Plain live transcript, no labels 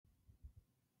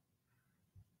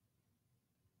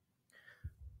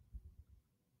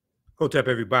Hotep,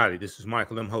 everybody. This is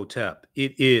Michael Imhotep.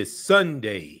 It is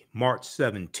Sunday, March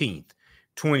 17th,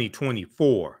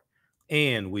 2024,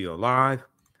 and we are live.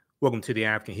 Welcome to the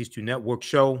African History Network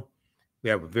show. We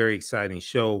have a very exciting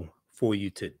show for you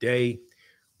today.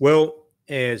 Well,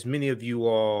 as many of you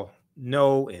all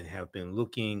know and have been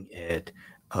looking at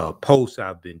posts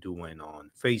I've been doing on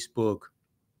Facebook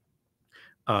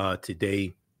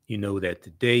today, you know that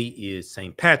today is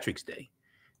St. Patrick's Day.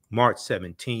 March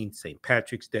 17th, St.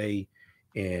 Patrick's Day,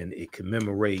 and it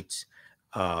commemorates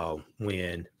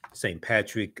when St.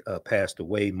 Patrick passed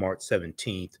away March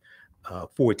 17th,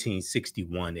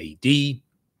 1461 AD.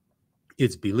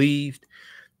 It's believed.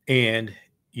 And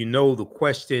you know, the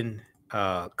question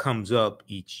comes up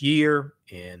each year,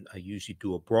 and I usually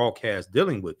do a broadcast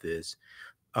dealing with this.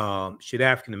 Should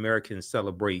African Americans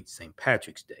celebrate St.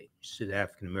 Patrick's Day? Should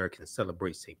African Americans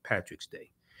celebrate St. Patrick's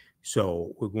Day?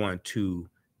 So we're going to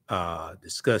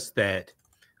discuss that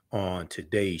on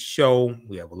today's show.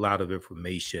 We have a lot of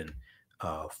information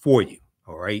for you.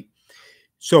 All right.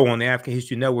 So on the African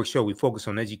History Network show, we focus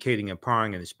on educating,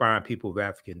 empowering, and inspiring people of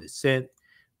African descent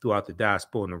throughout the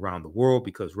diaspora and around the world,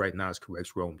 because right now it's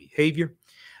corrects wrong behavior.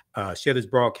 Share this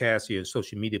broadcast here on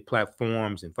social media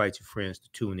platforms. Invite your friends to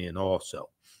tune in also.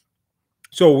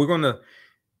 So we're going to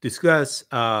discuss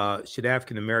should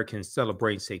African Americans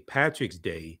celebrate St. Patrick's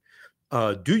Day?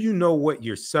 Do you know what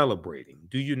you're celebrating?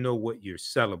 Do you know what you're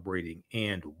celebrating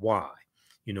and why?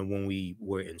 You know, when we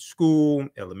were in school,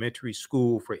 elementary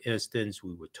school, for instance,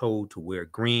 we were told to wear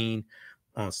green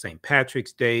on St.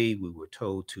 Patrick's Day. We were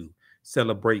told to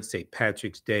celebrate St.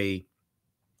 Patrick's Day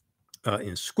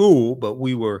in school, but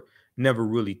we were never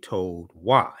really told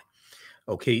why.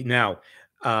 Okay, now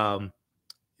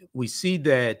we see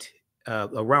that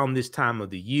around this time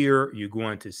of the year, you're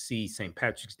going to see St.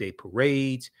 Patrick's Day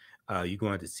parades. You're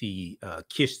going to see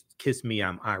Kiss Me,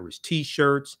 I'm Irish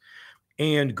t-shirts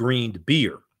and greened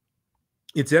beer.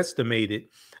 It's estimated,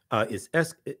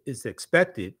 it's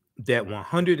expected that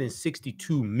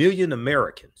 162 million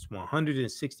Americans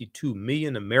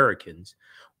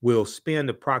will spend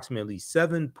approximately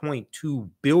 $7.2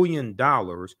 billion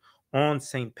on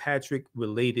St. Patrick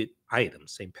related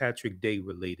items, St. Patrick Day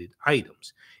related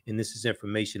items. And this is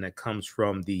information that comes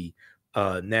from the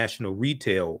National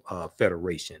Retail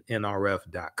Federation,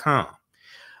 NRF.com.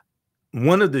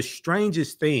 One of the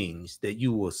strangest things that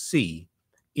you will see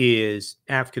is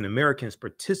African Americans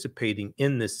participating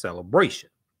in this celebration.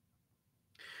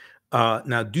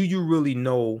 Now, do you really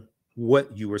know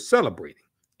what you are celebrating?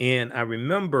 And I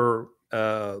remember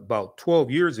about 12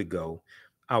 years ago,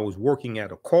 I was working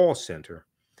at a call center,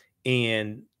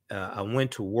 and I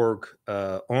went to work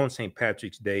on St.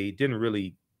 Patrick's Day. Didn't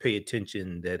really pay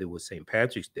attention that it was St.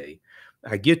 Patrick's Day.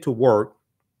 I get to work.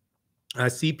 I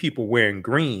see people wearing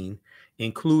green,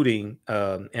 including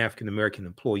African-American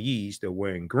employees. They're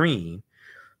wearing green.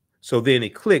 So then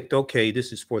it clicked, okay,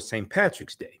 this is for St.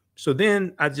 Patrick's Day. So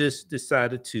then I just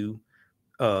decided to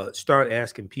start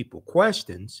asking people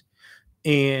questions.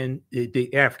 And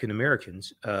the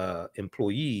African-Americans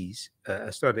employees, I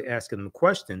started asking them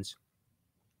questions.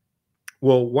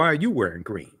 Well, why are you wearing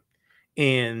green?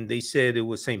 And they said it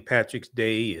was St. Patrick's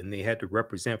Day and they had to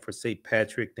represent for St.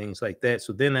 Patrick, things like that.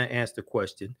 So then I asked the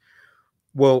question,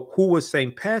 well, who was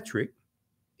St. Patrick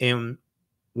and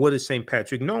what is St.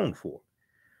 Patrick known for?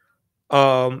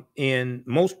 And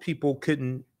most people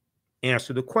couldn't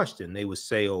answer the question. They would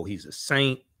say, oh, he's a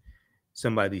saint.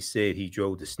 Somebody said he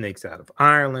drove the snakes out of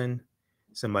Ireland.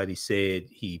 Somebody said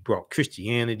he brought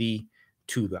Christianity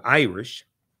to the Irish.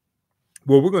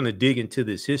 Well, we're going to dig into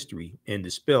this history and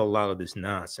dispel a lot of this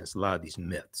nonsense, a lot of these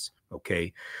myths,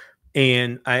 okay?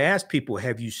 And I asked people,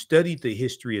 have you studied the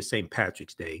history of St.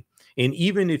 Patrick's Day? And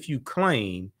even if you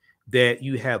claim that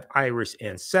you have Irish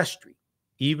ancestry,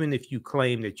 even if you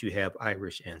claim that you have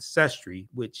Irish ancestry,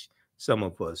 which some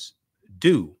of us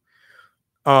do,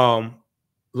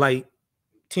 like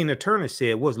Tina Turner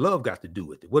said, what's love got to do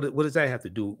with it? What does that have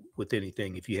to do with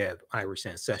anything if you have Irish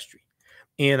ancestry?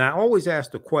 And I always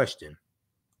ask the question,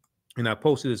 and I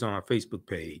posted this on our Facebook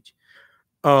page.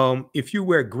 If you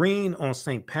wear green on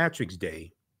St. Patrick's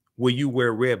Day, will you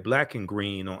wear red, black, and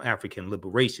green on African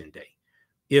Liberation Day?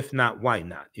 If not, why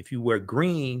not? If you wear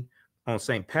green on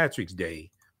St. Patrick's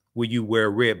Day, will you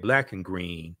wear red, black, and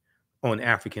green on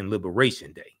African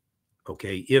Liberation Day?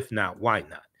 Okay, if not, why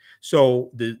not?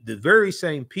 So the very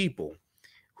same people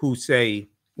who say,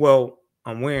 well,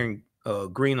 I'm wearing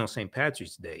green on St.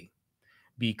 Patrick's Day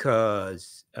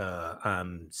because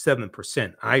I'm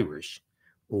 7% Irish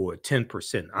or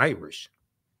 10% Irish.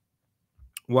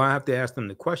 Well, I have to ask them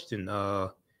the question,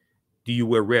 do you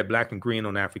wear red, black, and green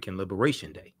on African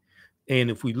Liberation Day? And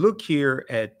if we look here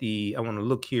at I want to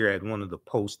look here at one of the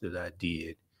posts that I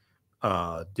did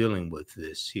dealing with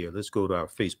this here. Let's go to our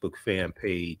Facebook fan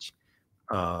page,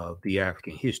 the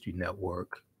African History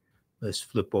Network. Let's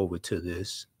flip over to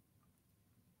this.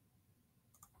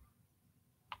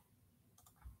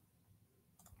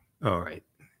 All right.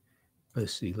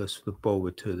 Let's see. Let's flip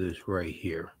over to this right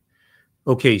here.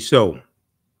 Okay, so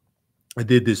I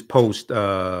did this post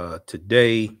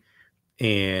today,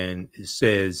 and it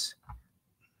says,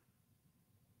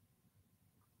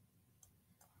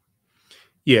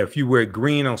 yeah, if you wear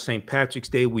green on St. Patrick's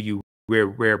Day, will you wear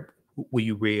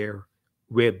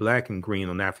red, black, and green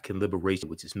on African Liberation,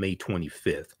 which is May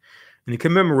 25th? And it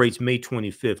commemorates May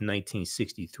 25th,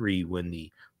 1963, when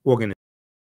the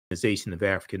Organization of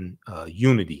African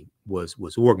Unity was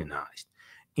organized.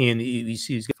 And you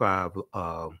see it's got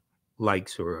 5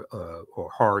 likes or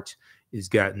hearts. It's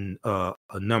gotten a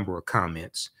number of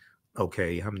comments.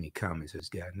 Okay, how many comments has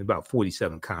gotten? About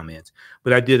 47 comments.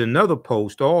 But I did another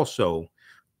post also.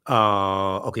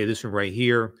 Okay, this one right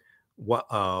here.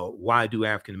 Why do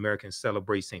African Americans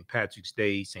celebrate St. Patrick's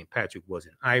Day? St. Patrick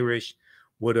wasn't Irish.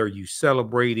 What are you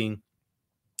celebrating?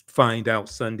 Find out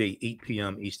Sunday, 8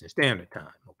 p.m. Eastern Standard Time.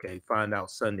 Okay, find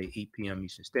out Sunday, 8 p.m.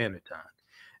 Eastern Standard Time.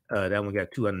 That one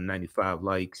got 295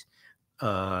 likes.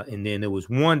 And then there was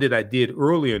one that I did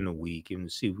earlier in the week,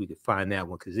 and see if we could find that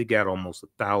one because it got almost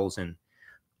 1,000.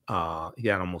 It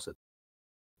got almost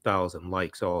 1,000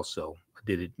 likes. Also, I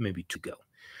did it maybe 2 ago.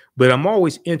 But I'm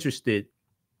always interested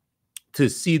to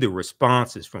see the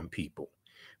responses from people,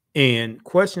 and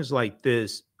questions like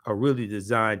this are really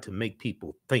designed to make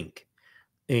people think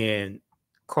and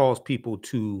cause people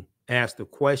to ask the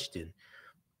question,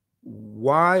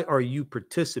 why are you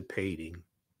participating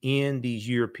in these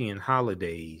European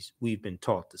holidays we've been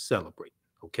taught to celebrate?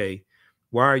 Okay.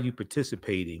 Why are you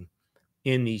participating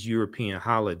in these European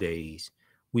holidays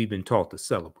we've been taught to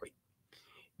celebrate?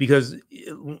 Because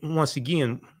once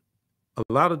again, a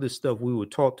lot of this stuff we were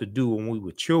taught to do when we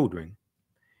were children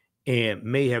and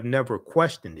may have never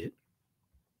questioned it.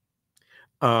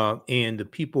 And the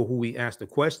people who we asked the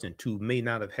question to may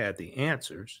not have had the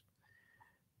answers.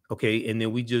 Okay. And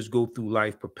then we just go through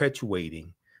life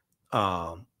perpetuating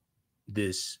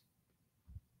this,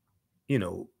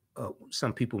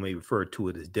 some people may refer to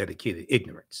it as dedicated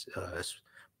ignorance. That's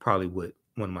probably what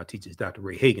one of my teachers, Dr.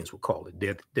 Ray Hagins, would call it,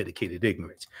 dedicated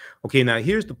ignorance. Okay. Now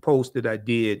here's the post that I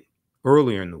did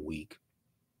earlier in the week.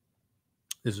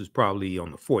 This was probably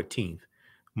on the 14th,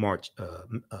 March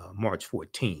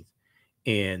 14th.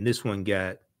 And this one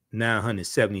got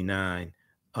 979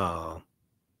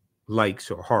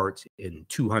 likes or hearts and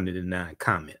 209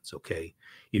 comments. Okay.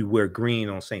 You wear green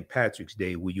on St. Patrick's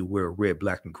Day. Will you wear red,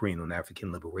 black, and green on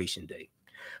African Liberation Day?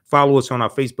 Follow us on our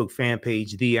Facebook fan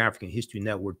page, The African History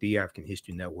Network, The African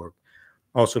History Network.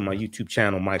 Also, my YouTube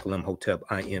channel, Michael Imhotep,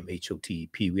 Imhotep.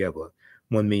 We have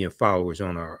 1 million followers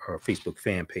on our Facebook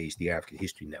fan page, The African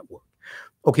History Network.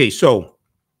 Okay, so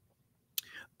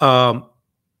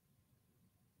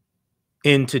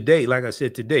and today, like I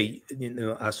said, today,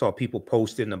 I saw people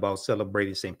posting about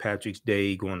celebrating St. Patrick's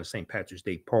Day, going to St. Patrick's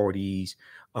Day parties,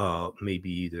 maybe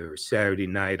either Saturday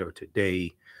night or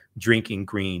today, drinking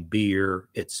green beer,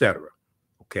 etc.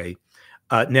 Okay.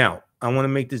 Now, I want to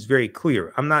make this very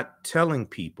clear. I'm not telling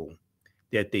people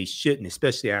that they shouldn't,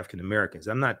 especially African Americans.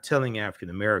 I'm not telling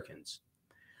African Americans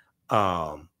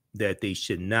that they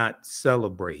should not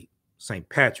celebrate St.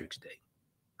 Patrick's Day.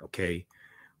 Okay.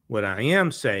 What I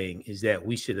am saying is that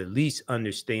we should at least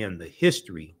understand the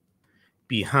history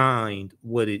behind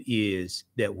what it is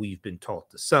that we've been taught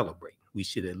to celebrate. We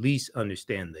should at least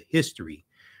understand the history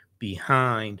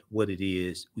behind what it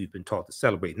is we've been taught to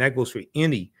celebrate. And that goes for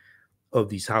any of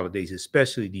these holidays,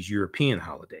 especially these European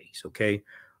holidays. Okay.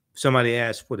 Somebody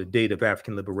asked for the date of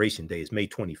African Liberation Day. It's May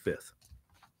 25th.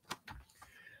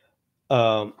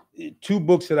 2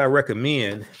 books that I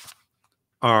recommend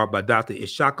are by Dr.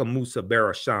 Ishaka Musa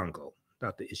Barashango.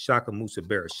 Dr. Ishaka Musa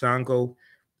Barashango,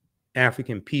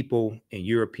 African People and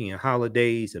European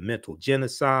Holidays, A Mental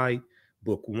Genocide,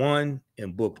 Book 1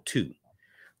 and Book 2.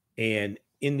 And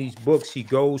in these books, he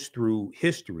goes through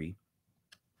history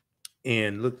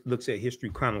and looks at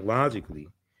history chronologically.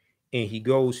 And he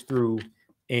goes through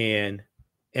and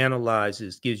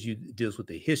analyzes, deals with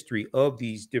the history of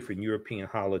these different European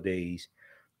holidays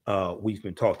we've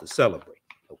been taught to celebrate.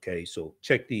 Okay, so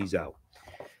check these out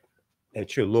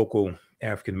at your local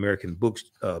African American book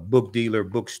dealer,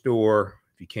 bookstore.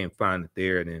 If you can't find it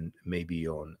there, then maybe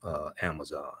on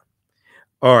Amazon.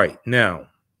 All right, now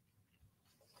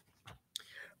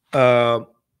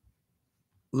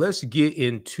let's get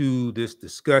into this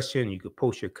discussion. You can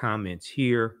post your comments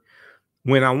here.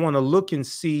 When I want to look and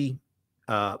see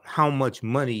how much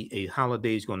money a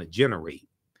holiday is going to generate,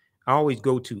 I always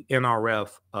go to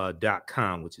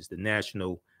nrf.com, which is the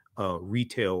National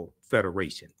Retail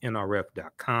Federation,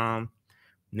 nrf.com,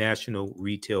 National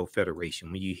Retail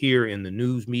Federation. When you hear in the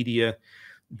news media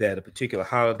that a particular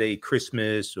holiday,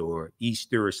 Christmas or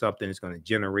Easter or something, is going to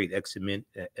generate X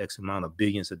amount of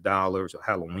billions of dollars, or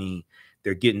Halloween,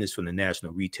 they're getting this from the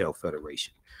National Retail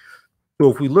Federation. So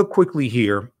if we look quickly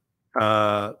here,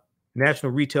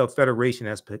 National Retail Federation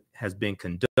has been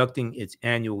conducting its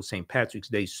annual St. Patrick's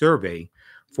Day survey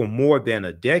for more than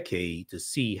a decade to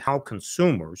see how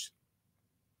consumers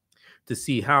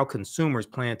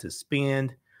plan to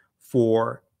spend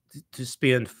for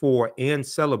and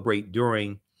celebrate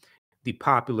during the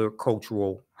popular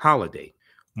cultural holiday.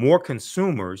 More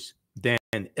consumers than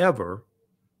ever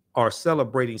are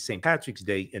celebrating St. Patrick's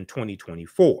Day in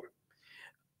 2024.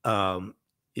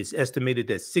 It's estimated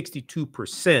that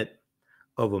 62%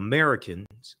 of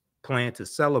Americans plan to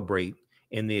celebrate,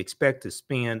 and they expect to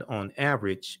spend on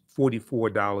average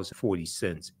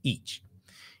 $44.40 each.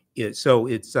 So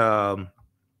it's you're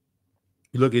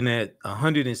looking at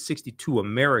 162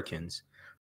 Americans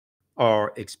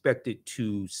are expected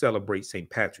to celebrate St.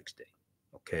 Patrick's Day.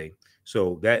 Okay,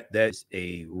 so that's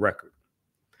a record.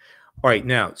 All right,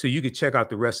 now, so you can check out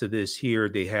the rest of this here.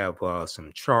 They have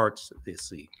some charts. Let's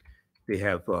see. They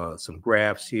have some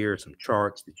graphs here, some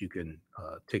charts that you can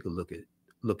take a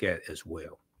look at as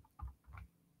well.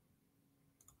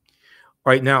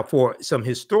 All right, now for some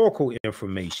historical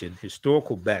information,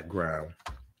 historical background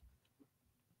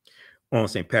on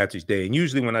St. Patrick's Day. And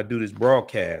usually when I do this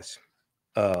broadcast,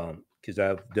 because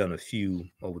I've done a few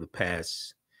over the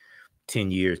past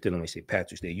 10 years dealing with St.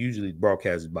 Patrick's Day, usually the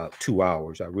broadcast is about 2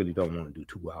 hours. I really don't want to do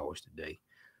 2 hours today.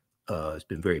 It's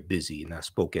been very busy, and I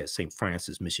spoke at St.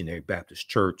 Francis Missionary Baptist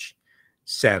Church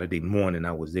Saturday morning.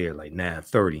 I was there like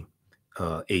 9:30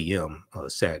 a.m.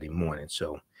 Saturday morning.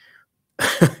 So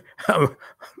I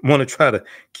want to try to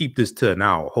keep this to an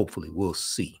hour. Hopefully, we'll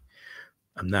see.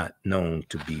 I'm not known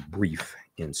to be brief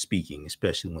in speaking,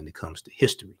 especially when it comes to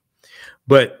history.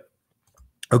 But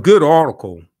a good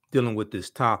article dealing with this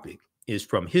topic is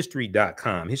from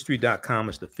history.com. History.com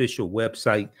is the official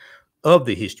website of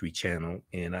the History Channel,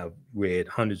 and I've read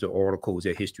hundreds of articles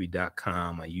at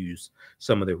history.com. I use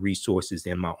some of the resources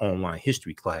in my online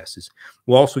history classes.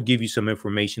 We'll also give you some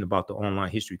information about the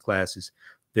online history classes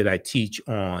that I teach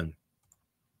on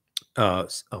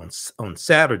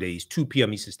Saturdays, 2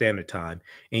 p.m. Eastern Standard Time.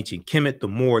 Ancient Kemet, the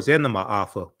Moors, and the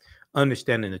Ma'afa,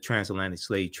 understanding the transatlantic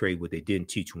slave trade, what they didn't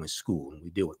teach you in school. And we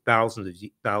deal with thousands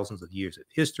of years of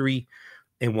history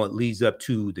and what leads up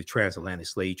to the transatlantic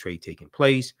slave trade taking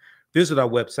place. Visit our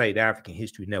website,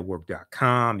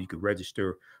 AfricanHistoryNetwork.com. You can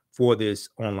register for this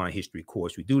online history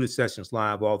course. We do the sessions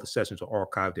live. All the sessions are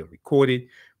archived and recorded.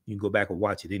 You can go back and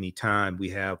watch it anytime. We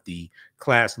have the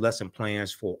class lesson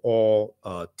plans for all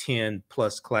 10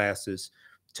 plus class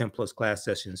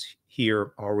sessions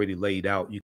here already laid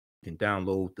out. You can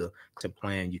download the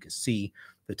plan. You can see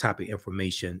the type of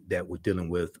information that we're dealing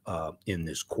with in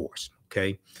this course.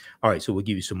 Okay. All right. So we'll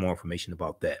give you some more information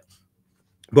about that.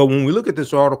 But when we look at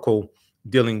this article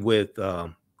dealing with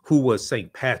who was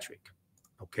St. Patrick,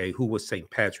 okay, who was St.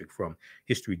 Patrick from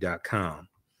history.com.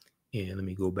 And let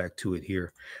me go back to it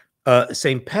here.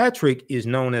 St. Patrick is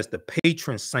known as the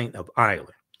patron saint of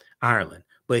Ireland,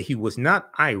 but he was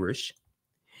not Irish.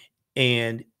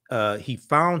 And he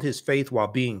found his faith while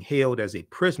being held as a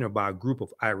prisoner by a group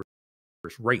of Irish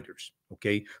raiders.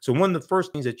 Okay, so one of the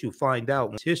first things that you'll find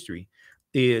out in history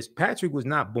is Patrick was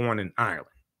not born in Ireland.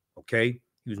 Okay,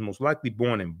 he was most likely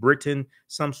born in Britain.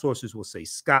 Some sources will say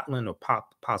Scotland or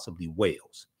possibly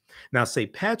Wales. Now,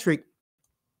 St. Patrick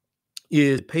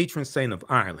is the patron saint of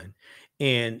Ireland,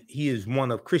 and he is one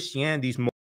of Christianity's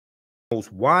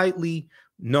most widely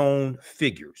known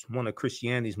figures.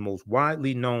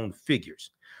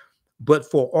 But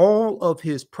for all of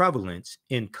his prevalence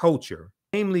in culture,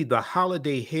 namely the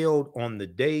holiday held on the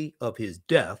day of his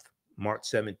death, March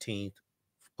 17th,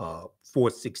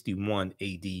 461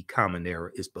 AD, Common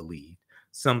Era is believed.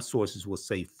 Some sources will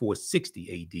say 460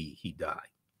 AD he died.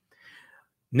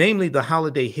 Namely, the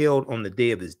holiday held on the day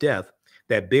of his death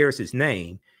that bears his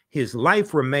name, his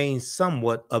life remains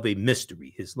somewhat of a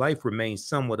mystery.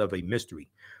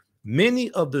 Many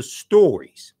of the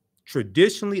stories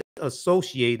traditionally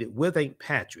associated with St.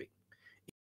 Patrick,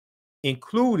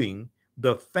 including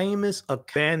the famous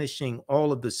banishing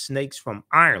all of the snakes from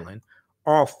Ireland,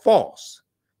 are false.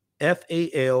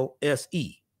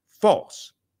 F-A-L-S-E,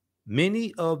 false.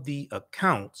 Many of the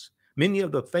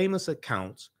famous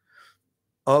accounts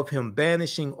of him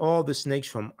banishing all the snakes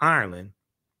from Ireland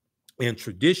and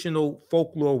traditional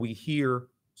folklore we hear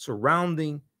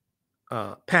surrounding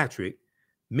Patrick,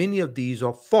 many of these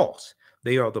are false.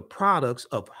 They are the products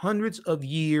of hundreds of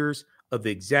years of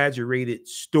exaggerated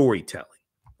storytelling.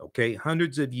 Okay,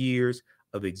 hundreds of years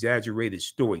of exaggerated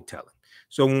storytelling.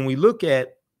 So when we look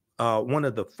at one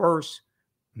of the first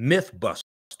myth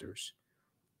busters,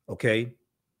 okay,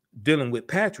 dealing with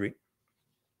Patrick,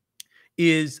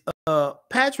 is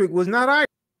Patrick was not Irish.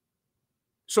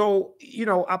 So, you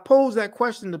know, I pose that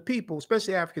question to people,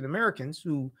 especially African Americans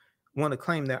who want to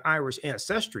claim their Irish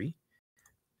ancestry.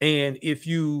 And if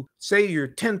you say you're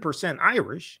 10%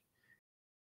 Irish,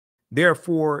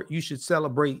 therefore you should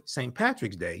celebrate St.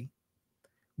 Patrick's Day,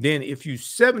 then if you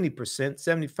 70%,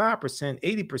 75%,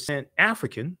 80%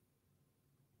 African,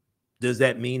 does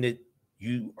that mean that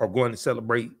you are going to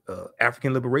celebrate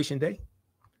African Liberation Day?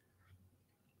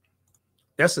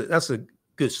 That's a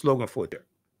good slogan for it there.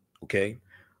 Okay.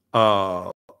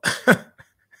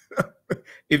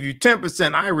 If you're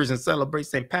 10% Irish and celebrate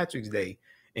St. Patrick's Day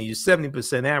and you're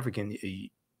 70% African,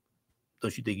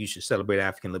 don't you think you should celebrate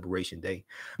African Liberation Day?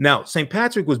 Now, St.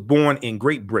 Patrick was born in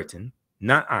Great Britain,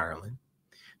 not Ireland,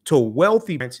 to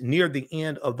wealthy parents near the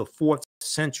end of the 4th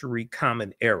century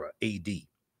Common Era, AD. He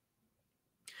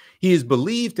is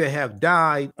believed to have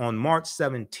died on March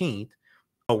 17th,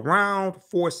 around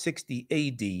 460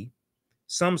 AD.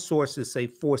 Some sources say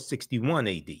 461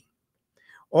 AD.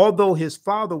 Although his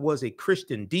father was a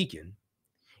Christian deacon,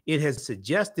 it has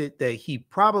suggested that he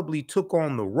probably took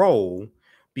on the role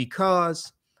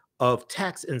because of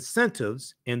tax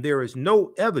incentives, and there is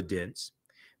no evidence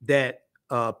that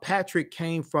Patrick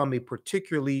came from a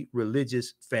particularly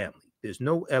religious family. There's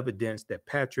no evidence that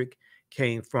Patrick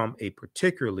came from a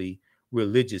particularly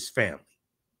religious family.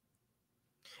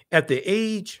 At the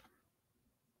age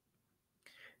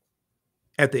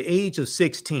of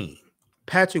 16,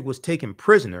 Patrick was taken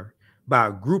prisoner by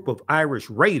a group of Irish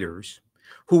raiders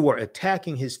who were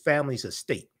attacking his family's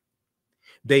estate.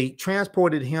 They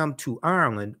transported him to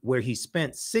Ireland, where he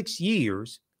spent 6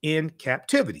 years in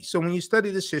captivity. So when you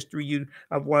study this history,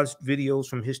 I've watched videos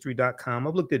from history.com.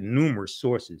 I've looked at numerous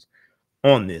sources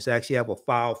on this. I actually have a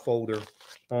file folder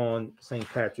on St.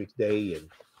 Patrick's Day and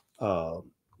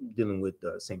dealing with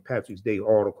St. Patrick's Day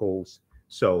articles.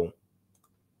 So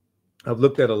I've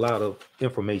looked at a lot of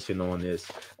information on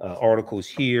this, articles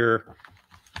here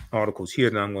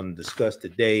that I'm going to discuss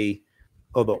today,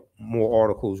 other more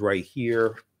articles right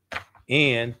here.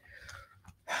 And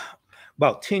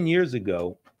about 10 years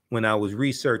ago, when I was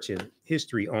researching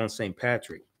history on St.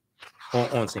 Patrick,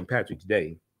 on St. Patrick's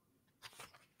Day,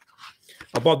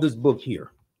 I bought this book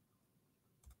here.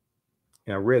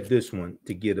 And I read this one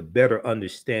to get a better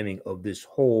understanding of this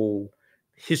whole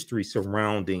history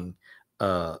surrounding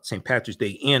St. Patrick's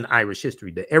Day and Irish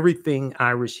history, the Everything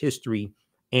Irish History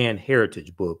and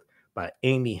Heritage book by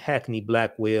Amy Hackney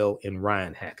Blackwell and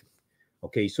Ryan Hackney.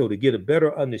 Okay, so to get a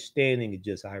better understanding of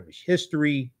just Irish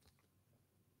history,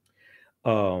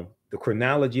 the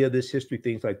chronology of this history,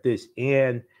 things like this,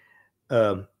 and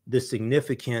the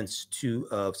significance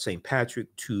of St.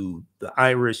 Patrick to the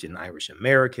Irish and Irish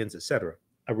Americans, etc.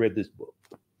 I read this book.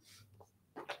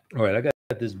 All right, I got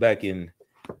this back in,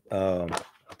 I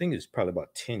think it's probably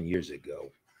about 10 years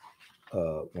ago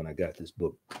when I got this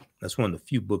book. That's one of the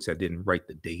few books I didn't write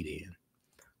the date in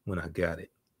when I got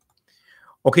it.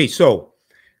 Okay, so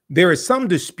there is some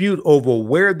dispute over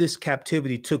where this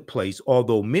captivity took place,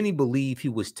 although many believe he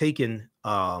was taken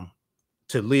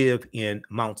to live in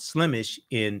Mount Slemish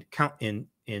in County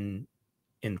Antrim,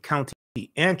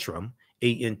 Antrim.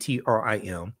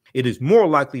 It is more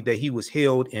likely that he was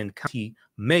held in County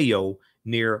Mayo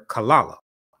near Killala,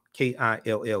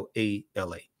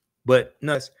 Killala. But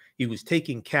nonetheless, he was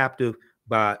taken captive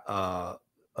by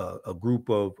a group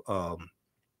of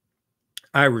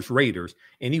Irish raiders,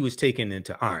 and he was taken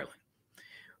into Ireland,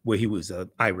 where he was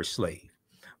an Irish slave.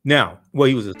 Now, well,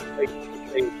 he was a slave.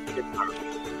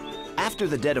 After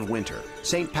the dead of winter,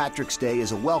 St. Patrick's Day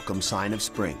is a welcome sign of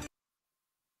spring.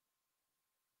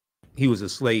 He was a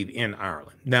slave in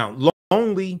Ireland. Now,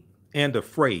 lonely and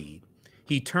afraid,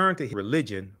 he turned to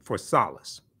religion for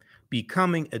solace,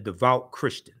 becoming a devout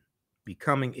Christian.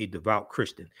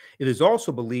 It is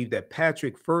also believed that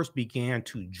Patrick first began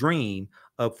to dream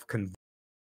of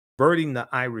converting the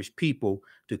Irish people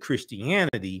to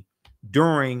Christianity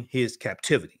during his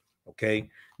captivity. Okay,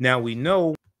 now we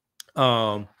know,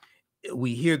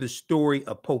 we hear the story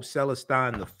of Pope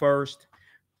Celestine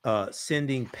I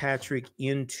sending Patrick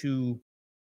into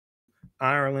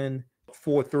Ireland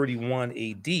 431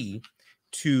 AD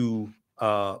to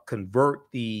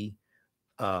convert the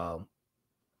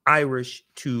Irish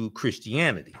to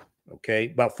Christianity.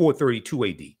 Okay, about 432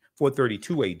 AD.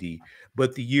 432 AD.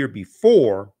 But the year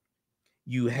before,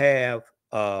 you have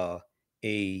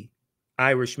a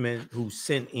Irishman who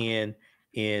sent in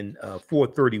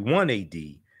 431 AD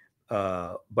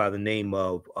by the name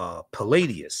of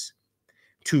Palladius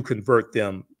to convert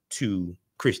them to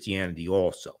Christianity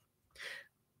also.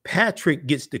 Patrick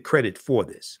gets the credit for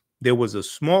this. There was a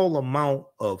small amount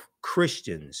of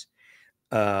Christians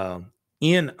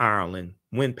in Ireland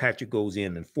when Patrick goes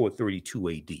in 432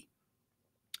 AD.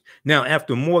 Now,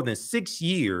 after more than 6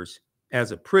 years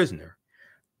as a prisoner,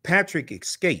 Patrick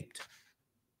escaped.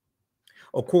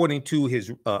 According to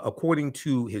his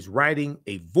writing,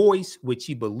 a voice which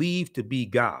he believed to be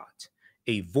God's,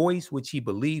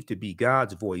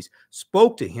 voice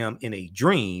spoke to him in a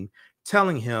dream,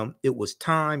 telling him it was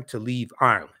time to leave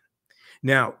Ireland.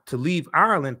 Now, to leave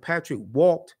Ireland, Patrick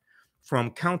walked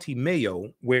from County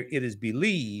Mayo, where it is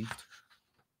believed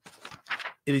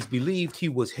he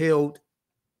was held.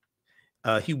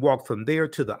 He walked from there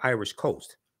to the Irish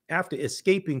coast. After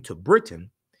escaping to Britain,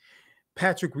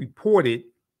 Patrick reported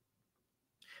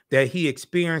that he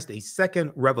experienced a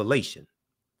second revelation.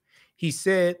 He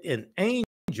said an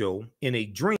angel in a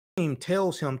dream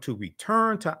tells him to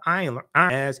return to Ireland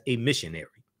as a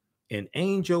missionary. An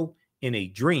angel in a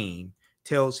dream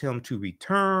tells him to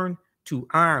return to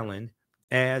Ireland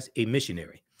as a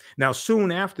missionary. Now, soon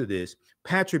after this,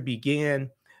 Patrick began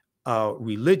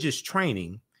religious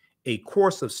training, a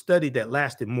course of study that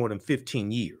lasted more than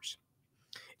 15 years.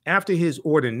 After his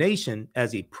ordination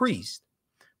as a priest,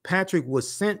 Patrick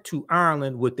was sent to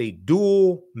Ireland with a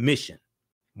dual mission.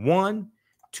 One,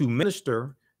 to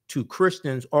minister to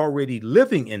Christians already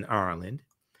living in Ireland,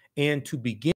 and to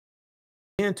begin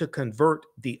to convert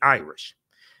the Irish.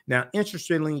 Now,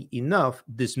 interestingly enough,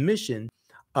 this mission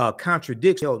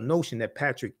contradicts the notion that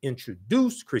Patrick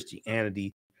introduced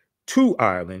Christianity to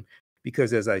Ireland,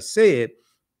 because, as I said,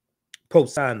 Pope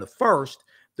Sign I,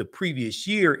 the previous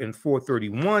year in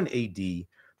 431 AD,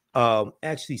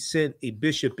 actually sent a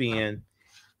bishop in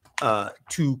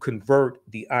to convert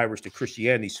the Irish to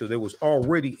Christianity. So there was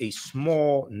already a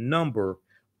small number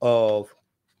of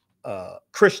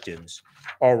Christians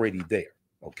already there.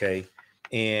 Okay.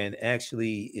 And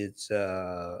actually, it's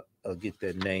I'll get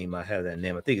that name. I have that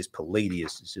name. I think it's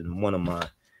Palladius. It's in one of my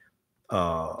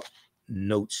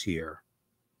notes here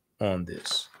on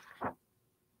this.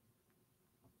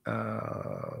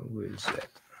 Where is that?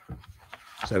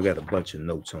 So I've got a bunch of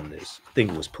notes on this. I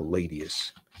think it was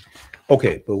Palladius.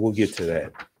 Okay, but we'll get to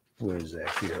that. Where is that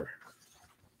here?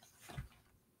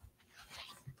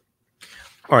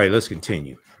 All right, let's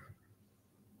continue.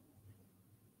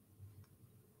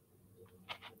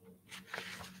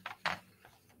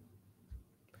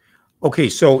 Okay,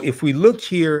 so if we look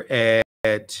here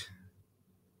at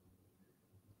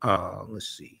let's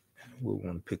see, we'll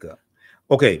want to pick up.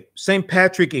 Okay, St.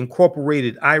 Patrick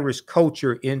incorporated Irish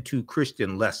culture into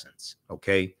Christian lessons.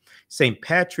 Okay, St.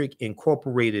 Patrick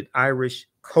incorporated Irish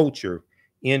culture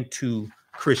into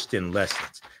Christian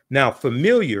lessons. Now,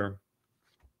 familiar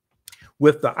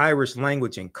with the Irish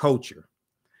language and culture,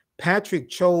 Patrick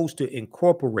chose to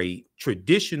incorporate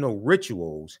traditional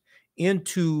rituals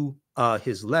into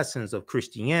his lessons of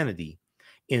Christianity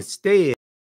instead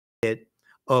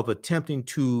of attempting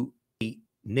to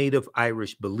native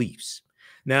Irish beliefs.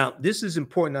 Now, this is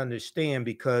important to understand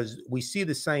because we see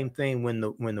the same thing when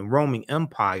the Roman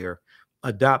Empire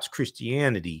adopts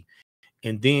Christianity,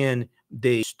 and then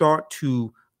they start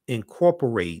to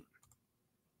incorporate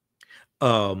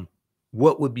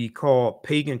what would be called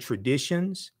pagan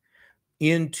traditions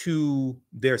into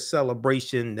their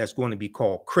celebration that's going to be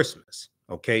called Christmas.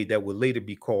 Okay, that will later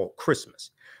be called Christmas.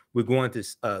 We're going to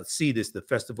see this, the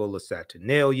festival of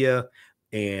Saturnalia,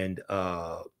 and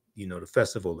the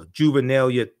festival of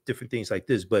Juvenalia, different things like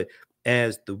this. But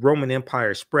as the Roman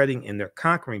Empire is spreading and they're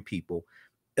conquering people,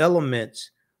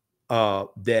 elements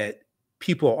that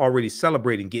people are already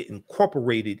celebrating get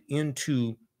incorporated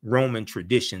into Roman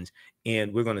traditions.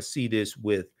 And we're going to see this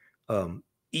with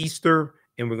Easter,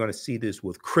 and we're going to see this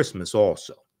with Christmas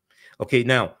also. Okay,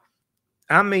 now,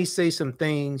 I may say some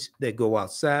things that go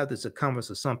outside the circumference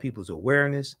of some people's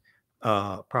awareness.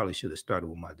 Probably should have started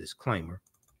with my disclaimer.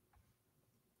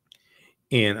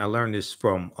 And I learned this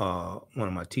from one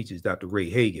of my teachers, Dr.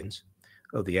 Ray Hagins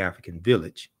of the African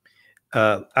Village.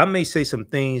 I may say some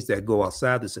things that go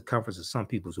outside the circumference of some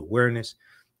people's awareness.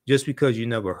 Just because you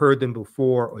never heard them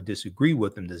before or disagree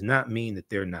with them does not mean that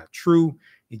they're not true.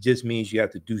 It just means you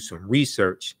have to do some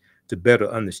research to better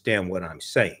understand what I'm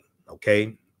saying.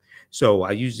 Okay. So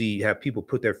I usually have people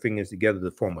put their fingers together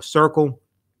to form a circle.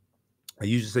 I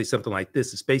usually say something like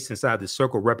this: the space inside the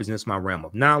circle represents my realm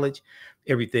of knowledge.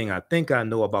 Everything I think I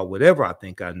know about whatever I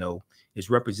think I know is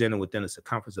represented within the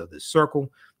circumference of this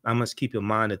circle. I must keep in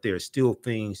mind that there are still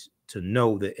things to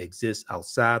know that exist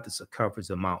outside the circumference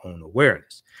of my own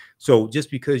awareness. So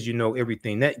just because you know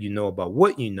everything that you know about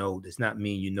what you know does not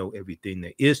mean you know everything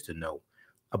there is to know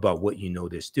about what you know.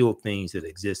 There's still things that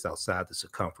exist outside the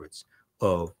circumference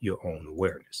of your own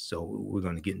awareness. So we're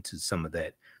going to get into some of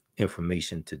that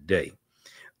information today.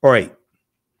 All right.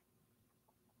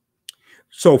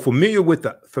 So familiar with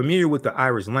the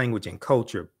Irish language and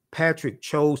culture, Patrick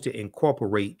chose to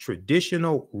incorporate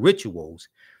traditional rituals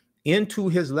into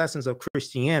his lessons of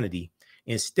Christianity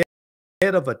instead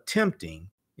of attempting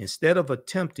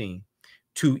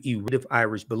to erode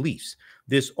Irish beliefs.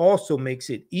 This also makes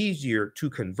it easier to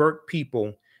convert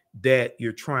people that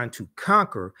you're trying to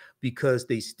conquer, because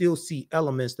they still see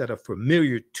elements that are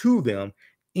familiar to them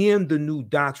in the new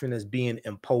doctrine as being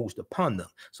imposed upon them.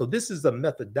 So this is a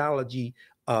methodology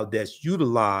that's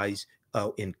utilized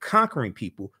in conquering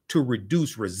people to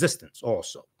reduce resistance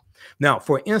also. Now,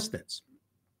 for instance,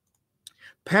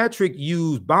 Patrick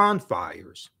used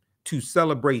bonfires to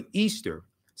celebrate Easter,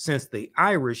 since the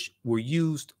Irish were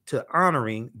used to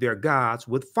honoring their gods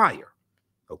with fire.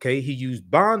 Okay, he used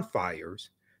bonfires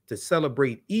to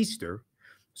celebrate Easter,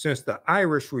 since the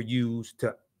Irish were used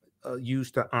to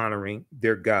honoring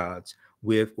their gods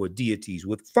with, or deities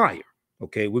with, fire.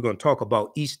 Okay, we're going to talk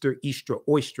about Easter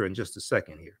oyster in just a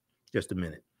second here, just a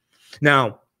minute.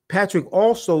 Now, Patrick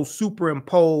also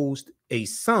superimposed a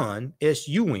sun,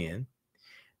 S-U-N,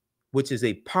 which is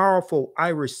a powerful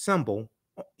Irish symbol.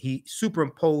 He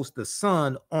superimposed the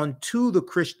sun onto the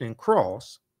Christian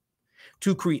cross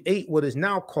to create what is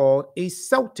now called a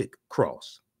Celtic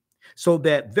cross, so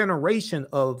that veneration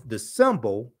of the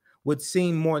symbol would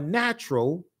seem more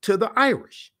natural to the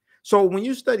Irish. So when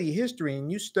you study history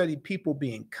and you study people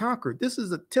being conquered, this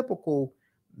is a typical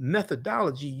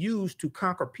methodology used to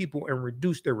conquer people and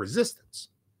reduce their resistance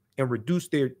and reduce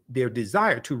their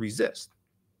desire to resist.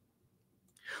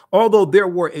 Although there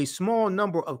were a small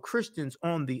number of Christians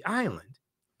on the island,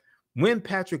 when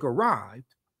Patrick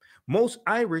arrived, most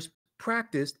Irish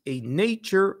practiced a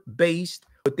nature-based,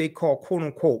 what they call, quote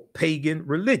unquote, pagan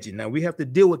religion. Now we have to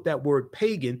deal with that word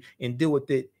pagan and deal with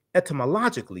it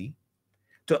etymologically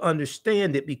to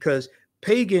understand it, because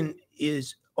pagan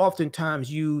is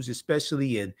oftentimes used,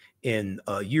 especially in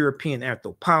European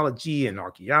anthropology and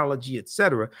archaeology,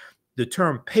 etc. The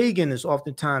term pagan is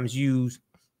oftentimes used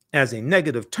as a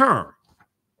negative term.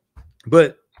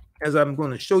 But as I'm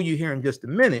going to show you here in just a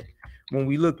minute, when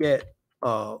we look at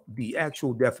the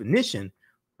actual definition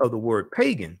of the word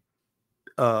pagan,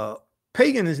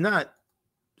 pagan is not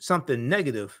something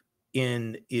negative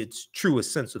in its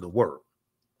truest sense of the word.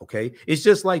 Okay, it's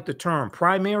just like the term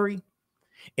primary,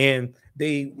 and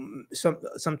they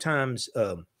sometimes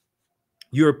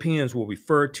Europeans will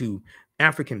refer to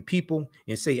African people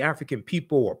and say African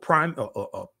people or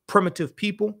primitive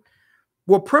people.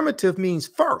 Well, primitive means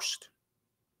first.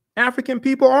 African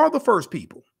people are the first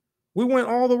people. We went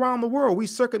all around the world. We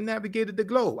circumnavigated the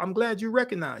globe. I'm glad you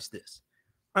recognize this.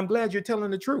 I'm glad you're telling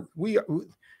the truth.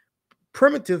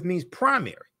 Primitive means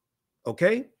primary.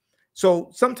 Okay. So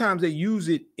sometimes they use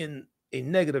it in a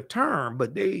negative term,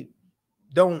 but they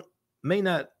may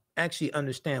not actually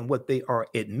understand what they are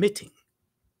admitting.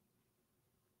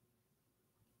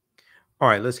 All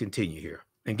right, let's continue here.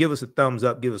 And give us a thumbs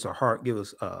up, give us a heart, give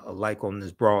us a like on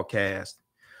this broadcast.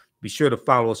 Be sure to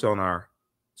follow us on our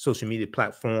social media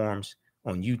platforms,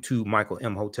 on YouTube, Michael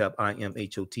Imhotep,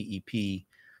 IMHOTEP,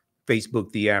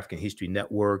 Facebook, The African History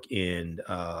Network, and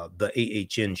the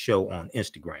AHN Show on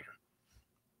Instagram.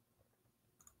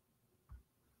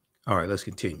 All right, let's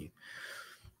continue.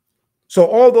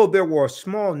 So although there were a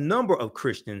small number of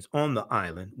Christians on the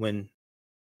island when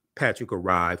Patrick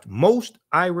arrived, most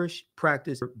Irish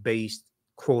practiced based,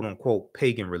 quote unquote,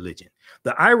 pagan religion.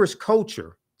 The Irish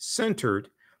culture centered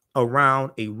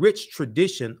around a rich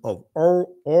tradition of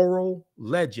oral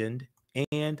legend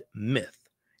and myth.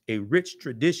 A rich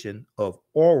tradition of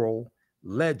oral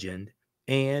legend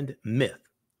and myth.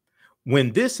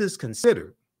 When this is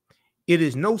considered, it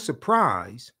is no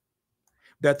surprise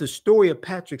that the story of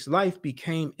Patrick's life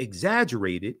became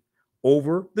exaggerated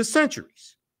over the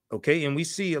centuries. Okay, and we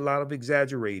see a lot of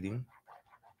exaggerating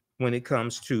when it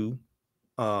comes to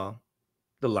the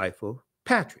life of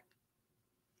Patrick.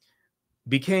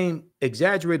 Became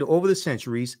exaggerated over the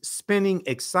centuries. Spinning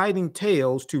exciting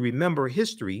tales to remember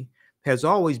history has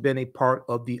always been a part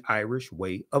of the Irish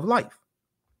way of life.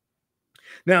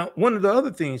 Now, one of the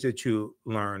other things that you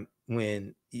learn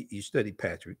when you study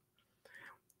Patrick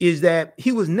is that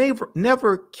he was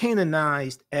never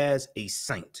canonized as a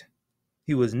saint.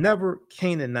 He was never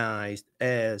canonized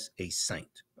as a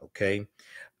saint. Okay.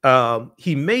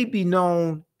 He may be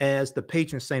known as the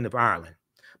patron saint of Ireland,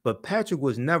 but Patrick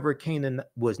was never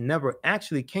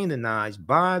actually canonized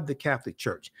by the Catholic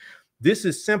Church. This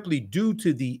is simply due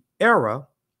to the era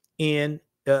in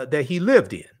that he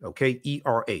lived in. Okay,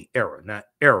 era, not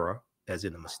error as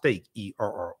in a mistake,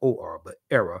 ERROR, but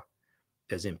era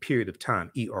as in period of time,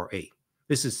 ERA.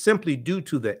 This is simply due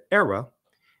to the era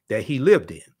that he lived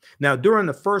in. Now, during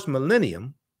the first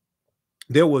millennium,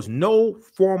 there was no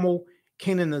formal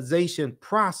canonization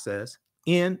process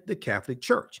in the Catholic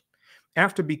Church.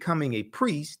 After becoming a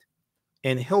priest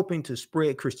and helping to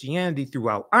spread Christianity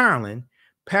throughout Ireland,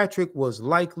 Patrick was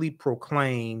likely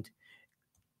proclaimed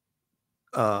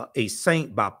a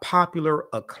saint by popular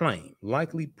acclaim.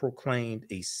 Likely proclaimed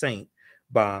a saint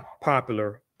by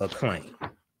popular acclaim.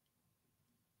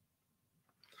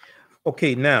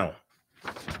 Okay, now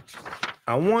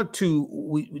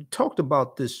we talked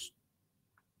about this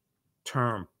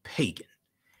term pagan,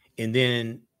 and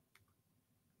then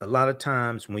a lot of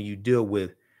times when you deal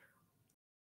with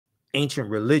ancient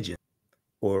religion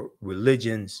or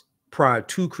religions prior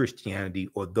to Christianity,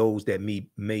 or those that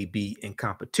may be in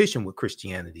competition with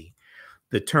Christianity,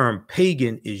 the term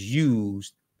pagan is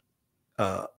used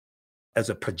as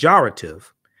a pejorative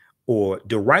or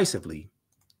derisively.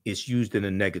 It's used in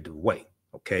a negative way.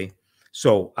 Okay,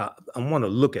 so I want to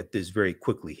look at this very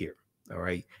quickly here. All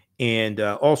right, and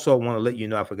also I want to let you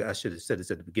know, I should have said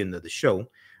this at the beginning of the show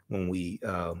when we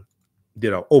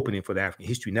did our opening for the African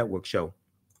History Network show.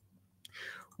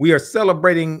 We are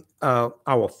celebrating our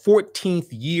 14th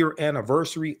year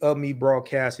anniversary of me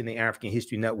broadcasting the African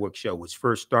History Network show, which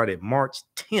first started March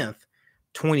 10th,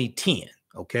 2010.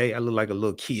 Okay, I look like a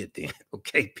little kid then.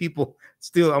 Okay, people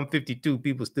still, I'm 52.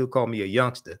 People still call me a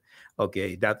youngster.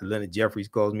 Okay, Dr. Leonard Jeffries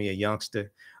calls me a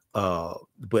youngster.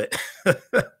 But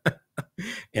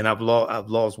and I've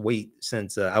lost weight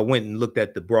since I went and looked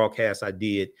at the broadcast I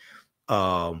did.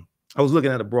 I was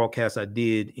looking at a broadcast I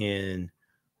did in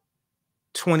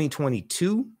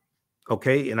 2022.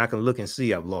 Okay, and I can look and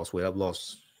see I've lost weight. I've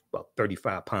lost about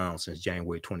 35 pounds since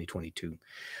January 2022.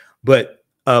 But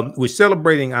we're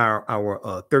celebrating our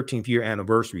 13th year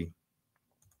anniversary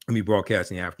of me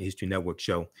broadcasting the African History Network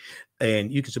show.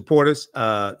 And you can support us, $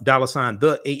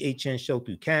 the AHN show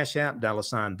through Cash App,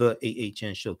 $ the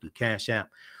AHN show through Cash App,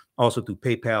 also through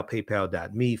PayPal,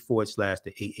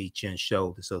 paypal.me/the AHN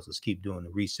show. This helps us keep doing the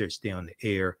research, stay on the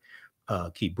air,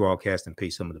 keep broadcasting, pay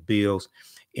some of the bills.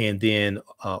 And then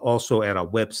also at our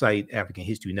website,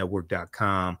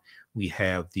 AfricanHistoryNetwork.com, we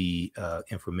have the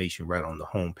information right on the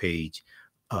homepage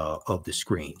of the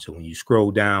screen. So when you scroll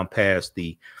down past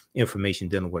the information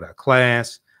dealing with our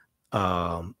class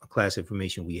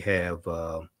information, we have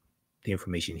the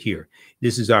information here.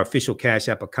 This is our official Cash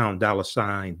App account,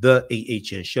 $ the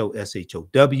AHN show, SHOW.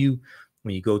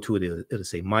 When you go to it, it'll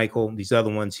say Michael. These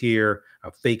other ones here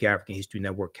are fake African History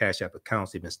Network Cash App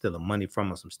accounts. They've been stealing money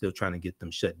from us. I'm still trying to get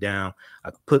them shut down. I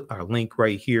put our link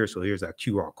right here. So here's our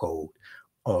QR code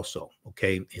also.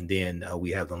 Okay. And then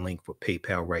we have the link for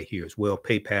PayPal right here as well.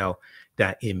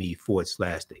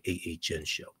 PayPal.me/the AHN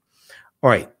show. All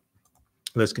right.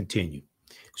 Let's continue.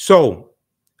 So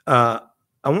I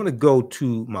want to go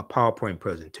to my PowerPoint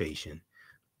presentation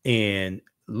and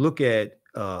look at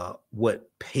what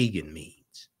pagan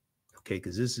means. Okay.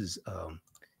 Because this is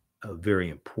very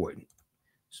important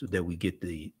so that we get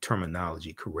the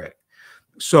terminology correct.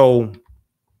 So,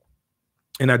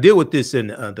 and I deal with this in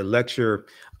the lecture,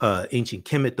 Ancient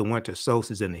Kemet, the Winter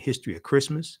Solstice, and the History of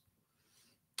Christmas.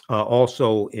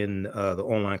 Also in the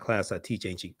online class, I teach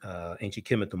Ancient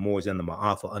Kemet, the Moors, and the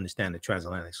Ma'afa, Understand the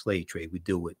Transatlantic Slave Trade. We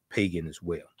deal with pagan as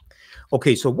well.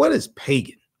 Okay, so what is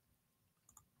pagan?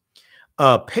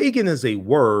 Pagan is a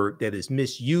word that is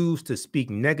misused to speak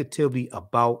negatively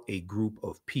about a group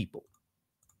of people.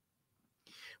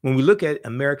 When we look at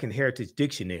American Heritage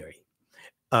Dictionary,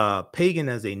 pagan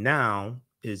as a noun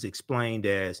is explained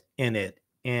as an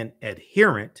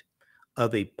adherent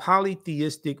of a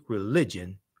polytheistic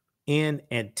religion in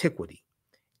antiquity.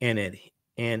 An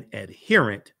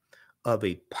adherent of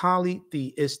a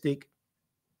polytheistic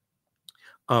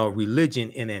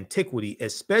religion in antiquity,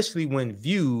 especially when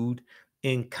viewed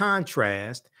in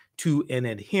contrast to an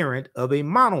adherent of a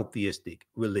monotheistic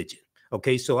religion.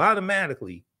 Okay, so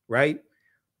automatically, right?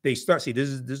 They start, see,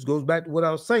 this goes back to what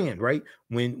I was saying, right?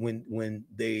 When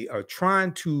they are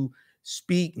trying to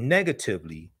speak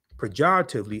negatively,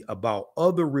 pejoratively about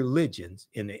other religions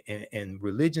and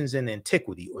religions in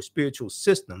antiquity or spiritual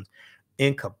systems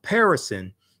in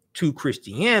comparison to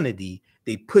Christianity,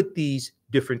 they put these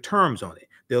different terms on it.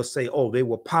 They'll say, oh, they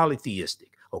were polytheistic.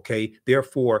 Okay,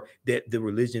 therefore that the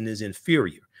religion is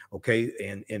inferior. Okay,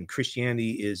 and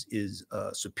Christianity is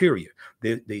superior.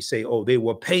 They say, oh, they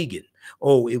were pagan.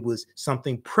 Oh, it was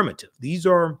something primitive. These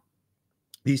are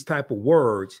these type of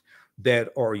words that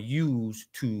are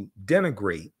used to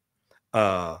denigrate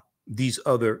these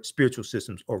other spiritual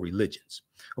systems or religions.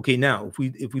 Okay, now if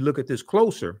we look at this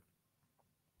closer,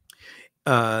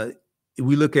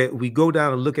 we go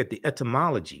down and look at the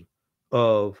etymology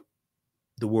of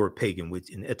the word pagan, which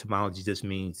in etymology just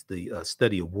means the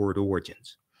study of word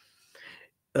origins.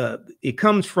 It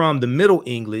comes from the Middle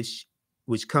English,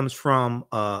 which comes from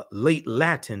late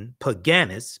Latin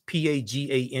paganus,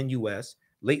 Paganus,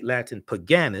 late Latin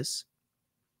paganus,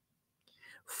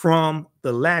 from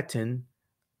the Latin,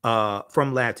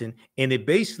 and it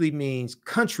basically means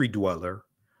country dweller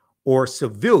or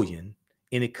civilian,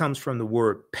 and it comes from the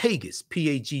word pagus,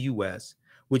 Pagus,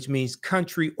 which means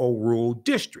country or rural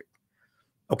district.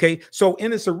 Okay, so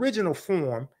in its original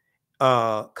form,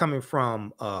 coming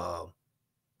from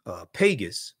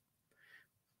pagus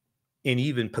and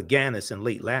even paganus in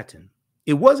late Latin,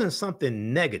 it wasn't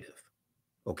something negative.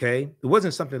 Okay, it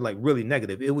wasn't something like really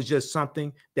negative. It was just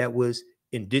something that was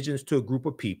indigenous to a group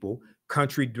of people,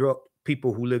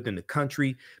 people who lived in the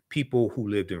country, people who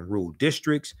lived in rural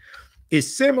districts.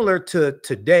 It's similar to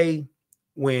today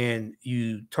when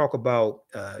you talk about,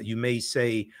 you may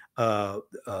say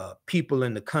people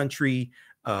in the country,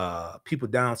 people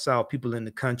down south, people in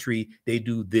the country, they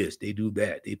do this, they do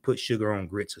that. They put sugar on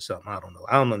grits or something. I don't know.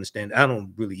 I don't understand. I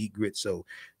don't really eat grits. So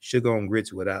sugar on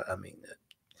grits without, I mean,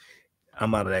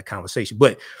 I'm out of that conversation.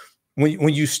 But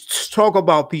when you talk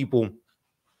about people,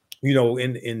 you know,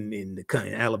 in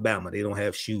Alabama, they don't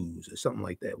have shoes or something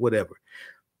like that, whatever.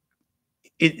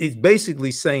 It's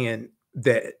basically saying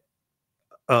that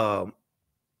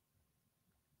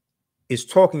it's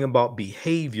talking about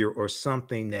behavior or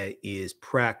something that is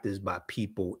practiced by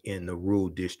people in the rural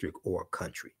district or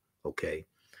country. Okay,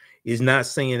 it's not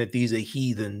saying that these are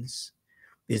heathens.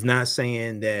 It's not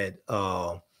saying that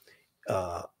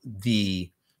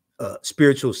the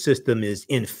spiritual system is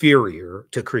inferior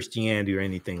to Christianity or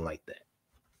anything like that.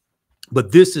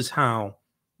 But this is how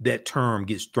that term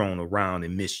gets thrown around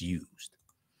and misused.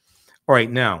 All right,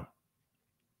 now,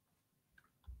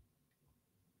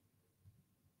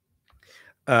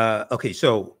 okay,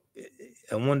 so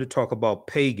I wanted to talk about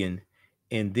pagan,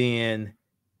 and then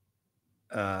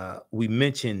we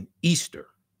mentioned Easter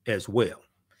as well.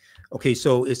 Okay,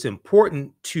 so it's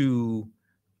important to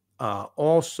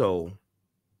also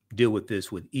deal with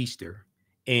this with Easter.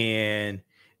 And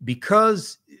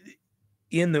because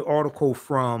in the article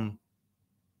from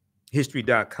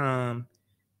history.com,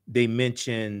 they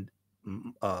mentioned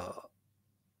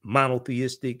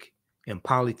monotheistic and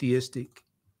polytheistic,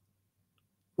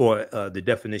 or the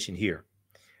definition here.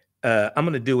 I'm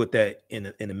going to deal with that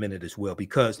in a minute as well,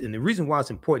 because, and the reason why it's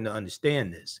important to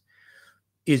understand this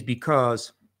is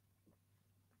because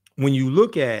when you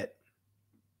look at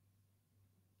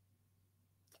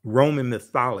Roman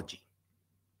mythology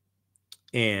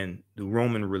and the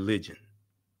Roman religion,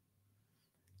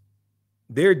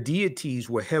 their deities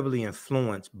were heavily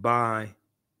influenced by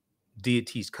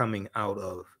deities coming out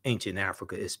of ancient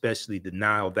Africa, especially the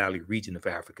Nile Valley region of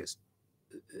Africa,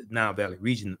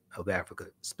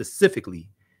 specifically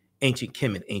ancient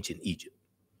Kemet, ancient Egypt.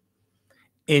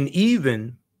 And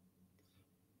even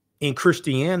in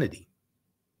Christianity,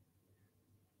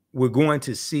 we're going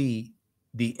to see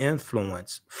the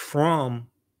influence from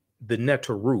the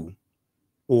Neteru,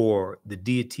 or the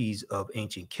deities of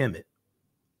ancient Kemet,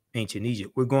 ancient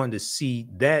Egypt. We're going to see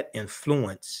that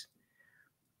influence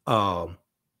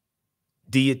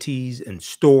deities and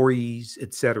stories,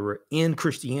 etc., in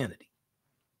Christianity.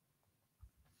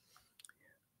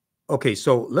 Okay,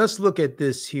 so let's look at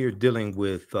this here dealing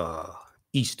with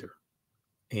Easter.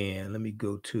 And let me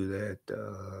go to that.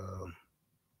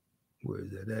 Where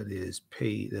is that? That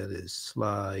is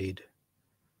slide.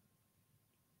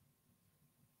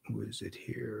 Where is it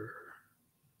here?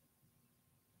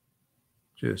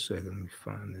 Just a second, let me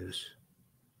find this.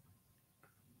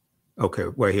 Okay,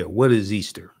 right here. What is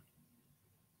Easter?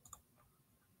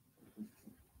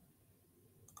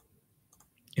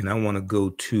 And I want to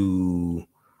go to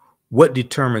what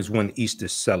determines when Easter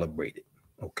is celebrated.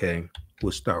 Okay,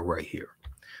 we'll start right here.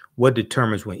 What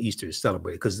determines when Easter is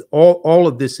celebrated? Because all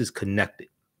of this is connected.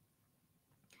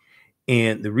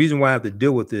 And the reason why I have to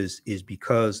deal with this is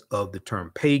because of the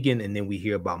term pagan, and then we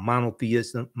hear about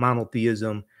monotheism,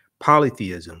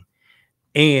 polytheism,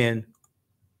 and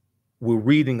we're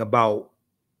reading about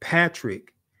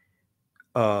Patrick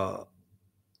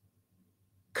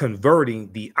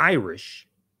converting the Irish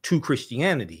to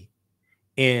Christianity,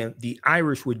 and the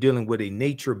Irish were dealing with a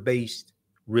nature-based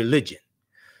religion.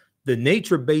 The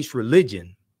nature-based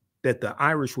religion that the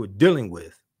Irish were dealing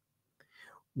with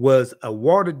was a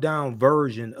watered-down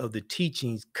version of the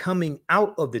teachings coming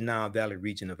out of the Nile Valley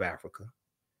region of Africa,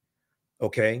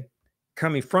 okay,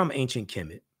 coming from ancient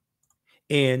Kemet.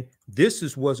 And this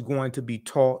is what's going to be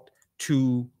taught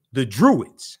to the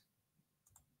Druids,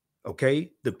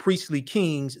 okay, the priestly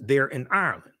kings there in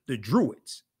Ireland, the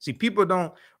Druids. See, people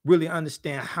don't really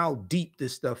understand how deep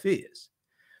this stuff is.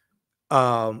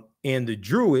 And the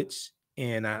Druids,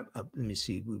 and let me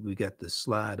see, we got the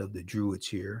slide of the Druids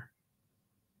here.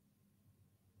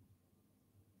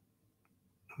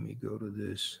 Let me go to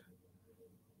this,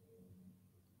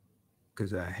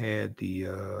 because I had the,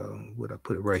 what I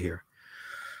put it right here.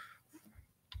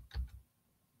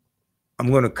 I'm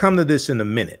going to come to this in a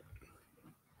minute.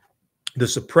 The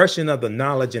suppression of the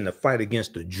knowledge and the fight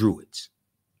against the Druids,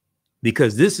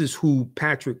 because this is who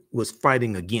Patrick was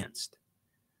fighting against.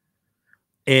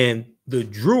 And the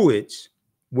Druids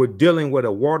were dealing with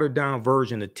a watered down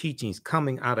version of teachings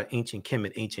coming out of ancient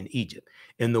Kemet, ancient Egypt.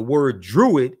 And the word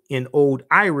Druid in Old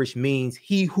Irish means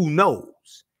he who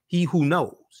knows, he who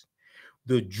knows.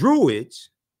 The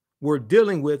Druids were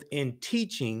dealing with and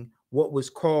teaching what was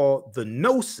called the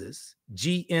Gnosis,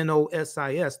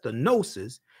 Gnosis, the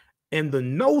Gnosis. And the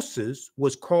Gnosis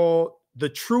was called the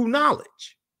true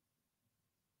knowledge.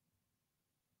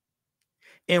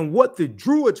 And what the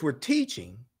Druids were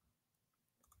teaching,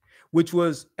 which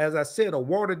was, as I said, a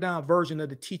watered down version of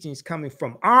the teachings coming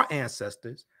from our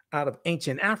ancestors out of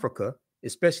ancient Africa,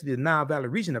 especially the Nile Valley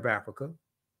region of Africa,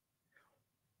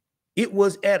 it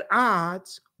was at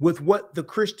odds with what the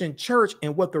Christian church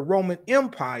and what the Roman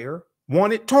Empire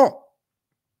wanted taught.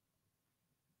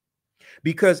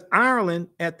 Because Ireland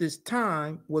at this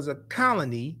time was a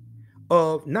colony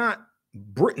of not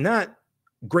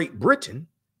Great Britain.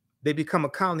 They become a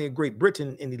colony of Great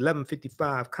Britain in the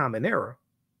 1155 Common Era,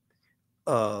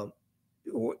 or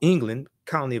England,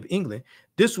 colony of England.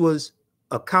 This was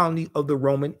a colony of the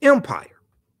Roman Empire.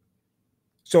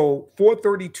 So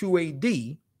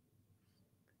 432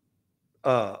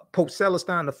 AD, Pope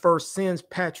Celestine I sends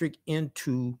Patrick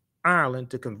into Ireland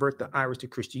to convert the Irish to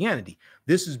Christianity.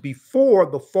 This is before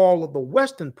the fall of the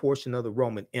western portion of the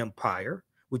Roman Empire,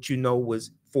 which you know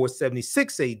was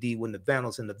 476 AD when the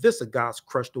Vandals and the Visigoths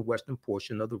crushed the western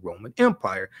portion of the Roman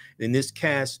Empire. And this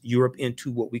casts Europe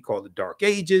into what we call the Dark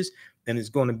Ages, and it's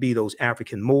going to be those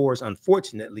African Moors,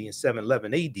 unfortunately, in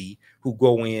 711 AD, who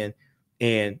go in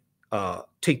and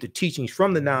take the teachings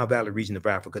from the Nile Valley region of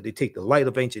Africa. They take the light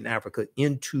of ancient Africa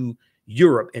into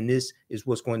Europe, and this is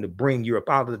what's going to bring Europe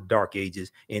out of the Dark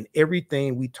Ages, and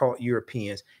everything we taught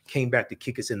Europeans came back to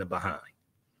kick us in the behind.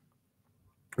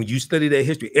 When you study their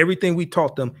history, everything we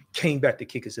taught them came back to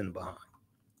kick us in the behind.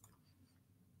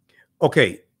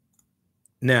 Okay,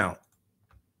 now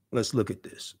let's look at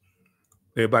this.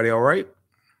 Everybody all right?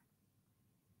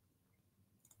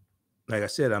 Like I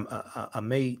said, I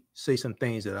may say some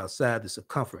things that are outside the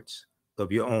circumference of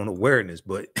your own awareness,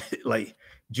 but like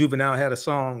Juvenile had a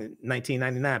song in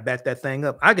 1999, back that thing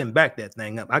up. I can back that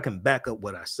thing up. I can back up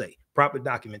what I say. Proper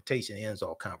documentation ends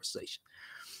all conversation.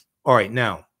 All right,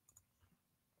 now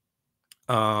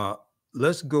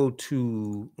let's go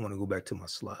to, I want to go back to my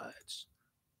slides.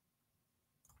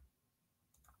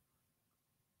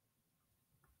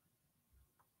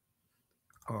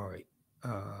 All right,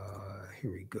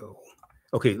 here we go.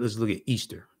 Okay, let's look at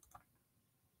Easter.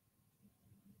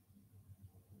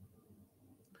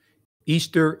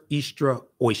 Easter, Eastra,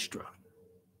 Oistra.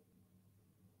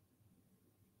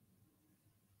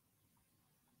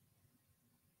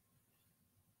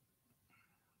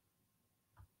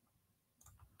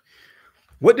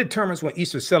 What determines when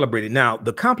Easter is celebrated? Now,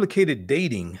 the complicated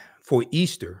dating for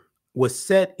Easter was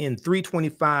set in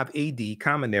 325 AD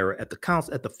Common Era at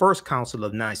the First Council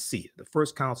of Nicaea,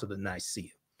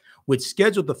 which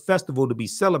scheduled the festival to be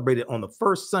celebrated on the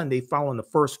first Sunday following the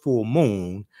first full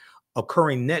moon,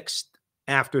 occurring next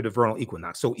after the vernal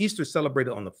equinox. So Easter is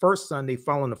celebrated on the first Sunday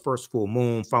following the first full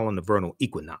moon, following the vernal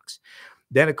equinox.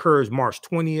 That occurs March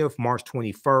 20th, March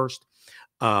 21st,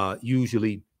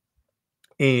 usually.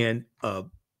 And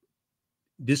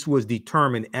this was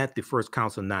determined at the First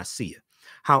Council of Nicaea.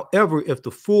 However, if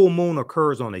the full moon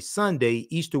occurs on a Sunday,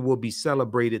 Easter will be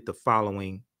celebrated the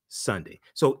following Sunday.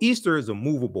 So Easter is a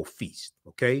movable feast,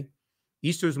 okay?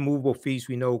 Easter is a movable feast.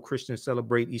 We know Christians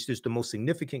celebrate Easter. Is the most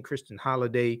significant Christian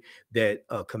holiday that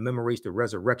commemorates the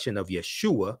resurrection of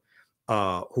Yeshua,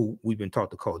 who we've been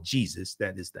taught to call Jesus.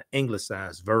 That is the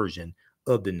anglicized version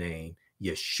of the name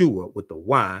Yeshua with the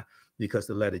Y. because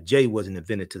the letter J wasn't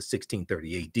invented till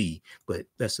 1630 AD, but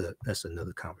that's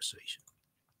another conversation.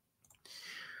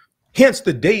 Hence,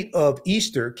 the date of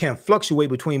Easter can fluctuate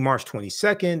between March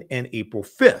 22nd and April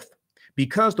 5th.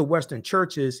 Because the Western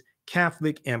churches,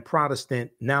 Catholic and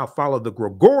Protestant, now follow the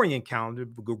Gregorian calendar.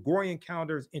 The Gregorian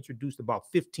calendar is introduced about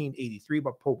 1583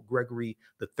 by Pope Gregory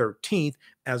XIII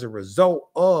as a result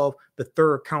of the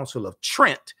Third Council of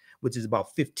Trent, which is about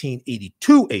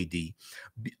 1582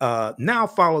 AD, now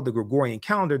follow the Gregorian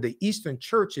calendar. The Eastern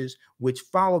churches, which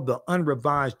followed the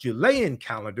unrevised Julian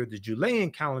calendar,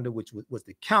 which was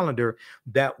the calendar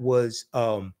that was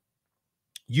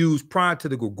used prior to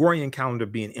the Gregorian calendar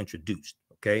being introduced,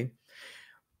 okay?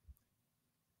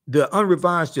 The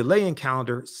unrevised Julian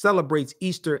calendar celebrates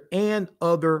Easter and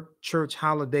other church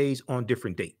holidays on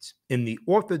different dates. In the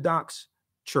Orthodox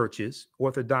churches,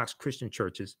 Orthodox Christian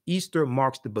churches, Easter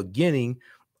marks the beginning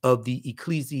of the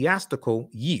ecclesiastical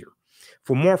year.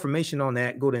 For more information on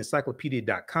that, go to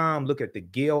encyclopedia.com, look at the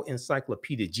Gale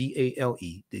Encyclopedia,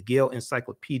 G-A-L-E, the Gale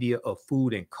Encyclopedia of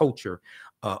Food and Culture,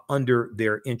 under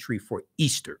their entry for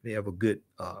Easter. They have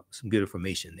some good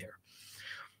information there.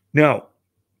 Now,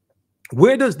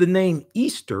 where does the name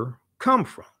Easter come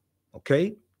from?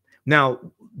 Okay. Now,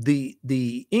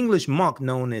 the English monk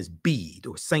known as Bede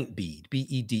or Saint Bede,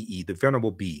 B-E-D-E, the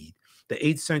Venerable Bede, the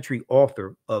 8th century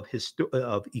author of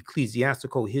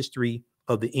ecclesiastical history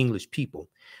of the English people,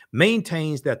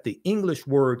 maintains that the English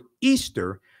word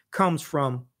Easter comes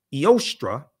from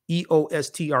Eostra,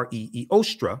 E-O-S-T-R-E,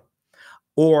 Eostra,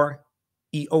 or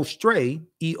Eostre,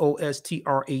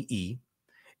 E-O-S-T-R-A-E.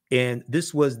 And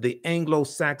this was the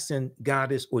Anglo-Saxon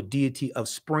goddess or deity of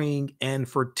spring and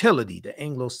fertility, the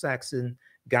Anglo-Saxon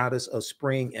goddess of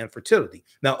spring and fertility.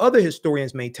 Now, other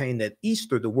historians maintain that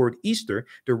Easter, the word Easter,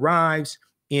 derives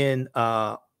in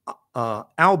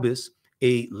albis,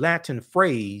 a Latin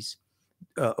phrase,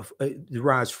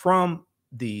 derives from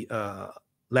the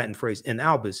Latin phrase in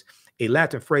albis, a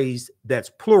Latin phrase that's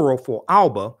plural for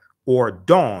alba or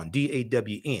dawn,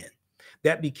 D-A-W-N.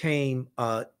 That became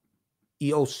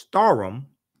Eostarum,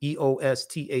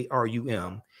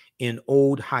 E-O-S-T-A-R-U-M, in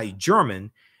Old High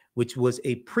German, which was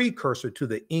a precursor to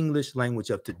the English language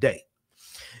of today.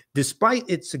 Despite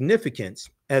its significance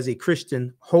as a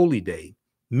Christian holy day,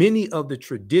 many of the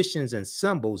traditions and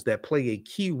symbols that play a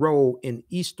key role in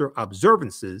Easter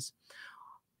observances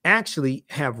actually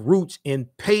have roots in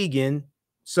pagan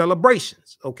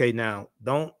celebrations. Okay, now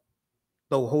don't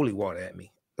throw holy water at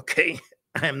me. Okay,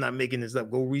 I am not making this up.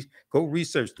 Go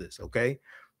research this. Okay,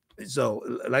 so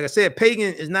like I said,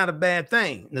 pagan is not a bad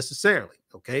thing necessarily.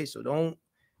 Okay, so don't,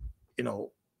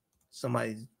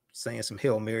 somebody saying some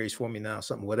Hail Marys for me now,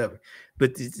 something, whatever.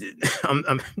 But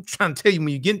I'm trying to tell you, when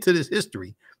you get into this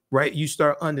history, right, you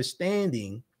start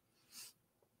understanding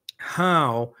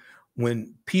how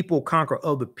when people conquer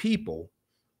other people,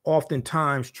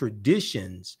 oftentimes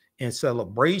traditions and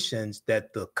celebrations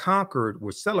that the conquered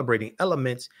were celebrating,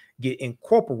 elements get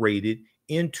incorporated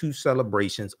into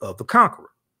celebrations of the conqueror.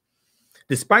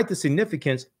 Despite the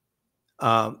significance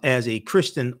as a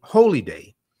Christian holy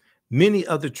day, many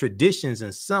other traditions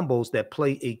and symbols that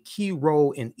play a key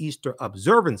role in Easter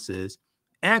observances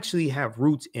actually have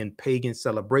roots in pagan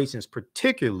celebrations,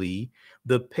 particularly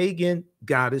the pagan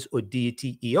goddess or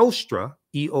deity Eostre,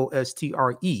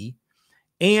 E-O-S-T-R-E,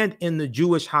 and in the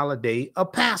Jewish holiday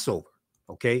of Passover.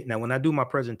 Okay, now when I do my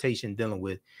presentation dealing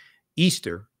with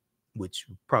Easter, which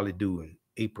we'll probably do in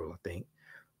April, I think,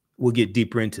 we'll get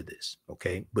deeper into this.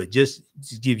 Okay, but just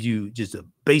to give you just a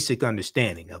basic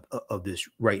understanding of this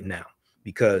right now,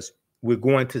 because we're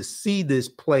going to see this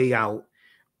play out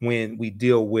when we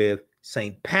deal with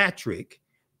St. Patrick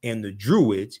and the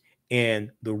Druids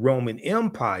and the Roman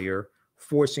Empire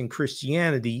forcing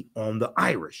Christianity on the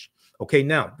Irish. Okay,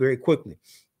 now very quickly,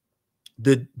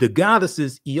 the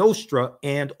goddesses Eostre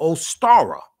and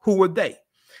Ostara, who were they?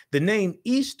 The name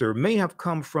Easter may have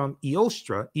come from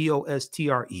Eostre,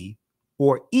 E-O-S-T-R-E,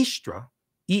 or Istra,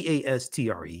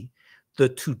 E-A-S-T-R-E, the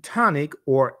Teutonic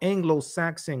or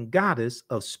Anglo-Saxon goddess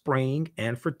of spring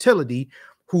and fertility,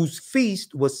 whose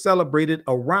feast was celebrated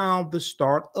around the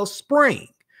start of spring.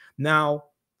 Now,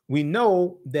 we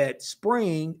know that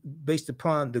spring, based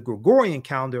upon the Gregorian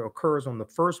calendar, occurs on the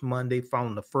first Monday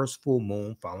following the first full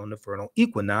moon, following the vernal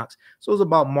equinox. So it's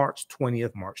about March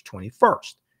 20th, March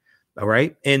 21st. All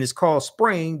right. And it's called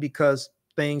spring because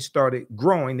things started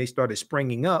growing. They started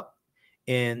springing up.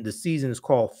 And the season is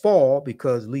called fall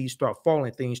because leaves start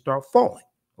falling, things start falling.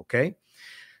 Okay.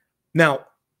 Now,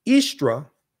 Istra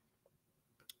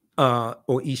or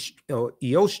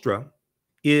Eostre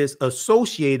is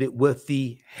associated with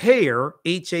the hare,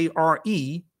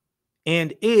 H-A-R-E,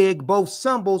 and egg, both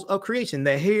symbols of creation.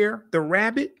 The hare, the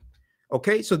rabbit.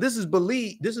 Okay, so this is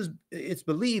believed. It's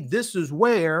believed this is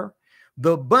where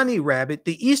the bunny rabbit,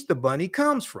 the Easter bunny,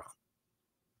 comes from.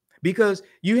 Because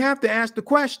you have to ask the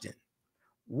question: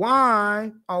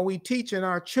 why are we teaching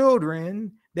our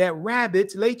children that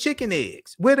rabbits lay chicken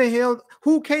eggs? Where the hell?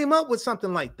 Who came up with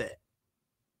something like that?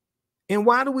 And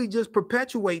why do we just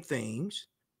perpetuate things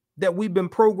that we've been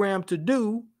programmed to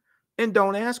do and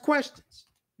don't ask questions?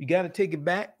 You got to take it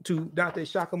back to Dr.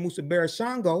 Shaka Musa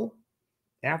Shango,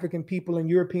 African people and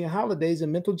European holidays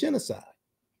and mental genocide.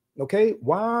 Okay,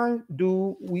 why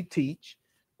do we teach,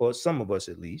 or some of us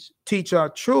at least, teach our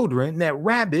children that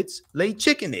rabbits lay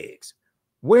chicken eggs?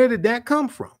 Where did that come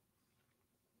from?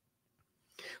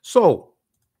 So,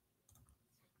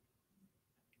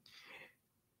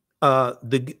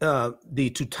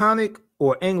 the Teutonic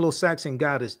or Anglo-Saxon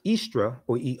goddess Istra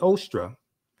or Eostra,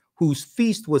 whose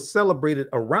feast was celebrated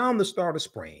around the start of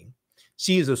spring,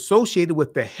 she is associated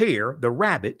with the hare, the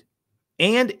rabbit,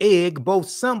 and egg, both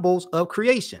symbols of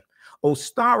creation.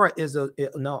 Ostara is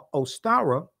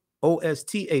Ostara,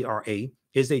 O-S-T-A-R-A,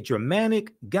 is a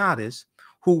Germanic goddess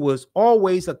who was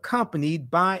always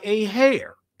accompanied by a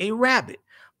hare, a rabbit,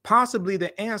 possibly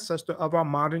the ancestor of our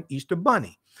modern Easter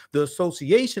bunny. The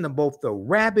association of both the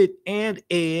rabbit and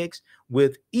eggs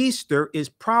with Easter is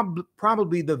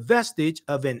probably the vestige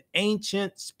of an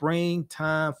ancient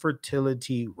springtime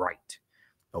fertility rite.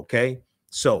 Okay,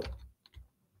 so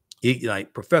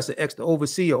like Professor X, the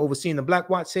overseer, overseeing the Black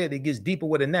Watch, said, it gets deeper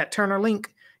with a Nat Turner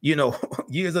link, you know,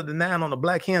 years of the nine on the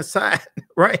black hand side,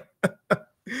 right?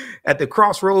 At the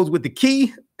crossroads with the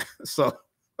key. So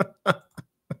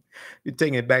you're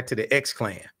taking it back to the X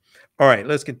clan. All right,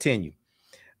 let's continue.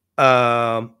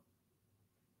 Okay,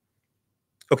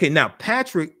 now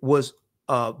Patrick is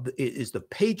the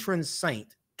patron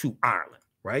saint to Ireland,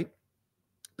 right?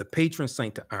 The patron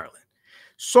saint to Ireland.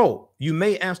 So you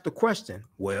may ask the question,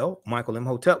 well, Michael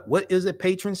Imhotep, what is a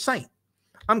patron saint?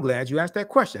 I'm glad you asked that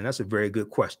question. That's a very good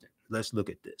question. Let's look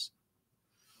at this.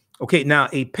 Okay, now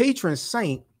a patron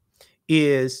saint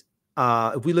is,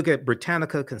 if we look at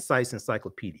Britannica Concise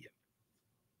Encyclopedia,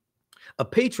 a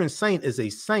patron saint is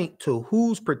a saint to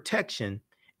whose protection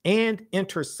and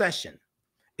intercession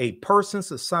a person,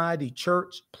 society,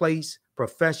 church, place,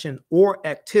 profession, or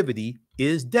activity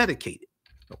is dedicated.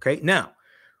 Okay, now,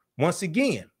 once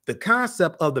again, the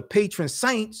concept of the patron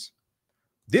saints,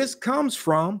 this comes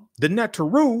from the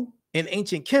Neteru in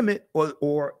ancient Kemet,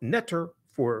 or Neter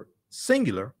for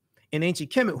singular in ancient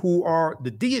Kemet, who are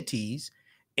the deities.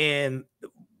 And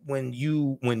when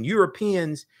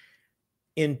Europeans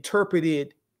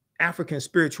interpreted African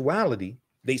spirituality,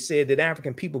 they said that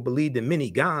African people believed in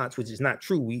many gods, which is not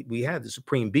true. We had the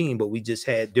supreme being, but we just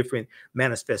had different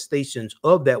manifestations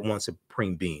of that one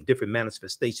supreme being, different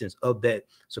manifestations of that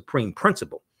supreme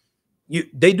principle.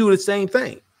 They do the same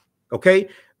thing. Okay,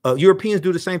 Europeans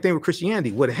do the same thing with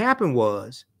Christianity. What happened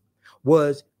was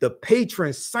the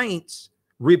patron saints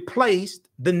replaced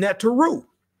the Neteru.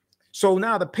 So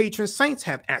now the patron saints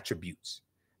have attributes,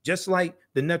 just like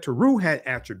the Neteru had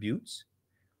attributes,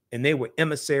 and they were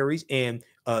emissaries, and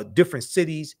different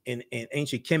cities in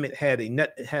ancient Kemet had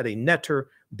a neter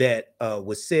that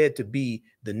was said to be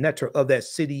the neter of that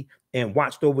city and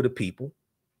watched over the people.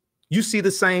 You see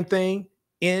the same thing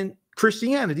in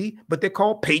Christianity, but they're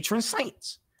called patron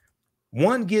saints.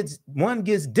 One gets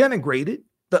denigrated,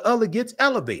 the other gets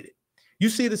elevated. You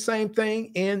see the same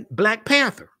thing in Black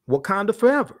Panther, Wakanda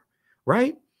Forever,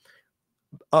 right?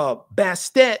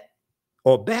 Bastet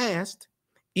or Bast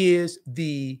is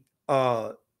the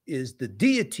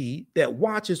deity that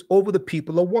watches over the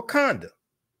people of Wakanda.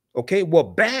 Okay, well,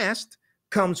 Bast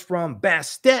comes from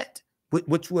Bastet,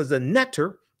 which was a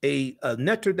neter, a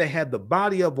neter that had the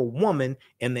body of a woman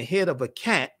and the head of a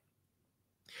cat,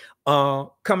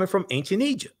 coming from ancient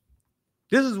Egypt.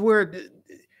 This is where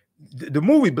the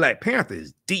movie Black Panther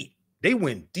is deep. They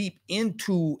went deep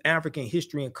into African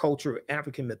history and culture,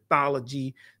 African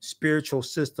mythology, spiritual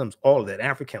systems, all of that,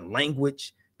 African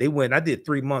language. I did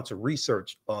 3 months of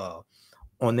research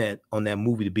on that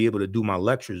movie to be able to do my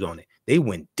lectures on it. They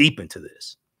went deep into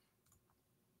this.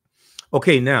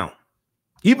 Okay, now,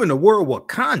 even the word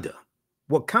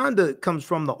Wakanda comes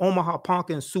from the Omaha,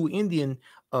 Ponca, and Sioux Indian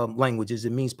languages.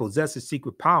 It means possesses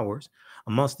secret powers.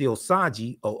 Amongst the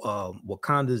Osage,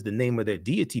 Wakanda is the name of their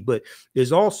deity, but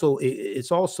it's also a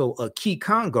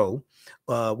Kikongo,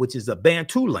 which is a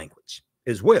Bantu language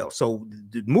as well. So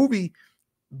the movie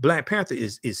Black Panther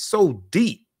is so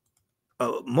deep.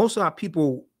 Most of our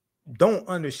people don't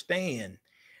understand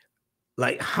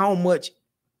like how much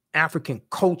African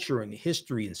culture and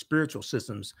history and spiritual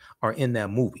systems are in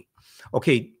that movie.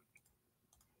 Okay,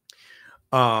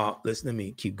 Let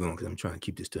me keep going because I'm trying to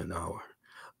keep this to an hour.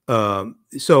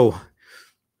 So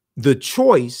the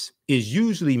choice is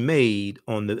usually made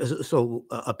on the, so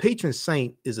a patron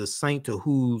saint is a saint to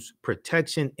whose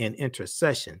protection and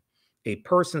intercession a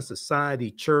person,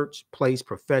 society, church, place,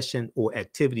 profession, or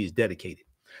activity is dedicated.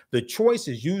 The choice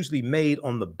is usually made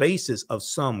on the basis of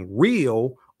some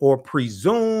real or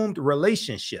presumed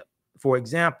relationship. For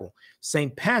example,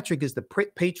 St. Patrick is the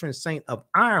patron saint of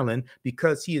Ireland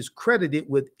because he is credited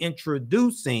with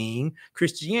introducing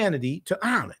Christianity to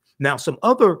Ireland. Now, some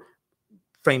other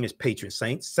famous patron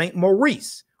saints, St.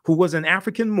 Maurice, who was an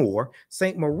African Moor.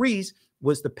 St. Maurice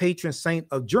was the patron saint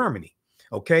of Germany.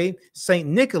 Okay. St.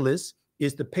 Nicholas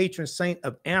is the patron saint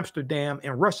of Amsterdam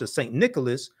and Russia. St.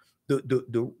 Nicholas,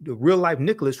 the real life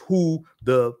Nicholas, who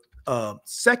the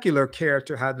secular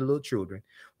character had the little children,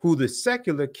 who the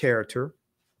secular character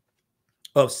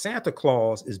of Santa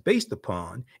Claus is based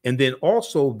upon, and then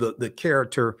also the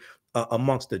character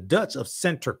amongst the Dutch of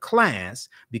Sinterklaas,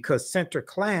 because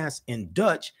Sinterklaas in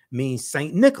Dutch means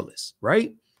Saint Nicholas,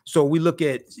 right? So we look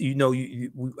at,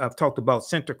 I've talked about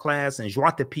Sinterklaas and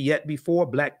Zwarte Piet before,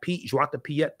 Black Pete, Zwarte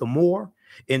Piet the Moor,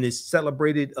 and it's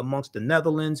celebrated amongst the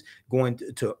Netherlands going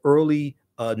to early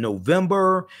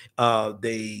November.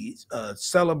 They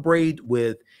celebrate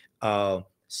with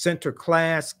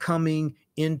Sinterklaas coming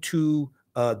into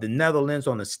the Netherlands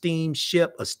on a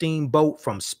steamship, a steamboat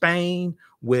from Spain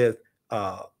with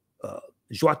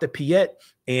Zwarte Piet,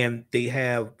 and they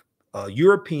have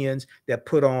Europeans that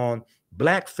put on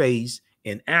blackface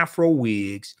and Afro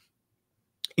wigs,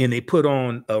 and they put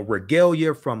on a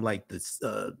regalia from like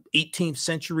the 18th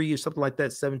century or something like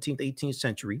that, 17th, 18th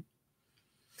century,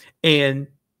 and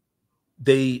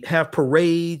they have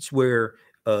parades where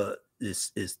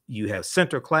you have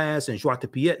Sinterklaas and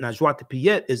Zwarte Piet. Now, Zwarte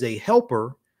Piet is a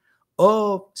helper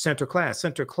of Sinterklaas.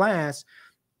 Sinterklaas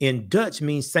in Dutch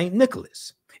means Saint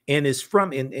Nicholas, and is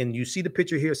from, and you see the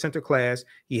picture here, Sinterklaas.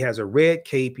 He has a red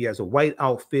cape, he has a white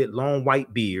outfit, long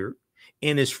white beard,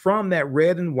 and it's from that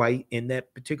red and white in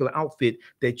that particular outfit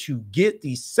that you get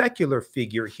the secular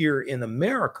figure here in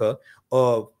America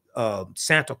of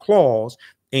Santa Claus.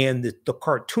 And the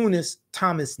cartoonist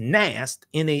Thomas Nast,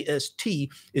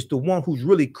 N-A-S-T, is the one who's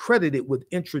really credited with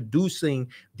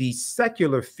introducing the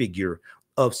secular figure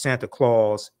of Santa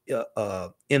Claus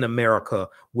in America,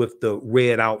 with the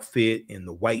red outfit and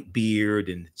the white beard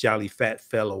and the jolly fat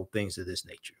fellow, things of this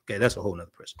nature. Okay, that's a whole nother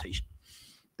presentation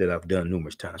that I've done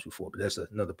numerous times before, but that's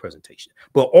another presentation.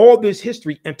 But all this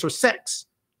history intersects.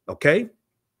 Okay.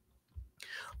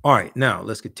 All right, now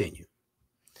let's continue.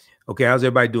 Okay, how's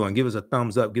everybody doing? Give us a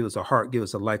thumbs up, give us a heart, give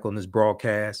us a like on this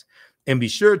broadcast. And be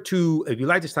sure to, if you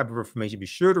like this type of information, be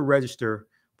sure to register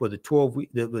for the 12-week,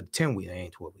 the 10-week, I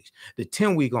ain't 12 weeks, the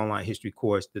 10-week online history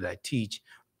course that I teach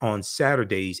on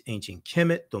Saturdays, Ancient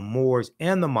Kemet, the Moors,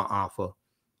 and the Ma'afa,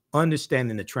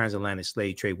 understanding the transatlantic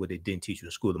slave trade, what they didn't teach you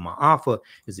in school. The Ma'afa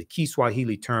is a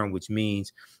Kiswahili term, which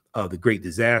means the Great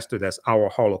Disaster. That's our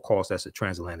Holocaust. That's the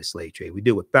transatlantic slave trade. We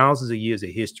deal with thousands of years of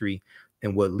history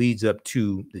and what leads up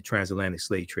to the transatlantic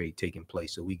slave trade taking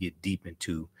place. So we get deep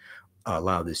into a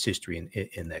lot of this history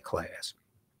in that class.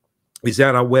 It's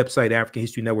at our website,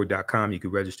 AfricanHistoryNetwork.com. You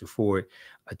can register for it.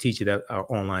 I teach it at our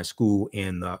online school,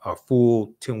 and our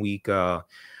full 10-week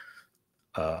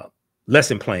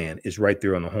lesson plan is right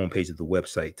there on the homepage of the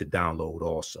website to download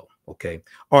also. Okay.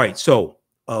 All right. So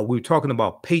we're talking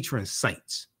about patron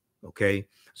saints. Okay.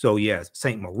 So yeah,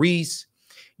 St. Maurice,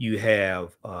 you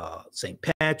have St.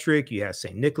 Patrick, you have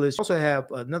St. Nicholas. You also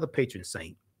have another patron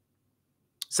saint,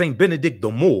 St. Benedict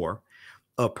the Moor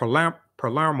of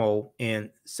Palermo and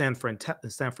San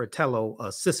Fratello,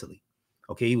 Sicily.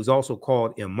 Okay, he was also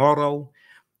called Immorto,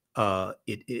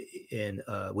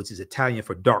 which is Italian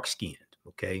for dark-skinned.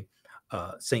 Okay,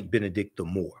 St. Benedict the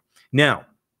Moor. Now,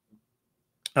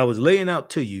 I was laying out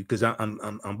to you because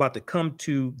I'm about to come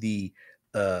to the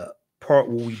part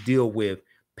where we deal with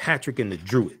Patrick and the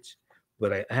Druids,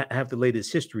 but I have to lay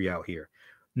this history out here.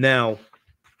 Now,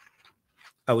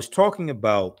 I was talking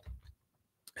about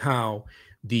how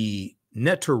the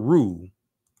Neteru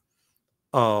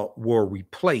were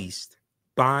replaced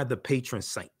by the patron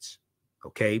saints.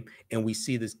 Okay, and we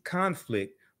see this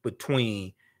conflict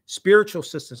between spiritual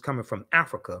systems coming from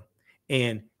Africa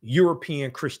and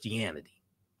European Christianity.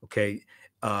 Okay,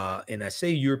 and I say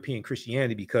European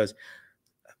Christianity because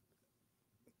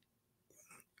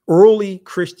early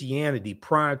Christianity,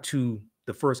 prior to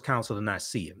the first council of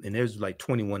Nicaea, and there's like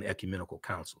 21 ecumenical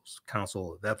councils,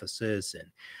 Council of Ephesus and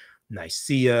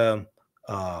Nicaea,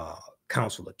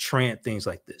 Council of Trent, things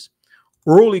like this.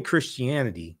 Early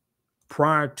Christianity,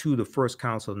 prior to the first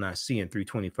council of Nicaea in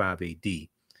 325 AD,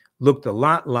 looked a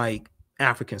lot like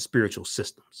African spiritual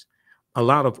systems. A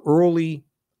lot of your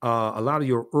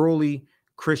early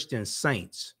Christian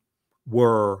saints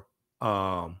were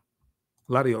Africans,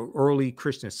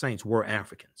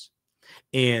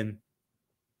 and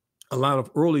a lot of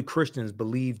early Christians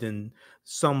believed in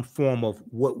some form of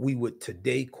what we would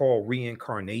today call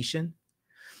reincarnation.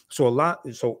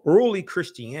 So early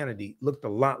Christianity looked a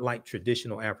lot like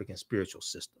traditional African spiritual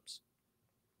systems.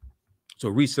 So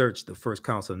research the First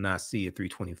Council of Nicaea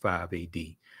 325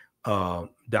 AD.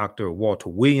 Dr. Walter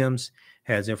Williams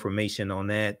has information on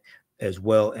that, as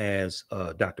well as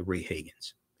Dr. Ray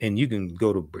Hagins. And you can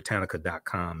go to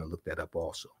Britannica.com and look that up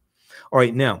also. All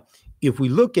right, now, if we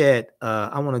look at,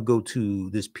 I want to go to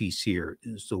this piece here,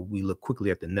 so we look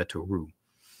quickly at the Neteru.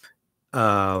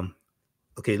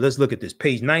 Okay, let's look at this.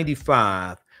 Page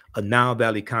 95, A Nile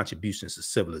Valley Contributions to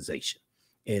Civilization.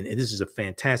 And this is a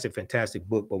fantastic, fantastic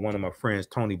book by one of my friends,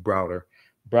 Tony Browder.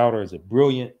 Browder is a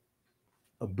brilliant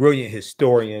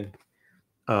historian.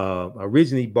 I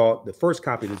originally bought the first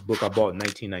copy of this book I bought in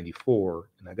 1994,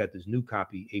 and I got this new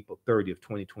copy April 30th,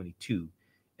 2022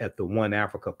 at the One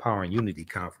Africa Power and Unity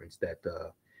Conference that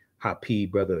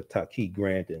Hapi, Brother Taki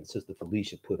Grant, and Sister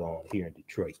Felicia put on here in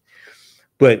Detroit.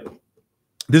 But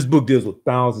this book deals with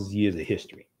thousands of years of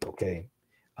history, okay?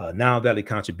 Nile Valley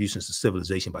Contributions to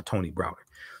Civilization by Tony Browder.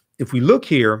 If we look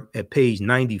here at page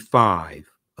 95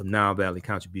 of Nile Valley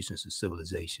Contributions to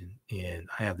Civilization, and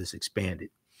I have this expanded.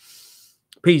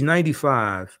 Page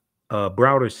 95,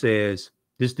 Browder says,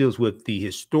 this deals with the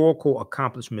historical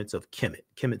accomplishments of Kemet.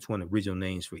 Kemet's one of the original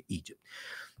names for Egypt.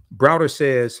 Browder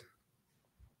says,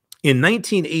 in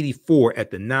 1984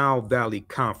 at the Nile Valley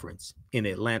Conference in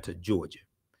Atlanta, Georgia,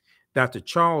 Dr.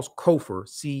 Charles Copher,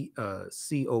 C-O-P-H-E-R,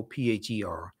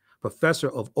 professor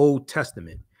of Old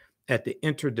Testament at the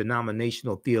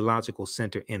Interdenominational Theological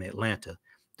Center in Atlanta,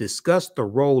 discussed the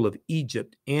role of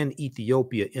Egypt and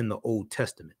Ethiopia in the Old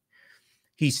Testament.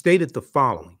 He stated the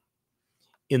following: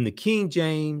 in the King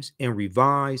James and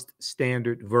Revised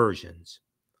Standard versions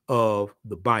of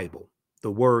the Bible,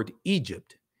 the word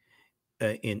Egypt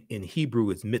in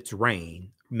Hebrew is Mitzrayim,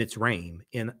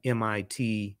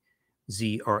 M-I-T-Z-R-A-I-M.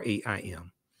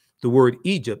 The word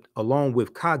Egypt, along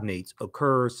with cognates,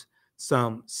 occurs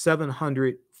some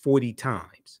 740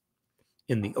 times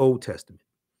in the Old Testament.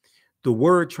 The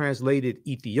word translated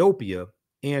Ethiopia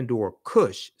and or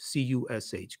Cush,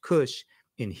 C-U-S-H, Cush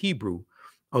in Hebrew,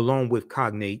 along with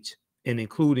cognates, and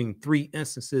including 3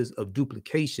 instances of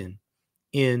duplication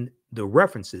in the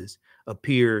references,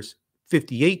 appears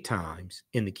 58 times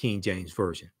in the King James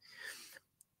Version.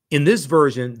 In this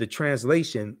version, the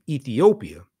translation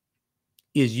Ethiopia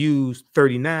is used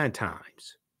 39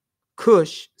 times.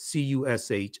 Cush,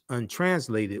 C-U-S-H,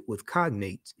 untranslated with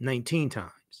cognates 19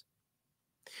 times.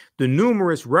 The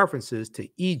numerous references to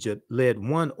Egypt led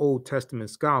one Old Testament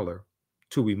scholar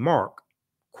to remark,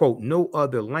 quote, no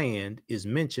other land is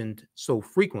mentioned so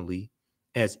frequently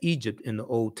as Egypt in the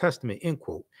Old Testament, end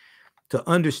quote. To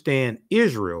understand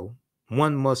Israel,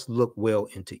 one must look well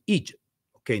into Egypt.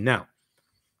 Okay, now,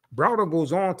 Browder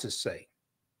goes on to say,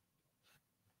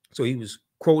 so he was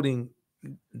quoting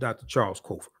Dr. Charles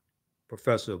Copher,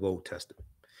 professor of Old Testament.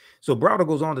 So Browder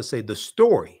goes on to say the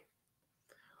story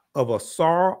of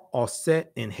Asar,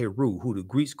 Osset, and Heru, who the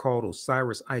Greeks called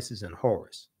Osiris, Isis, and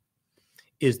Horus,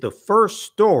 is the first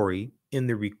story in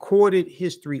the recorded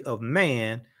history of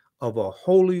man of a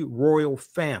holy royal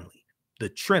family, the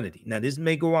Trinity. Now, this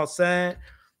may go outside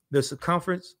the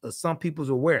circumference of some people's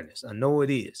awareness. I know it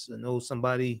is. I know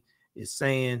somebody is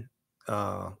saying,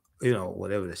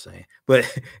 whatever they're saying,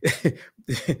 but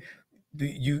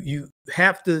you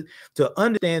have to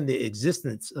understand the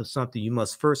existence of something. You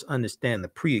must first understand the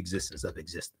pre-existence of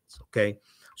existence. Okay,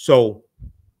 so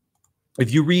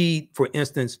if you read, for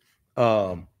instance,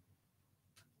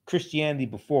 Christianity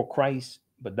Before Christ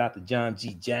by Dr. John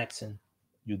G. Jackson,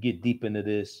 you get deep into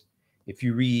this. If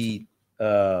you read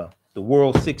The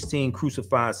World's 16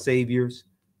 Crucified Saviors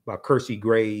by Kersey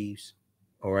Graves,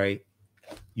 all right,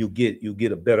 you'll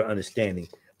get a better understanding.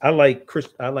 I like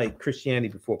Christianity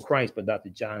Before Christ by Dr.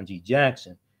 John G.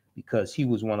 Jackson because he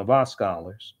was one of our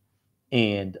scholars,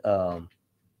 and I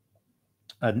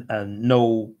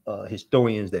know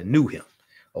historians that knew him.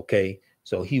 Okay,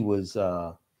 so he was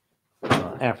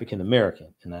African American,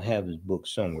 and I have his book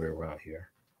somewhere around here.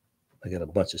 I got a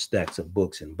bunch of stacks of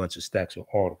books and a bunch of stacks of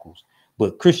articles.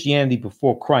 But Christianity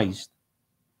Before Christ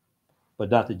by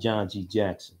Dr. John G.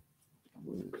 Jackson.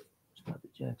 It's Dr.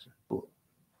 Jackson's book.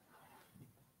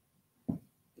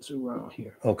 It's around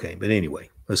here. Okay, but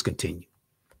anyway, let's continue.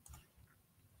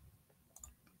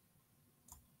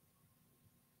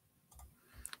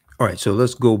 All right, so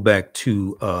let's go back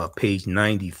to page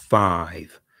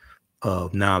 95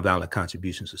 of Nile Valley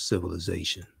Contributions of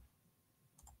Civilization.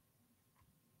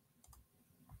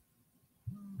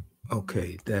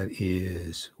 Okay, that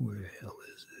is, where the hell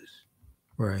is this?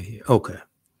 Right here. Okay.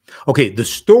 Okay, the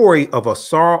story of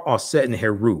Asar, Auset, and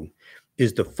Heru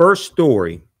is the first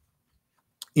story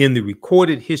in the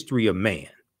recorded history of man.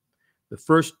 The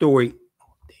first story,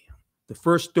 the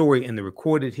first story in the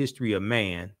recorded history of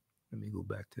man. Let me go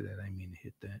back to that. I didn't mean to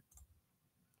hit that.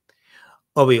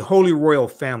 Of a holy royal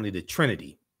family, the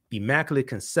Trinity, Immaculate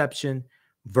Conception,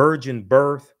 Virgin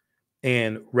Birth,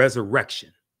 and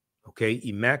Resurrection. Okay,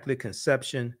 Immaculate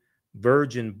Conception,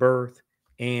 Virgin Birth,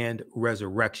 and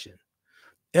Resurrection.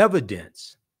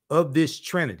 Evidence of this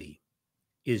Trinity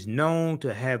is known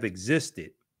to have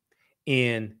existed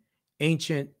in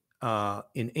ancient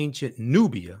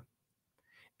Nubia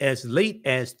as late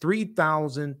as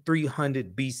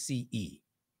 3,300 BCE,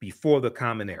 before the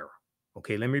Common Era.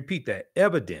 Okay, let me repeat that.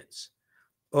 Evidence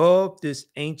of this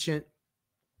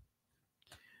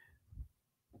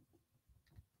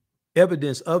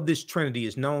Trinity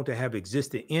is known to have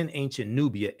existed in ancient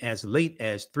Nubia as late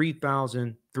as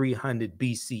 3,300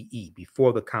 BCE,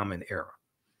 before the Common Era,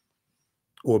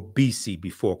 or BC,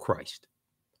 before Christ.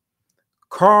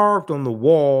 Carved on the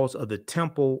walls of the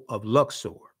Temple of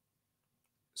Luxor,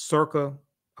 circa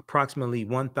approximately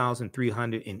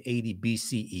 1,380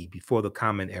 BCE, before the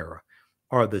Common Era,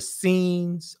 are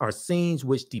scenes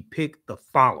which depict the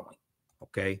following.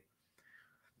 Okay.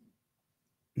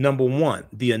 Number one,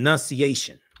 the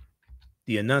Annunciation.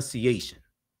 The Annunciation.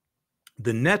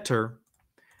 The Neter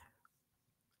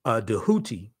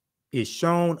Dehuti is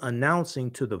shown announcing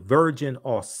to the Virgin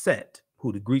Auset,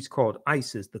 who the Greeks called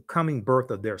Isis, the coming birth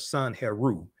of their son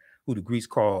Heru, who the Greeks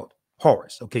called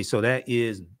Horus. Okay, so that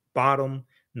is bottom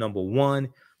number one.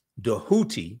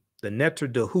 Dehuti, the Neter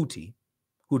Dehuti,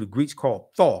 who the Greeks called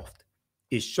Thoth,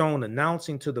 is shown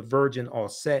announcing to the Virgin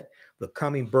Auset the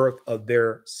coming birth of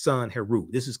their son Heru.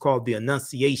 This is called the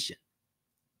Annunciation.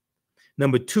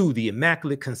 Number two, the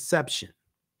Immaculate Conception.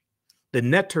 The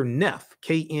Neter Neph,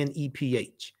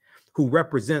 Kneph, who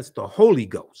represents the Holy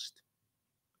Ghost,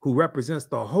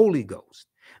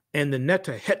 and the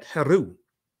Neter Het Heru,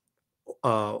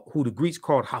 who the Greeks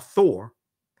called Hathor,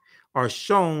 are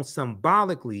shown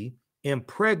symbolically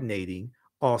impregnating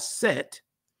Auset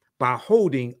by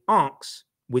holding Ankhs,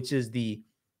 which is the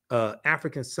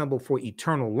African symbol for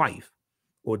eternal life,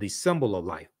 or the symbol of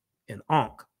life, an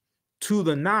Ankh, to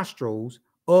the nostrils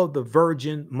of the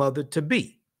Virgin Mother to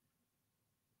be.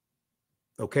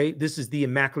 Okay, this is the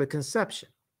Immaculate Conception.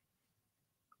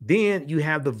 Then you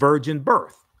have the Virgin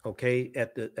Birth. Okay,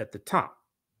 at the top,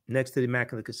 next to the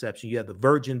Immaculate Conception, you have the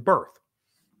Virgin Birth.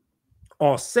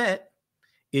 Auset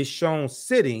is shown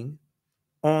sitting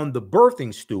on the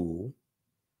birthing stool,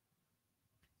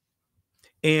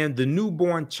 and the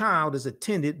newborn child is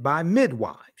attended by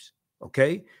midwives.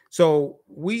 Okay, so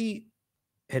we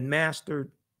had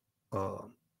mastered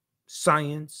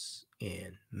science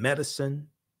and medicine,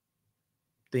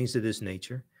 things of this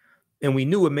nature, and we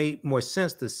knew it made more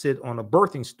sense to sit on a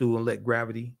birthing stool and let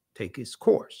gravity take its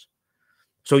course.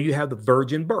 So you have the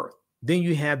Virgin Birth. Then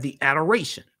you have the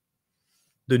Adoration.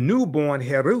 The newborn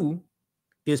Heru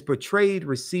is portrayed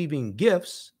receiving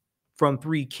gifts from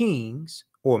three kings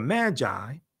or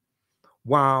magi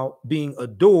while being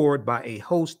adored by a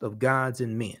host of gods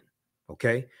and men.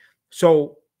 Okay,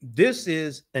 so this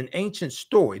is an ancient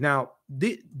story. Now,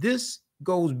 this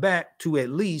goes back to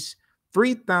at least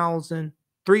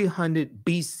 3,300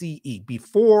 BCE,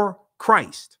 before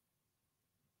Christ,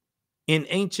 in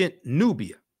ancient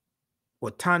Nubia, or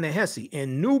Ta-Nehesi.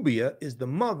 And Nubia is the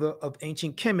mother of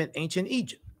ancient Kemet, ancient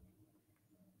Egypt.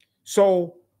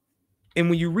 So, and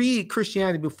when you read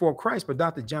Christianity Before Christ by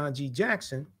Dr. John G.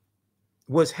 Jackson,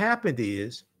 what's happened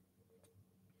is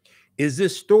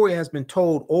this story has been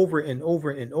told over and over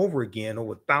and over again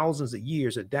over thousands of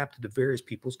years, adapted to various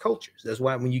people's cultures. That's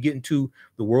why when you get into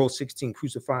The World's 16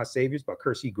 Crucified Saviors by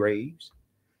Kersey Graves,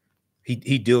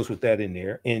 he deals with that in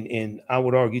there. And I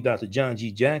would argue Dr. John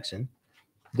G. Jackson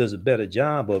does a better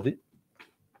job of it.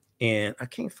 And I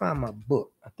can't find my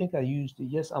book. I think I used it.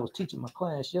 Yes, I was teaching my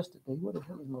class yesterday. Where the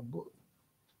hell is my book?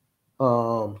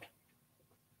 Let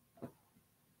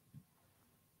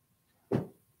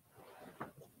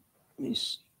me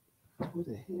see. What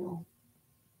the hell?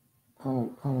 I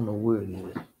don't know where it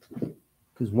is,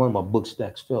 because one of my book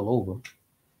stacks fell over.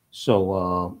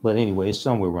 So, but anyway, it's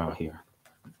somewhere around here.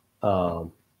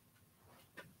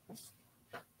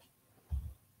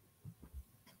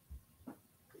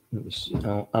 Let me see.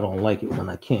 I don't like it when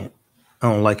I can't. I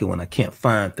don't like it when I can't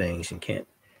find things and can't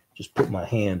just put my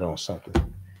hand on something.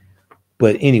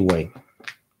 But anyway,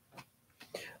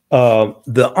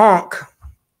 the Ankh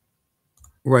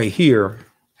right here.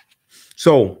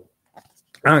 So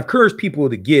I encourage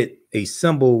people to get a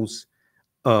symbols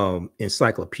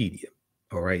encyclopedia.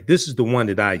 All right. This is the one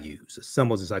that I use, a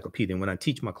symbols encyclopedia. And when I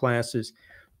teach my classes,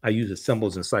 I use a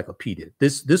symbols encyclopedia.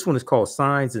 This one is called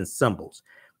Signs and Symbols,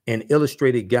 an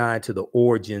illustrated guide to the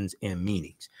origins and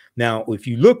meanings. Now, if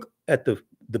you look at the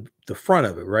front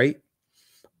of it, right,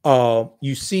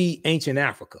 you see ancient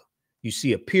Africa. You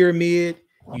see a pyramid.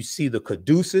 You see the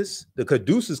caduceus. The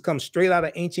caduceus comes straight out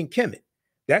of ancient Kemet.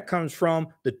 That comes from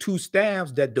the two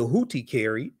staffs that Tahuti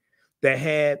carried that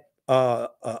had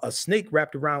a snake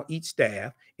wrapped around each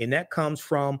staff, and that comes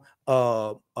from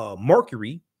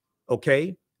Mercury,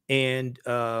 okay? And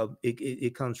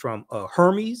it comes from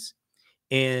Hermes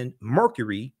and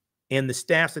Mercury and the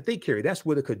staffs that they carry. That's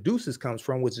where the caduceus comes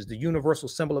from, which is the universal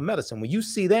symbol of medicine. When you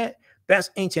see that, that's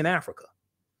ancient Africa,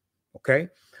 okay?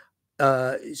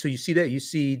 So you see that, you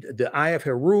see the Eye of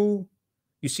Heru,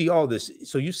 you see all this.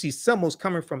 So you see symbols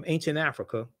coming from ancient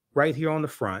Africa right here on the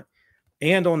front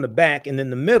and on the back. And in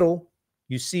the middle,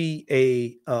 you see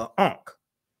a Ankh,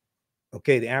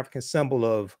 okay, the African symbol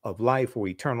of life or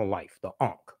eternal life, the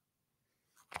Ankh.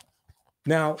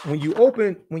 Now, when you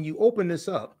open this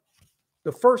up,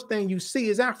 the first thing you see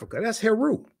is Africa. That's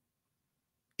Heru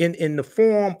in the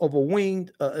form of a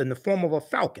winged, in the form of a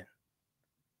falcon.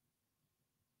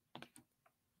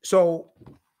 So,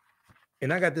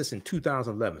 and I got this in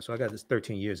 2011. So I got this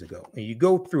 13 years ago. And you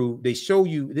go through, they show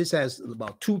you, this has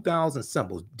about 2,000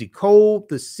 symbols. Decode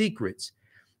the secrets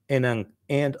and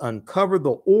uncover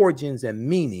the origins and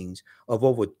meanings of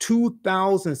over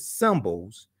 2,000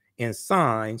 symbols and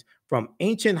signs from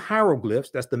ancient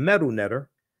hieroglyphs, that's the metal netter,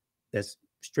 that's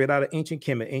straight out of ancient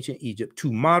Kemet, ancient Egypt,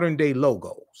 to modern day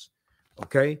logos.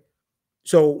 Okay.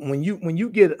 So when you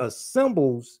get a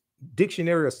symbols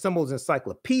dictionary or symbols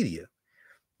encyclopedia,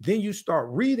 then you start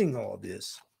reading all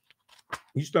this,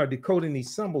 you start decoding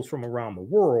these symbols from around the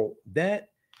world, that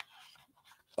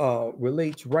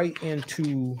relates right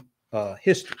into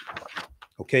history,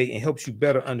 okay, and helps you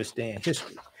better understand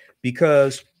history,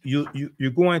 because you're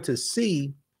going to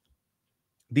see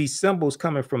these symbols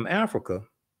coming from Africa.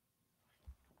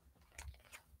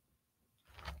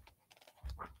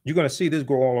 You're going to see this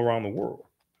go all around the world.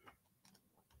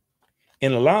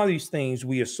 And a lot of these things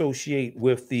we associate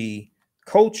with the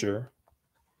culture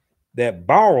that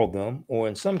borrowed them, or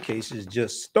in some cases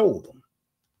just stole them.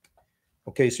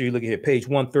 Okay, so you look at here, page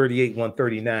 138,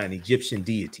 139, Egyptian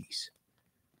deities.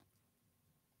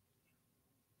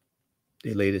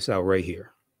 They lay this out right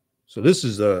here. So this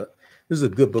is a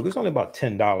good book. It's only about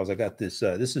 $10. I got this.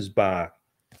 This is by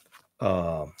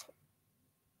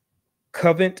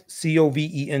Covent,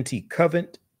 C-O-V-E-N-T,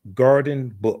 Covent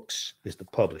Garden Books is the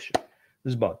publisher.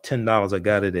 This is about $10. I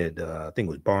got it at I think it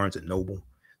was Barnes and Noble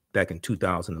back in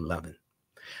 2011.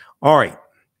 All right,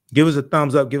 give us a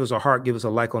thumbs up, give us a heart, give us a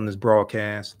like on this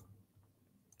broadcast.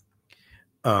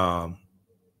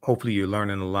 Hopefully you're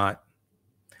learning a lot.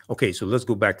 Okay, so let's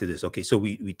go back to this. Okay, so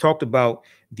we talked about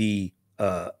the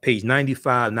page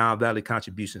 95, Nile Valley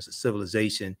Contributions to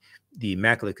Civilization, the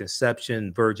Immaculate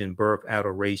Conception, Virgin Birth,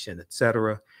 Adoration,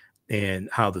 etc., and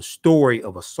how the story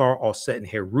of Asar, Auset, and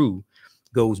Heru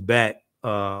goes back,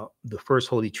 the first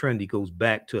Holy Trinity goes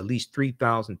back to at least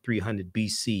 3,300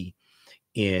 BC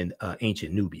in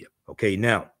ancient Nubia. Okay,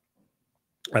 now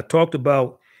I talked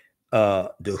about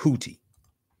the Houthi,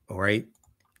 all right,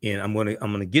 and I'm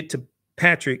gonna get to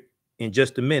Patrick in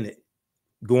just a minute,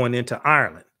 going into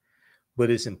Ireland. But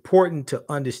it's important to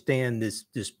understand this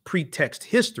pretext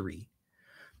history,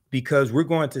 because we're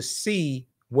going to see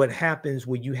what happens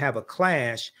when you have a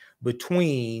clash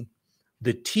between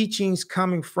the teachings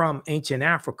coming from ancient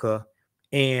Africa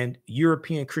and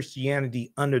European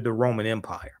Christianity under the Roman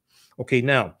Empire. Okay,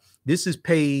 now this is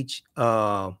page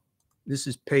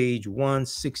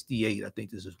 168. I think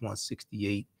this is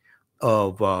 168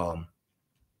 of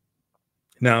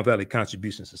Nile Valley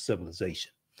Contributions to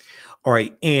Civilization. All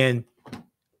right, and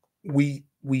we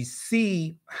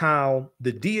see how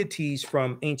the deities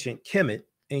from ancient Kemet,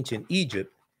 ancient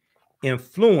Egypt,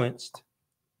 influenced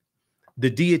the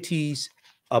deities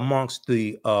amongst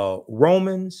the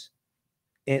Romans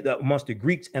and amongst the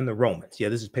Greeks and the Romans. Yeah,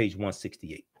 this is page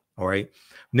 168. All right.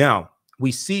 Now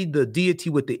we see the deity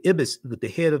with the ibis, with the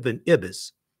head of an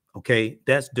ibis. Okay,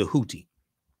 that's the Houthi.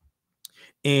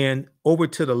 And over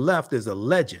to the left is a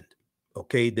legend,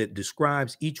 okay, that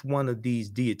describes each one of these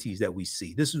deities that we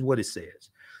see. This is what it says.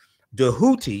 The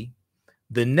Houthi,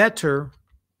 the netter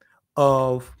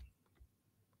of,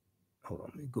 hold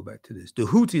on, let me go back to this. The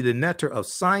Houthi, the netter of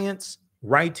science,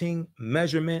 writing,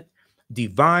 measurement,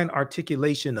 divine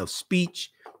articulation of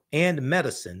speech and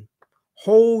medicine,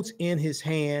 holds in his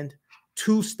hand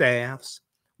two staffs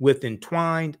with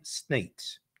entwined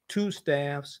snakes. Two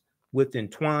staffs with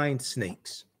entwined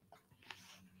snakes.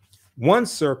 One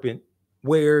serpent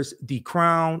wears the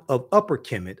crown of Upper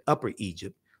Kemet, Upper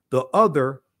Egypt. The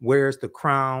other wears the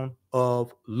crown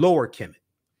of Lower Kemet.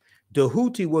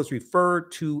 Tahuti was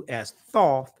referred to as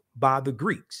Thoth by the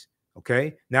Greeks.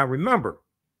 Okay, now remember,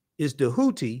 it's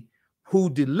Tahuti who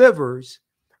delivers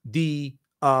the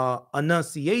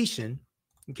Annunciation.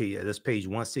 Okay, yeah, that's page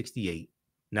 168.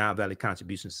 Nile Valley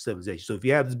Contributions to Civilization. So if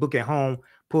you have this book at home,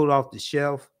 pull it off the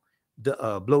shelf,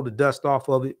 blow the dust off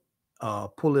of it,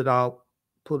 pull it out,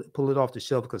 pull it off the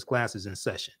shelf because class is in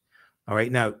session. All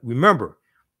right. Now remember,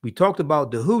 we talked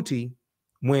about Tahuti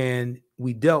when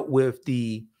we dealt with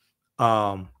the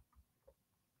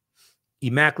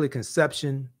Immaculate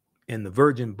Conception and the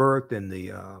virgin birth and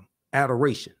the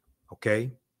adoration.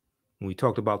 Okay. When we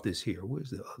talked about this here, where's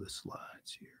the other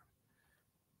slides here?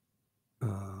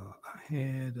 I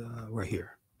had right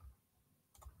here.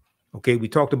 Okay, we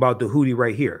talked about Tahuti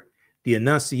right here. The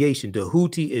Annunciation.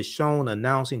 Tahuti is shown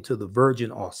announcing to the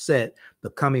Virgin Auset the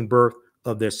coming birth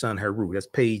of their son Heru. That's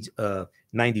page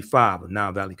 95 of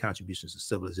Nile Valley Contributions to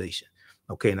Civilization.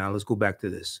 Okay, now let's go back to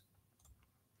this.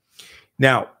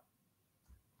 Now,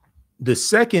 the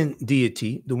second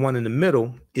deity, the one in the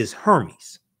middle, is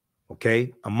Hermes,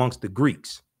 okay, amongst the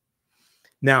Greeks.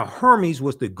 Now, Hermes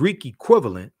was the Greek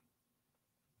equivalent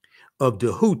of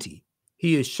Tahuti.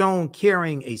 He is shown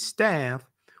carrying a staff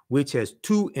which has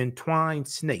two entwined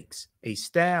snakes, a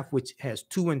staff which has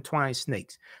two entwined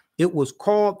snakes. It was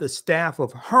called the staff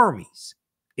of Hermes,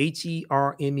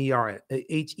 Hermes.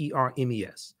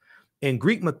 In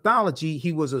Greek mythology,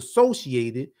 he was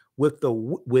associated with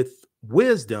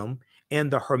wisdom,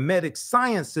 and the Hermetic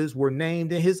sciences were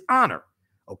named in his honor.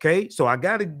 Okay, so I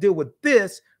got to deal with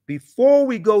this before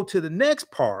we go to the next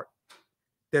part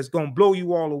that's going to blow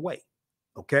you all away.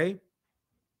 Okay,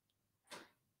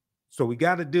 so we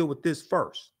got to deal with this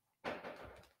first.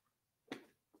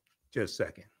 Just a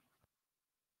second.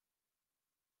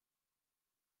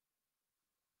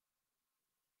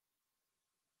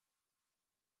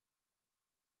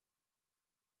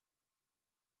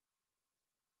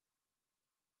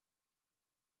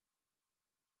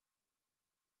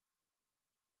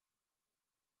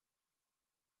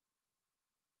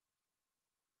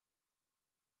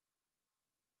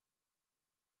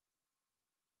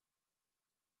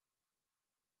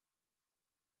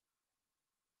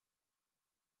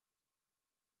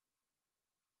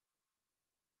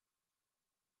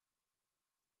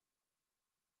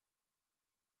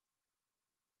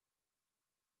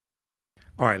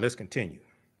 All right, let's continue.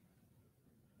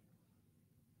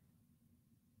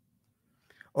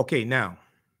 Okay, now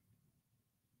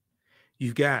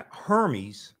you've got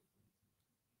Hermes,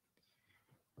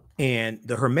 and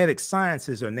the Hermetic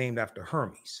sciences are named after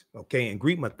Hermes. Okay, in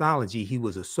Greek mythology, he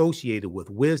was associated with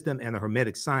wisdom, and the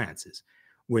Hermetic sciences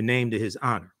were named to his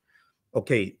honor.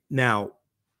 Okay, now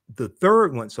the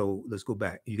third one, so let's go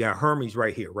back. You got Hermes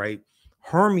right here, right?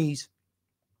 Hermes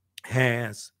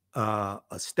has a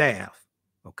staff,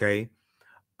 okay?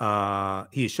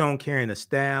 He is shown carrying a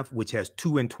staff which has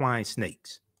two entwined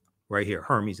snakes right here,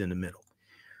 Hermes in the middle.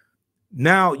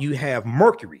 Now you have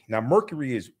Mercury. Now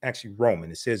Mercury is actually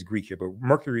Roman. It says Greek here, but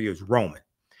Mercury is Roman.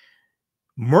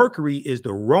 Mercury is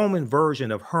the Roman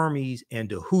version of Hermes and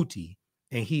Tahuti,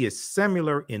 and he is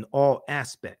similar in all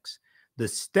aspects. The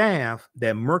staff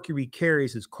that Mercury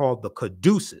carries is called the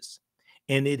caduceus,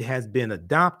 and it has been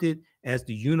adopted as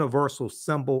the universal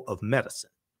symbol of medicine.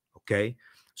 Okay,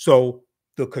 so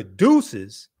the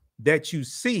caduceus that you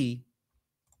see,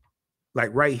 like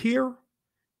right here,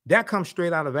 that comes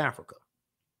straight out of Africa.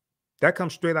 That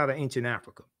comes straight out of ancient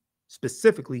Africa,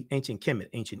 specifically ancient Kemet,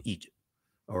 ancient Egypt.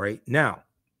 All right, now,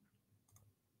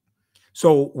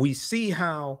 so we see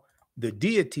how the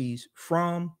deities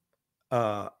from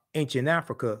ancient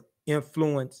Africa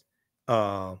influence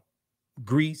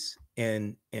Greece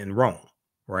and Rome,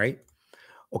 right?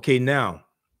 Okay, now,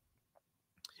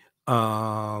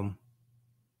 on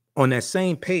that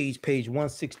same page, page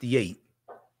 168,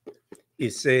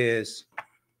 it says,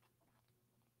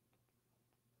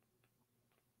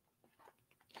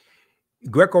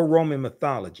 Greco-Roman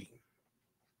mythology.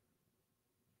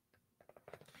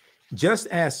 Just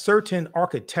as certain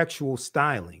architectural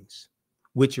stylings,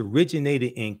 which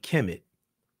originated in Kemet,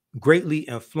 greatly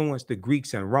influenced the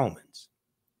Greeks and Romans,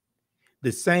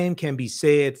 the same can be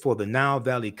said for the Nile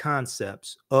Valley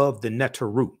concepts of the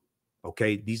Neteru.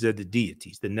 Okay, these are the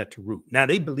deities, the Neteru. Now,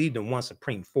 they believed in one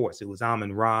supreme force. It was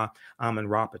Amun-Ra,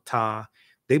 Amun-Ra Ptah.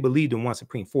 They believed in one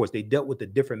supreme force. They dealt with the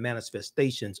different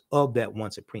manifestations of that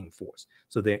one supreme force.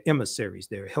 So they're emissaries,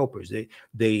 they're helpers.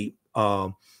 They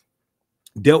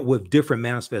dealt with different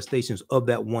manifestations of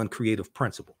that one creative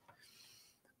principle.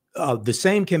 The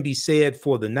same can be said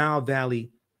for the Nile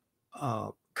Valley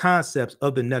concepts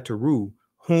of the Neteru,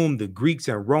 whom the Greeks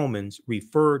and Romans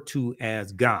referred to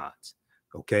as gods.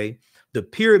 Okay, the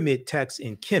pyramid text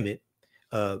in Kemet,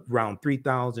 around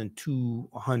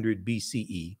 3200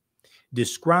 BCE,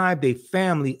 described a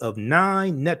family of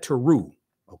 9 Neteru.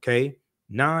 Okay,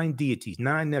 9 deities,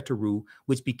 9 Neteru,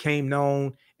 which became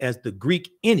known as the Greek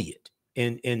Ennead.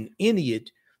 And Ennead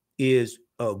is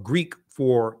Greek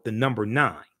for the number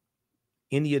 9.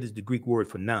 Ennead is the Greek word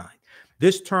for 9.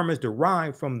 This term is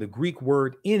derived from the Greek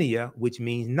word ennea, which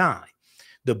means 9.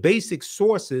 The basic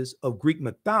sources of Greek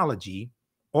mythology,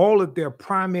 all of their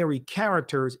primary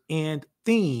characters and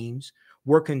themes,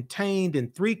 were contained in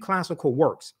 3 classical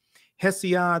works: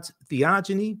 Hesiod's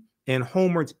Theogony and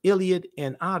Homer's Iliad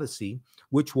and Odyssey,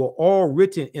 which were all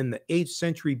written in the 8th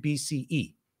century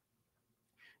BCE.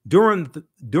 During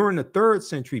the 3rd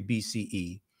century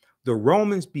BCE, the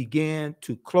Romans began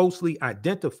to closely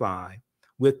identify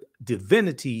with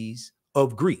divinities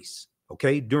of Greece.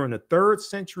 Okay, during the 3rd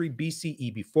century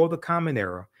BCE, before the Common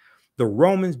Era, the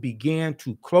Romans began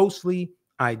to closely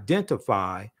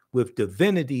identify with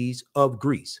divinities of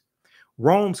Greece.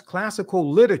 Rome's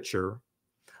classical literature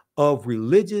of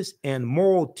religious and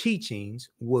moral teachings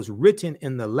was written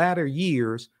in the latter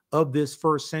years of this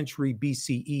 1st century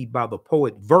BCE by the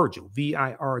poet Virgil,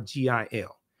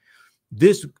 Virgil.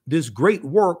 This great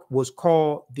work was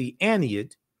called the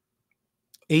Aeneid,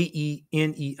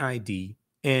 Aeneid,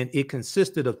 and it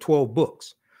consisted of 12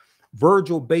 books.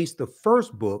 Virgil based the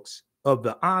first books of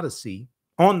the Odyssey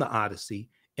on the Odyssey,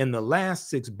 and the last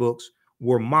 6 books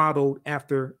were modeled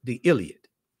after the Iliad.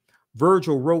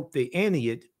 Virgil wrote the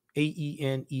Aeneid,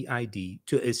 Aeneid,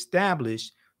 to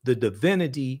establish the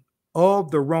divinity of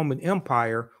the Roman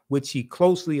Empire, which he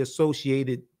closely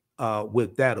associated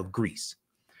with that of Greece.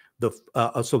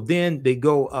 So then he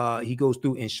goes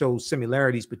through and shows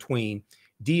similarities between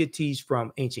deities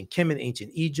from ancient Kemet,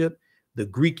 ancient Egypt, the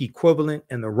Greek equivalent,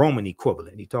 and the Roman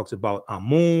equivalent. He talks about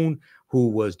Amun, who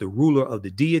was the ruler of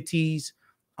the deities,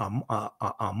 Amun,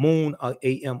 Amon,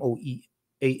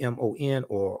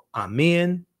 or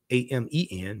Amen,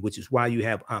 Amen, which is why you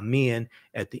have Amen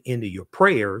at the end of your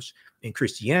prayers in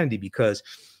Christianity, because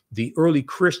the early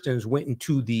Christians went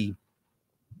into the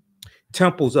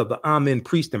temples of the Amen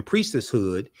priest and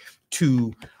priestesshood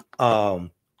to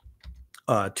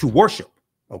worship.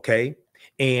 Okay,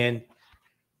 and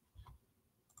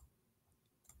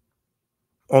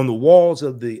on the walls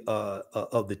of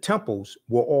the temples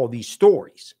were all these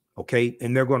stories. Okay,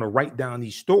 and they're going to write down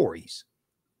these stories.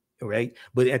 All right,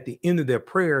 but at the end of their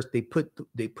prayers, they put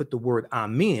the word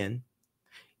Amen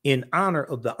in honor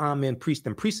of the Amen priest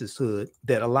and priestesshood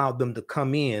that allowed them to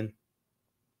come in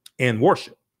and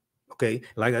worship. Okay,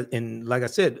 like I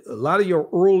said, a lot of your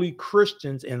early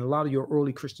Christians and a lot of your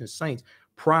early Christian saints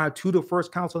prior to the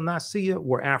First Council of Nicaea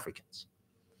were Africans.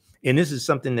 And this is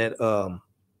something that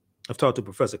I've talked to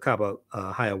Professor Kaba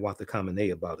Hiawatha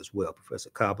Kamene about as well.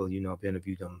 Professor Kaba, I've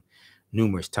interviewed him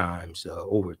numerous times,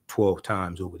 over 12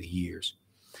 times over the years.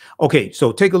 Okay,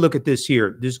 so take a look at this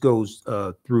here. This goes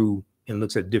through and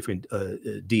looks at different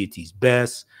deities.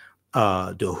 Bes,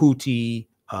 Dahuti,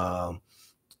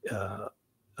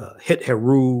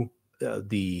 Het-Heru,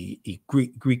 the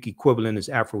Greek equivalent is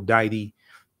Aphrodite.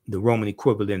 The Roman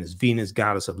equivalent is Venus,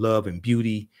 goddess of love and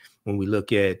beauty. When we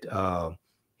look at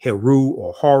Heru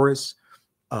or Horus,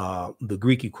 the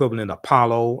Greek equivalent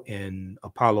Apollo, and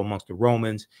Apollo amongst the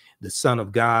Romans, the son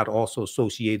of God, also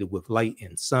associated with light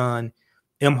and sun.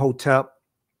 Imhotep,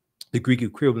 the Greek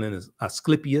equivalent is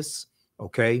Asclepius,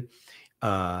 okay,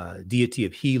 deity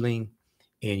of healing.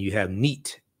 And you have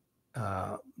Neat,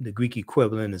 the Greek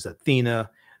equivalent is Athena,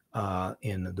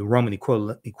 and the Roman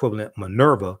equivalent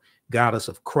Minerva, goddess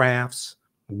of crafts,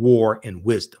 war, and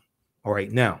wisdom. All right,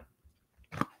 now,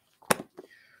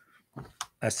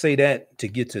 I say that to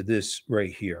get to this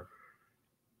right here.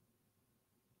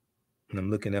 And I'm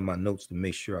looking at my notes to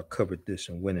make sure I covered this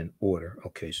and went in order.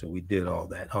 Okay, so we did all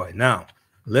that. All right, now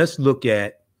let's look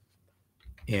at,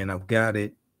 and I've got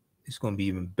it. It's going to be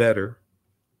even better.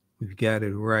 We've got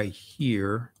it right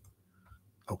here.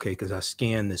 Okay, because I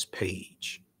scanned this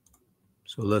page.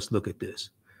 So let's look at this.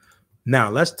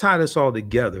 Now let's tie this all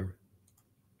together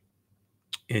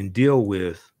and deal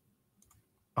with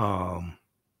let's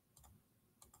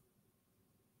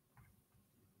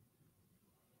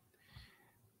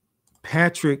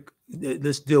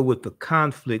deal with the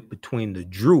conflict between the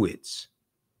Druids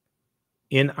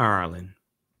in Ireland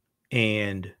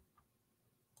and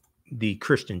the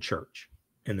Christian church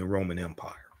in the Roman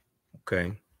Empire.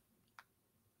 Okay.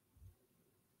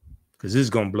 Because this is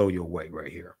going to blow you away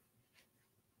right here.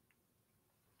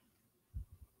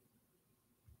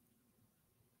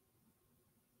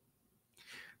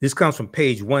 This comes from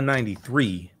page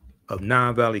 193 of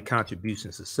Non-Valley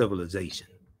Contributions to Civilization.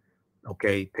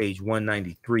 Okay, page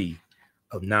 193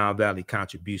 of Non-Valley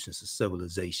Contributions to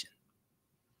Civilization.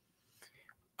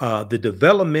 The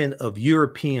development of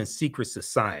European secret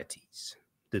societies.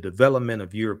 The development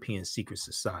of European secret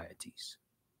societies.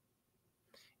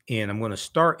 And I'm going to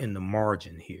start in the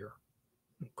margin here.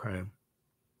 Okay.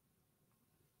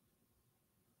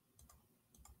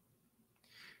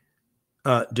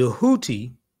 The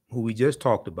Houthi, who we just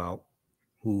talked about,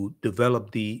 who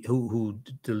developed who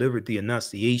delivered the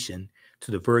Annunciation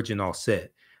to the Virgin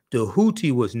All-Set. The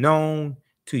Houthi was known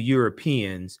to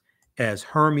Europeans as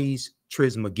Hermes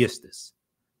Trismegistus,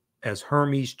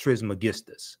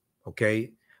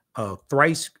 okay,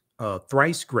 thrice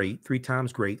great, 3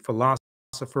 times great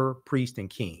philosopher, priest, and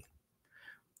king.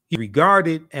 He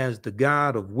regarded as the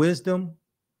god of wisdom,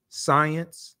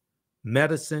 science,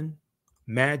 medicine,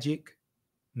 magic,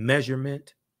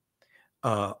 measurement,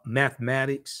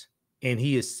 mathematics, and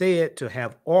he is said to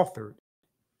have authored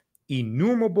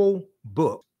innumerable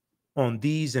books on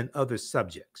these and other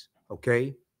subjects.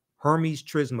 Okay, Hermes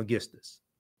Trismegistus.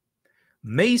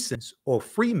 Masons or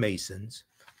Freemasons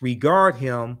regard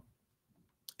him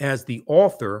as the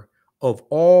author of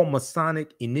all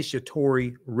Masonic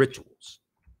initiatory rituals.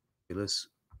 Okay, let's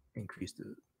increase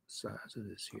the size of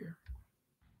this here.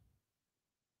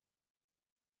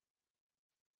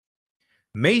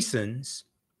 Masons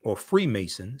or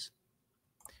Freemasons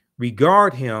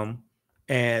regard him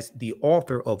as the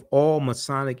author of all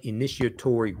Masonic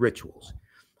initiatory rituals.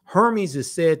 Hermes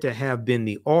is said to have been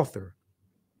the author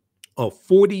of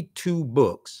 42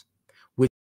 books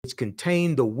which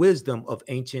contain the wisdom of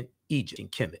ancient Egypt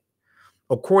and Kemet.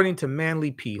 According to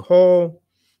Manly P. Hall,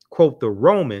 quote, the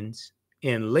Romans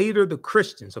and later the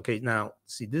Christians. Okay, now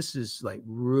see, this is like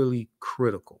really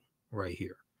critical right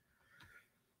here.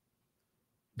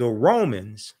 The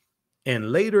Romans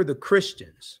and later the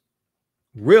Christians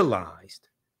realized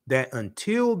that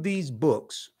until these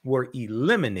books were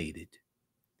eliminated,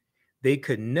 they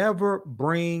could never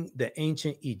bring the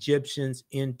ancient Egyptians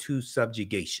into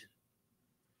subjugation.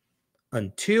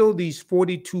 Until these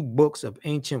 42 books of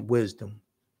ancient wisdom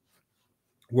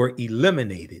were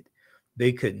eliminated,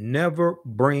 they could never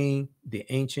bring the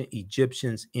ancient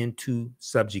Egyptians into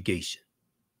subjugation.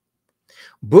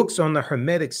 Books on the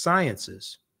Hermetic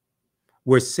sciences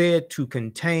were said to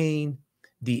contain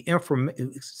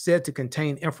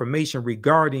information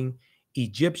regarding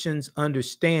Egyptians'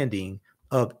 understanding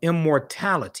of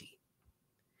immortality,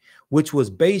 which was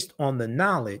based on the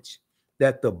knowledge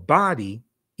that the body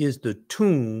is the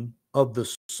tomb of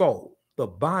the soul. The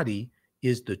body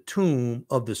is the tomb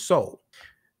of the soul.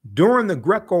 During the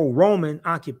Greco-Roman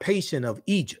occupation of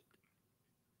Egypt,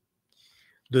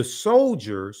 the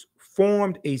soldiers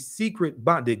formed a secret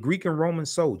body. The Greek and Roman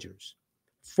soldiers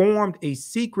formed a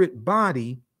secret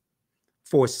body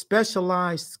for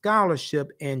specialized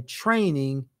scholarship and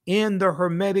training in the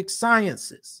Hermetic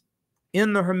sciences.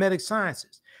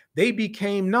 They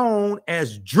became known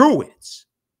as Druids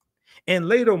and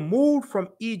later moved from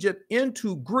Egypt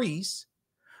into Greece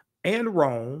and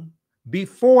Rome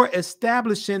before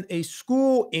establishing a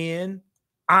school in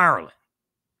Ireland.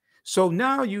 So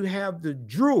now you have the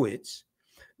Druids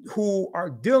who are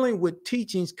dealing with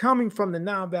teachings coming from the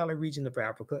Nile Valley region of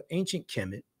Africa, ancient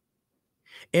Kemet,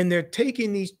 and they're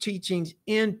taking these teachings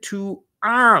into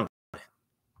Ireland.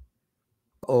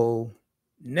 Oh,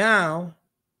 now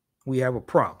we have a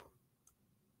problem.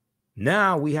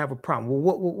 Well,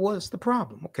 what's the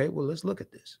problem? Okay, well, let's look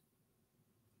at this.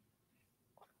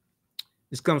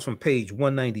 This comes from page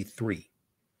 193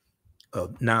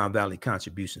 of Nile Valley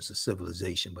Contributions to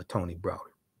Civilization by Tony Browder.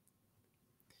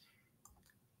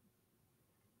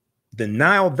 The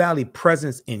Nile Valley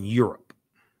presence in Europe,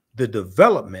 the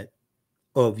development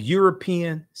of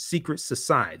European secret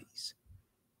societies.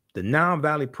 The Nile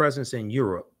Valley presence in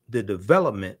Europe, the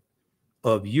development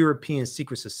of European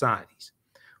secret societies.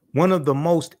 One of the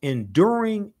most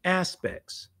enduring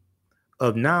aspects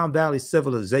of Nile Valley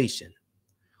civilization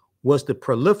was the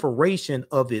proliferation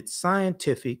of its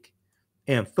scientific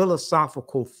and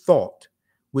philosophical thought,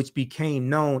 which became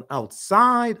known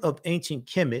outside of ancient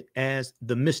Kemet as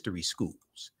the mystery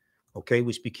schools, okay,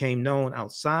 which became known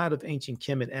outside of ancient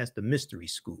Kemet as the mystery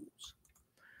schools,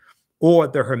 or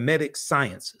the Hermetic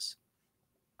sciences.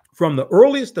 From the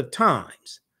earliest of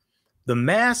times, the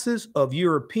masses of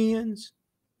Europeans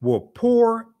were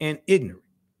poor and ignorant,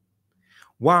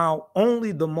 while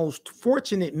only the most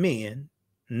fortunate men,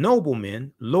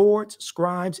 noblemen, lords,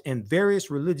 scribes, and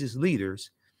various religious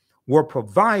leaders were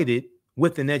provided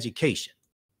with an education.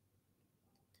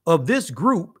 Of this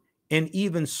group, an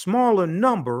even smaller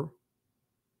number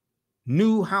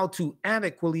knew how to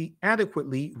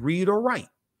adequately read or write.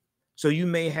 So you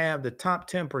may have the top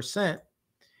 10%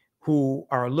 who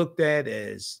are looked at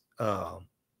as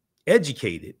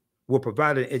educated, were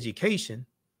provided education,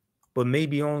 but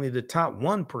maybe only the top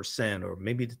 1% or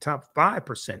maybe the top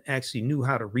 5% actually knew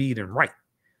how to read and write.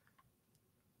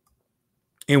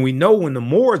 And we know when the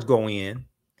Moors go in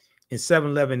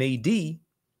 711 AD,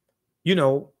 you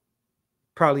know,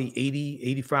 probably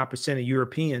 85% of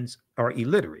Europeans are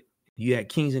illiterate. You had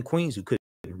kings and queens who couldn't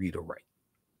read or write.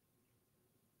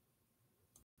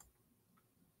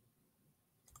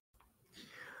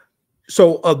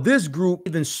 So of this group,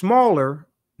 even smaller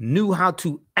knew how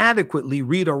to adequately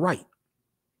read or write.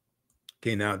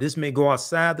 Okay, now this may go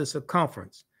outside the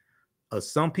circumference of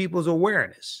some people's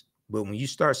awareness, but when you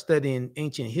start studying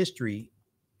ancient history,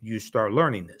 you start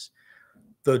learning this.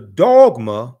 The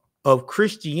dogma of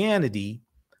Christianity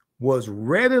was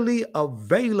readily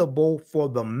available for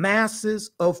the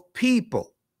masses of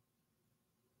people.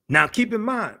 Now, keep in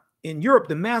mind, in Europe,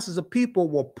 the masses of people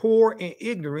were poor and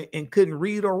ignorant and couldn't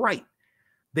read or write.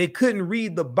 They couldn't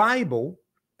read the Bible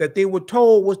that they were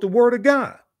told was the word of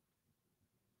God.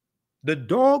 The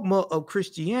dogma of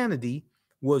Christianity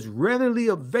was readily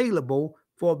available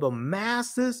for the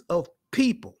masses of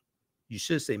people. You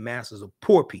should say masses of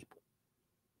poor people.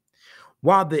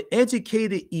 While the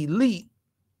educated elite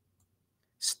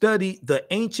studied the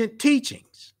ancient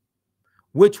teachings,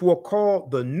 which were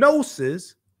called the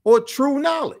gnosis or true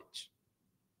knowledge.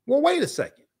 Well, wait a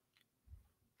second.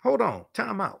 Hold on.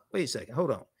 Time out. Wait a second. Hold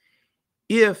on.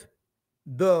 If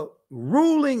the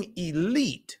ruling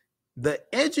elite, the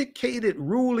educated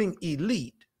ruling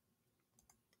elite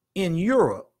in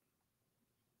Europe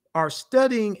are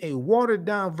studying a watered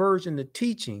down version of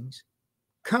teachings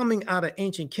coming out of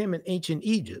ancient Kemet and ancient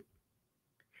Egypt,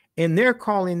 and they're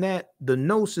calling that the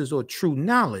gnosis or true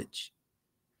knowledge,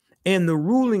 and the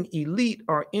ruling elite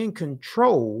are in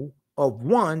control of,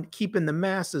 one, keeping the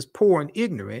masses poor and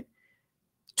ignorant,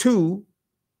 two,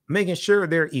 making sure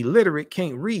they're illiterate,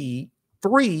 can't read,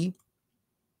 three,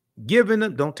 giving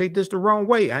them, don't take this the wrong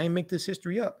way, I ain't make this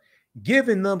history up,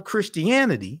 giving them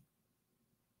Christianity,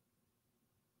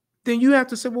 then you have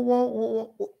to say,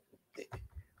 well,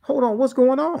 hold on, what's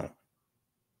going on?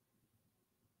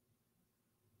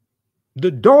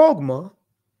 The dogma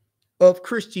of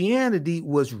Christianity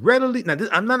was readily, now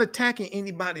I'm not attacking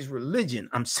anybody's religion,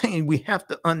 I'm saying we have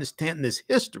to understand this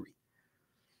history.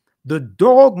 The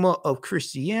dogma of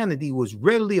Christianity was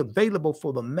readily available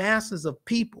for the masses of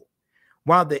people,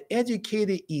 while the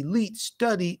educated elite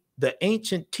studied the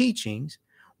ancient teachings,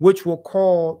 which were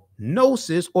called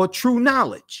gnosis or true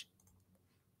knowledge.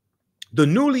 The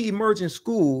newly emerging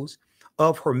schools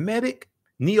of Hermetic,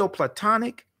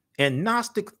 Neoplatonic, and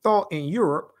Gnostic thought in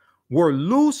Europe were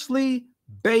loosely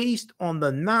based on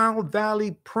the Nile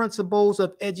Valley principles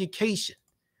of education,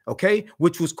 okay,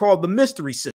 which was called the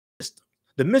mystery system,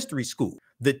 the mystery school,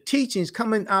 the teachings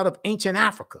coming out of ancient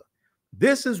Africa.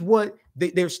 This is what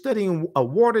they're studying, a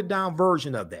watered down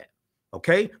version of that,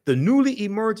 okay? The newly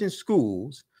emerging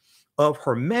schools of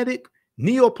Hermetic,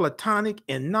 Neoplatonic,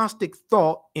 and Gnostic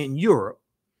thought in Europe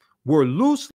were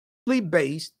loosely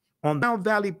based on the Nile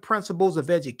Valley principles of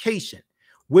education,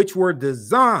 which were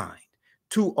designed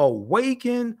to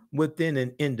awaken within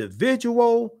an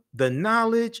individual the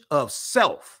knowledge of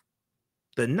self,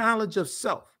 the knowledge of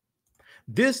self.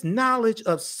 This knowledge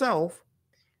of self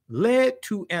led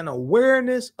to an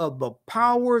awareness of the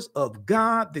powers of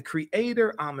God, the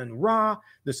creator, Amun-Ra,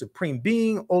 the supreme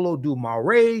being,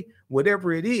 Olodumare,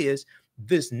 whatever it is.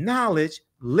 This knowledge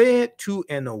led to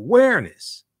an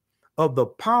awareness of the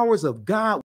powers of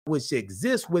God which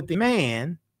exist within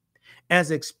man,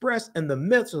 as expressed in the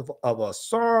myths of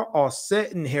Asar,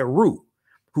 Set, and Heru,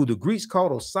 who the Greeks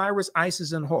called Osiris,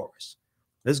 Isis, and Horus.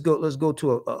 Let's go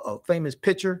to a famous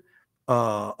picture,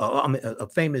 a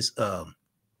famous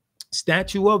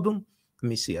statue of them. Let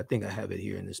me see. I think I have it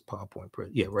here in this PowerPoint.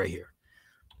 Yeah, right here.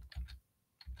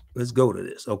 Let's go to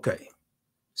this. Okay.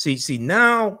 See,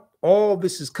 now all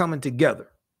this is coming together.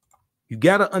 You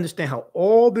got to understand how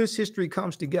all this history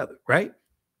comes together, right?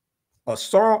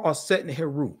 Asar, Set, and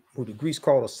Heru, who the Greeks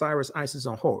called Osiris, Isis,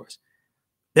 and Horus.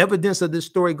 Evidence of this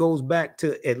story goes back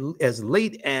to as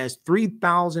late as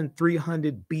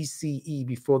 3,300 BCE,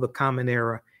 before the Common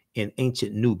Era, in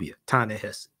ancient Nubia,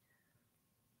 Ta-Nehesi.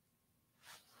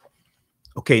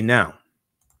 Okay, now,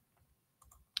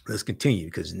 let's continue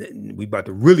because we about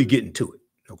to really get into it.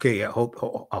 Okay, I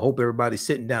hope everybody's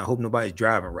sitting down. I hope nobody's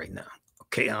driving right now.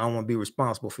 Okay, I don't want to be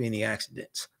responsible for any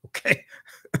accidents. Okay.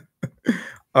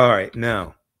 All right,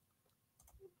 now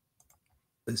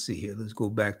let's see here. Let's go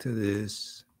back to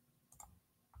this.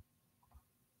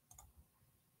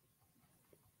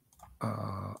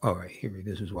 All right, here.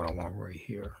 This is what I want right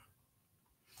here.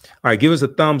 All right, give us a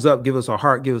thumbs up, give us a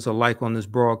heart, give us a like on this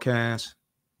broadcast.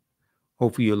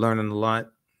 Hopefully you're learning a lot.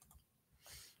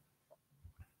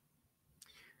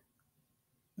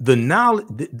 The knowledge,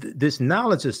 this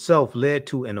knowledge of self led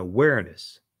to an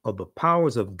awareness of the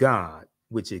powers of God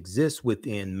which exists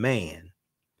within man,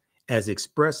 as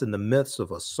expressed in the myths of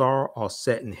Asar,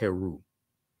 Set, and Heru.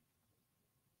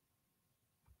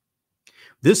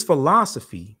 This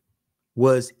philosophy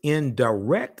was in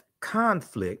direct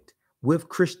conflict with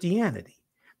Christianity.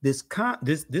 This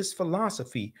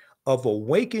philosophy of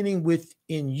awakening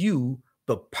within you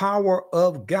the power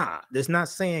of God. That's not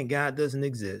saying God doesn't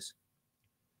exist.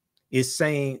 It's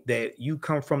saying that you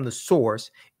come from the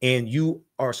source and you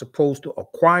are supposed to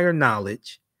acquire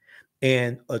knowledge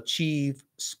and achieve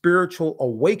spiritual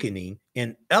awakening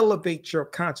and elevate your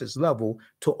conscious level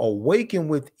to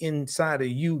awaken inside of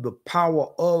you the power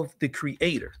of the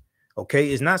Creator.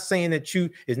 Okay, it's not saying that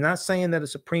it's not saying that a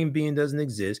supreme being doesn't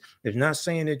exist. It's not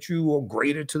saying that you are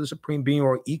greater to the supreme being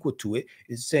or equal to it.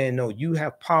 It's saying, no, you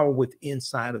have power within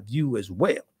inside of you as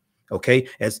well. Okay,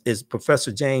 as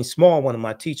Professor James Small, one of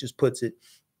my teachers, puts it,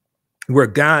 we're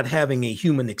God having a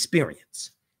human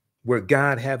experience. We're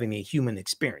God having a human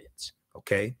experience.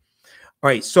 Okay, all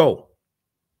right. So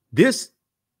these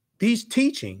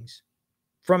teachings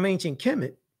from ancient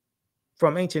Kemet,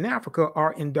 from ancient Africa,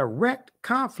 are in direct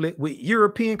conflict with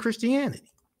European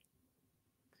Christianity,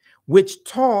 which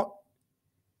taught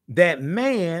that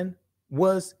man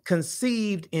was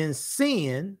conceived in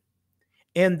sin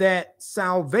and that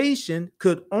salvation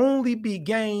could only be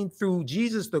gained through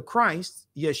Jesus the Christ,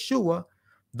 Yeshua,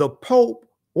 the Pope,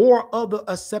 or other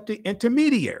accepted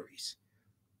intermediaries.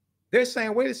 They're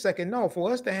saying, wait a second, no,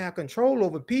 for us to have control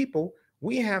over people,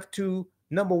 we have to,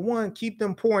 number one, keep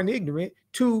them poor and ignorant.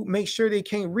 Two, make sure they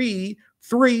can't read.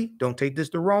 Three, don't take this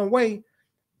the wrong way.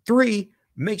 Three,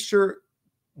 make sure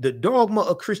the dogma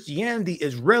of Christianity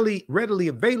is readily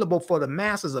available for the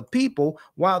masses of people,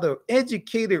 while the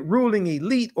educated ruling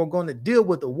elite are going to deal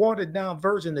with the watered down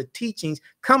version of teachings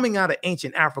coming out of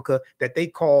ancient Africa that they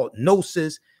call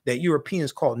gnosis, that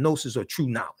Europeans call gnosis or true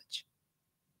knowledge.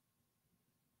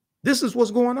 This is what's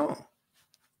going on.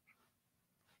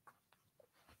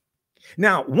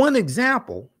 Now, one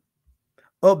example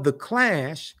of the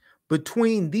clash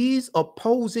between these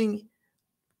opposing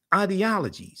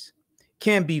ideologies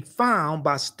can be found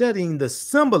by studying the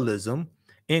symbolism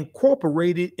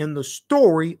incorporated in the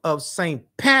story of St.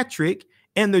 Patrick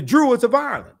and the Druids of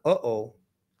Ireland.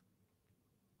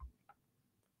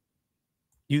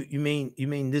 You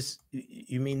mean this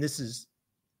is,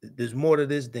 there's more to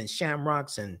this than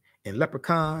shamrocks and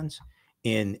leprechauns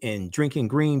and drinking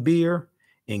green beer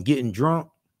and getting drunk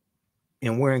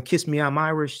and wearing "Kiss Me, I'm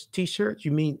Irish" t-shirts?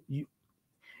 You mean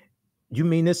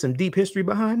there's some deep history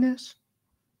behind this?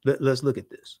 Let's look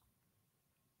at this.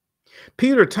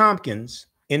 Peter Tompkins,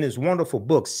 in his wonderful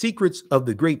book, Secrets of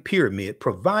the Great Pyramid,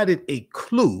 provided a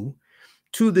clue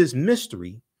to this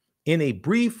mystery in a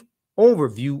brief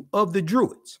overview of the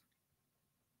Druids.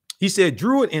 He said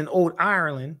Druid in Old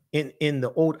Ireland, in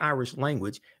the Old Irish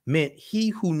language, meant he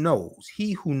who knows,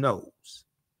 he who knows.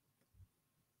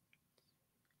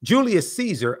 Julius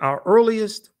Caesar, our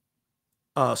earliest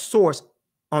source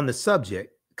on the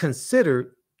subject,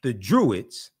 considered the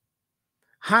Druids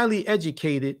highly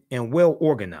educated and well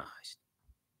organized.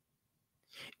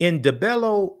 In De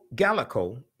Bello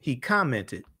Gallico, he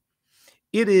commented,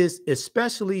 "It is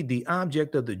especially the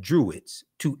object of the Druids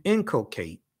to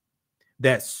inculcate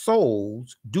that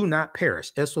souls do not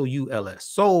perish," S-O-U-L-S,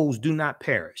 souls do not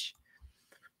perish,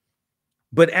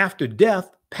 but after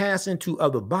death pass into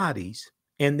other bodies,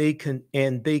 and they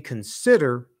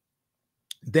consider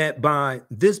that by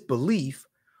this belief,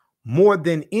 more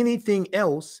than anything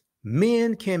else,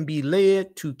 men can be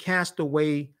led to cast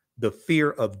away the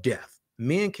fear of death.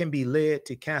 Men can be led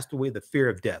to cast away the fear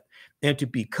of death and to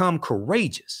become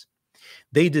courageous.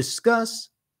 They discuss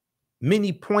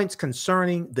many points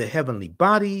concerning the heavenly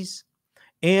bodies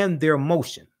and their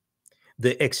motion,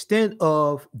 the extent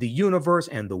of the universe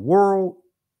and the world,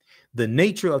 the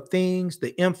nature of things,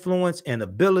 the influence and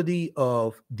ability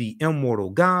of the immortal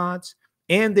gods,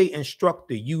 and they instruct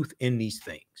the youth in these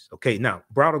things. Okay, now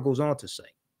Browder goes on to say,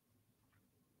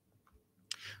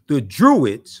 the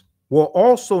Druids were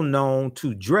also known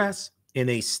to dress in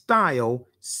a style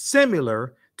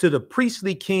similar to the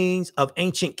priestly kings of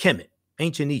ancient Kemet,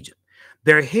 ancient Egypt.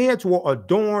 Their heads were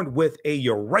adorned with a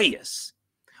uraeus.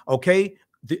 Okay,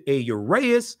 a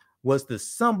uraeus was the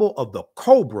symbol of the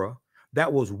cobra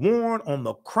that was worn on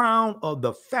the crown of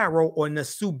the pharaoh or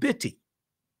Nesubiti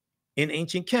in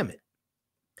ancient Kemet.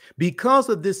 Because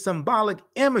of this symbolic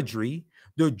imagery,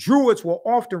 the Druids were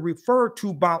often referred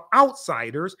to by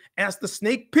outsiders as the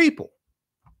snake people.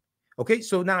 Okay,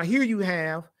 so now here you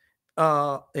have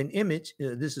an image.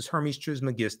 This is Hermes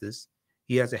Trismegistus.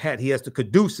 He has a hat. He has the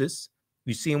caduceus.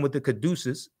 You see him with the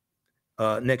caduceus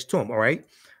next to him. All right,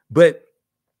 but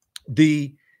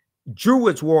the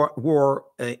Druids wore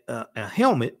a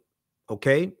helmet,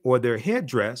 okay, or their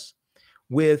headdress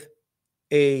with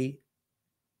a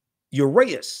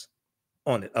uraeus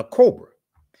on it, a cobra.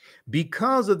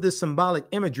 Because of this symbolic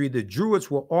imagery, the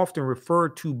Druids were often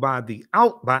referred to by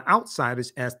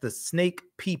outsiders as the snake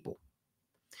people.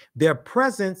 Their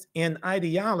presence and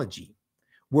ideology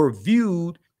were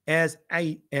viewed as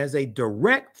a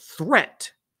direct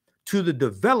threat to the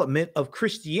development of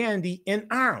Christianity in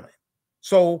Ireland.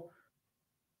 So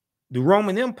the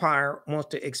Roman Empire wants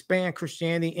to expand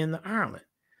Christianity in Ireland.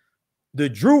 The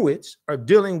Druids are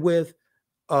dealing with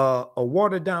a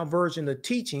watered down version of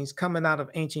teachings coming out of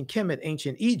ancient Kemet,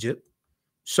 ancient Egypt.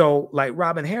 So like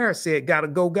Robin Harris said, gotta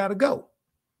go, gotta go.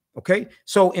 Okay.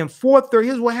 So in 430,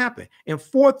 here's what happened. In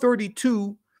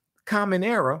 432 Common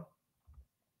Era,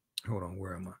 hold on,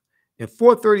 where am I? In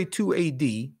 432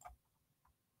 AD,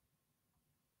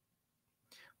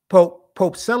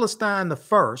 Pope Celestine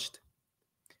I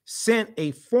sent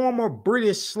a former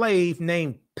British slave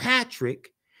named Patrick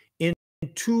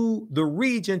into the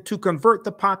region to convert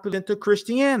the populace into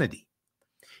Christianity.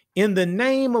 In the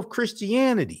name of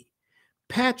Christianity,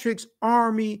 Patrick's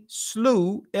army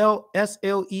slew,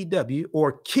 S-L-E-W,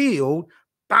 or killed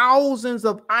thousands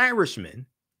of Irishmen,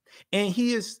 and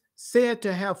he is said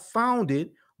to have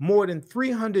founded more than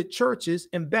 300 churches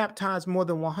and baptized more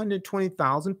than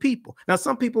 120,000 people. Now,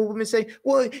 some people would say,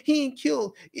 well, he ain't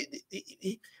killed.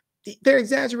 They're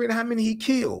exaggerating how many he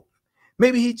killed.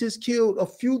 Maybe he just killed a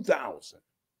few thousand.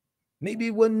 Maybe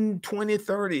it wasn't 20,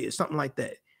 30 or something like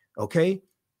that. Okay.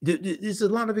 There's a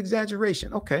lot of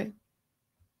exaggeration. Okay.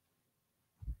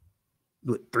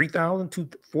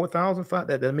 3,000, 4,000, 5,000.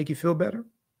 That doesn't make you feel better.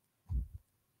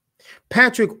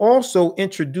 Patrick also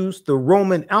introduced the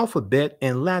Roman alphabet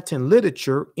and Latin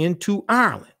literature into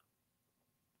Ireland.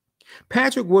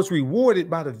 Patrick was rewarded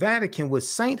by the Vatican with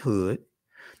sainthood,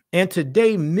 and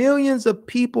today millions of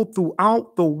people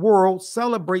throughout the world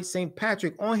celebrate St.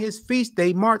 Patrick on his feast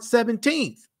day, March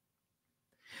 17th.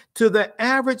 To the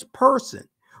average person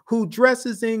who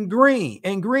dresses in green,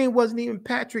 and green wasn't even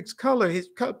Patrick's color.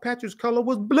 Patrick's color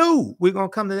was blue. We're going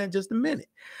to come to that in just a minute.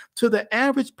 To the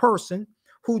average person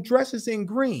who dresses in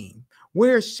green,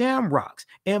 wears shamrocks,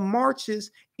 and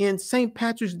marches in St.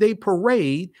 Patrick's Day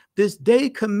parade, this day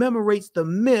commemorates the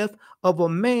myth of a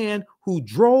man who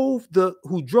drove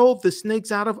the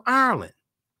snakes out of Ireland.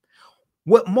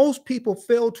 What most people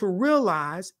fail to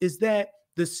realize is that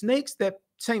the snakes that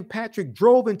St. Patrick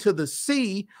drove into the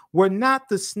sea were not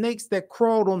the snakes that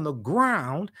crawled on the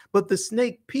ground, but the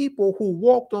snake people who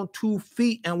walked on 2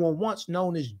 feet and were once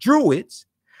known as Druids,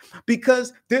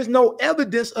 because there's no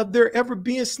evidence of there ever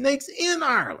being snakes in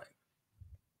Ireland.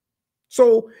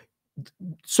 So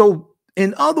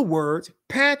in other words,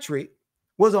 Patrick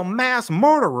was a mass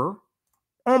murderer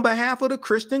on behalf of the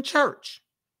Christian church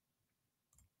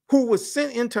who was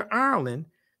sent into Ireland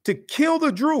to kill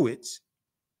the Druids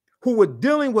who were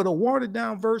dealing with a watered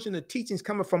down version of teachings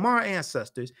coming from our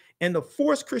ancestors and to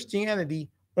force Christianity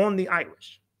on the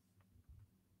Irish.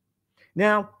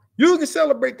 Now, you can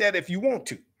celebrate that if you want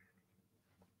to.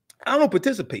 I don't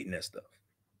participate in that stuff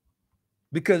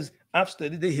because I've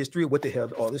studied the history of what the hell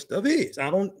all this stuff is.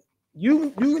 You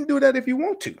can do that if you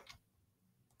want to,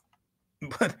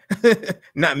 but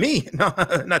not me, no,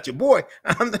 not your boy.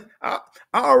 I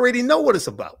already know what it's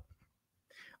about.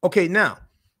 Okay, now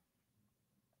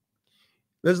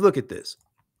let's look at this.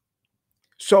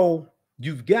 So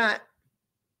you've got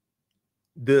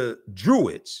the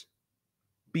Druids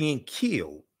being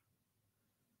killed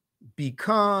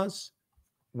because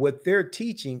what they're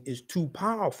teaching is too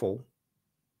powerful,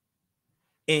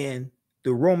 and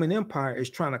the Roman Empire is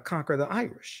trying to conquer the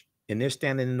Irish, and they're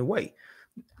standing in the way.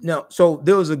 Now, so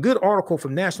there was a good article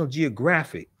from National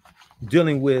Geographic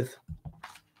dealing with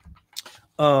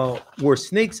were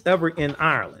snakes ever in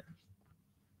Ireland?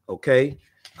 Okay.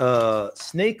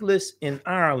 Snakeless in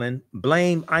Ireland,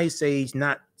 blame Ice Age,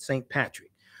 not St.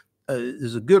 Patrick.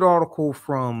 There's a good article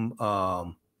from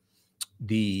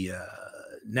the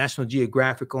National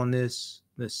Geographic on this.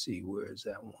 Let's see, where is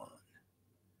that one?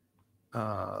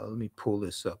 Let me pull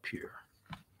this up here,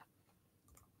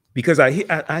 because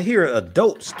I hear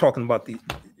adults talking about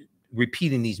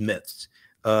repeating these myths.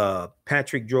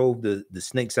 Patrick drove the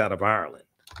snakes out of Ireland.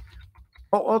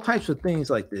 All types of things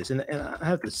like this, and I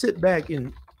have to sit back,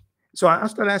 and so I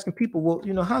started asking people, well,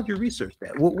 you know, how'd you research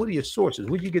that? What are your sources?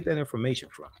 Where'd you get that information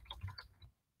from?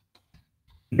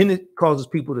 And then it causes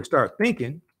people to start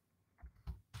thinking,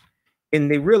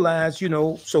 and they realize, you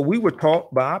know, so we were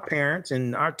taught by our parents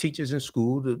and our teachers in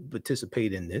school to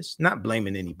participate in this, not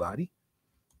blaming anybody.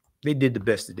 They did the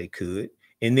best that they could.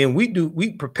 And then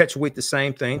we perpetuate the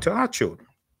same thing to our children.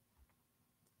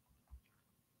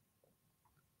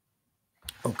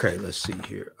 Okay, let's see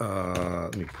here.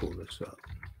 Let me pull this up.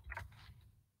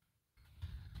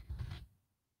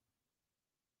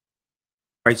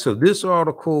 All right, so this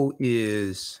article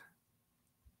is,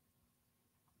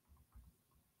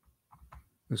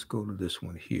 let's go to this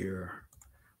one here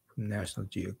from National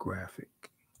Geographic.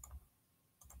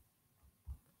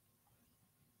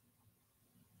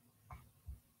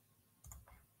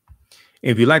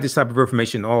 If you like this type of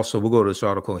information, also, we'll go to this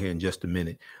article here in just a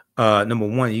minute. Number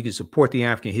one, you can support the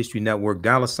African History Network,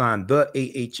 $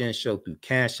 the AHN Show through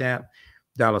Cash App,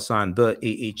 $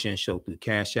 the AHN Show through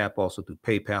Cash App, also through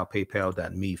PayPal,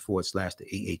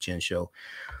 paypal.me/the AHN Show.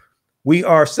 We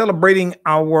are celebrating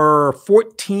our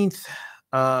 14th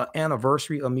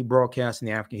anniversary of me broadcasting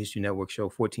the African History Network Show.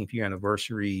 14th year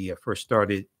anniversary. First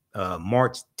started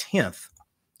March 10th,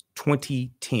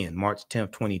 2010. March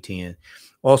 10th, 2010.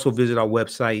 Also visit our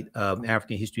website,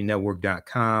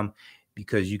 AfricanHistoryNetwork.com,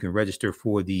 because you can register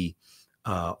for the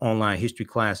online history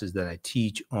classes that I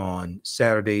teach on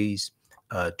Saturdays,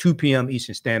 2 p.m.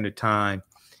 Eastern Standard Time.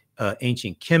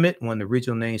 Ancient Kemet, one of the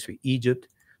original names for Egypt.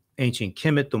 Ancient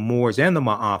Kemet, the Moors, and the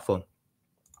Ma'afa.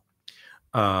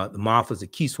 The Ma'afa is a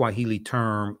Kiswahili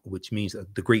term, which means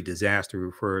the Great Disaster,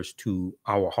 refers to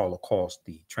our Holocaust,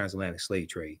 the transatlantic slave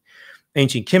trade.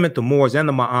 Ancient Kemet, the Moors, and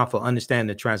the Ma'afa understand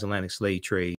the transatlantic slave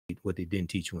trade, what they didn't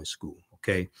teach you in school.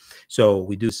 Okay, so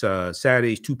we do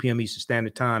Saturdays, 2 p.m. Eastern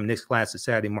Standard Time. Next class is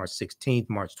Saturday, March 16th,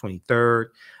 March 23rd,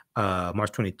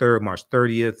 March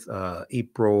 30th,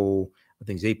 April, I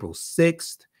think it's April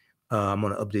 6th. I'm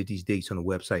going to update these dates on the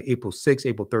website. April 6th,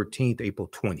 April 13th, April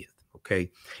 20th.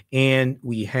 Okay, and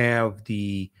we have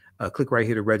the click right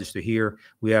here to register here.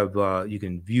 We have you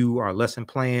can view our lesson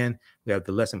plan. We have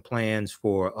the lesson plans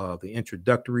for the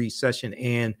introductory session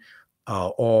and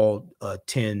all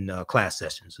 10 class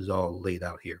sessions is all laid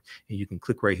out here, and you can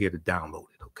click right here to download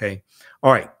it. Okay,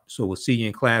 all right, so we'll see you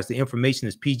in class. The information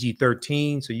is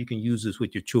PG-13, so you can use this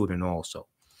with your children also.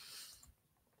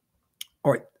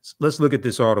 All right, let's look at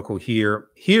this article here.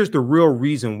 Here's the real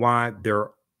reason why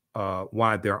there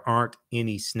aren't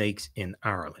any snakes in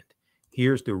Ireland.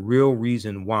 Here's the real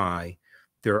reason why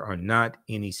there are not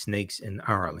any snakes in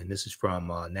Ireland. This is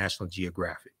from National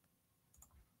Geographic.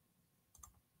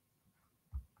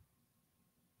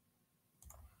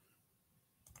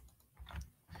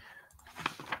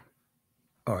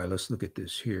 All right, let's look at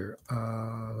this here.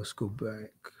 Let's go back.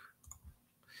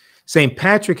 St.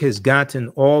 Patrick has gotten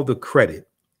all the credit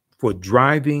for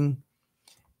driving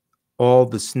all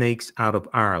the snakes out of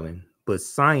Ireland, but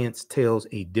science tells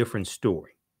a different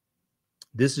story.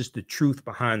 This is the truth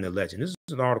behind the legend. This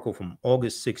is an article from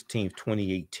August 16th,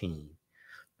 2018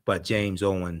 by James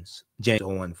Owen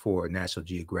for National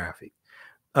Geographic.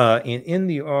 And in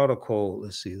the article,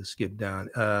 let's skip down.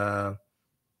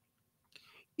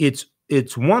 It's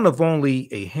one of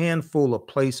only a handful of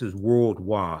places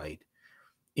worldwide,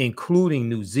 including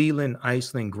New Zealand,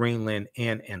 Iceland, Greenland,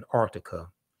 and Antarctica,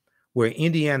 where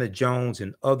Indiana Jones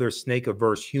and other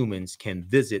snake-averse humans can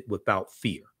visit without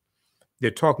fear. They're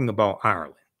talking about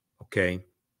Ireland, okay?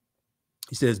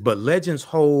 He says, but legend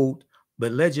holds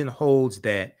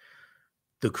that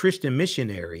the Christian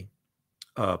missionary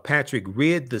Patrick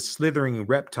rid the slithering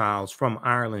reptiles from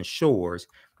Ireland's shores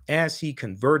as he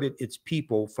converted its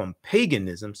people from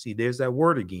paganism. See, there's that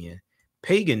word again,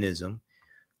 paganism,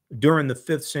 during the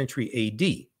 5th century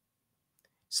AD.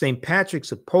 St. Patrick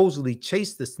supposedly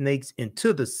chased the snakes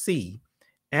into the sea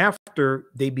after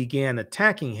they began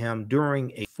attacking him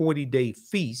during a 40-day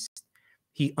feast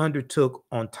he undertook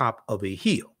on top of a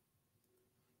hill.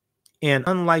 An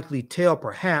unlikely tale,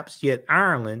 perhaps, yet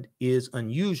Ireland is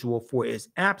unusual for its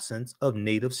absence of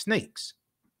native snakes.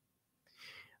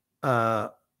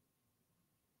 Let's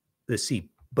see.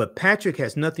 But Patrick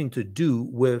has nothing to do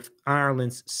with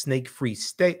Ireland's snake-free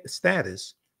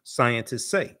status, scientists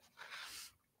say.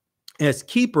 As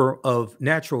keeper of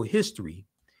natural history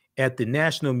at the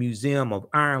National Museum of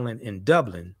Ireland in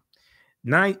Dublin,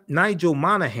 Nigel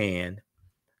Monaghan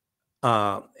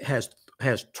has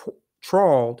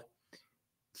trawled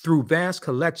through vast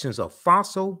collections of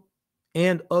fossil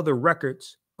and other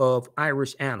records of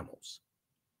Irish animals.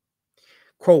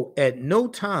 Quote, at no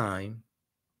time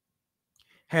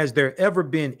has there ever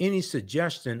been any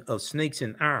suggestion of snakes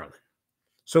in Ireland,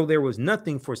 so there was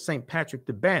nothing for St. Patrick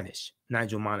to banish,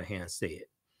 Nigel Monaghan said.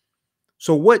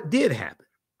 So what did happen?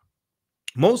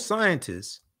 Most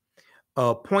scientists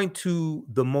point to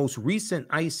the most recent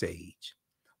ice age,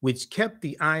 which kept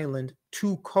the island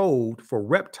too cold for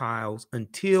reptiles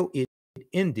until it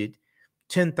ended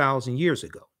 10,000 years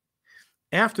ago.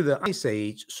 After the ice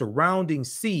age, surrounding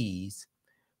seas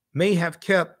may have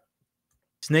kept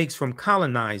snakes from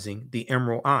colonizing the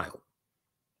Emerald Isle.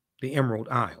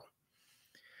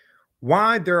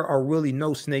 Why there are really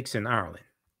no snakes in Ireland?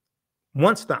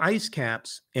 Once the ice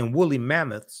caps and woolly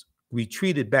mammoths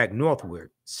retreated back northward,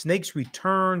 snakes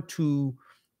returned to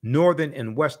northern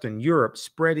and western Europe,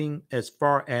 spreading as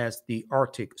far as the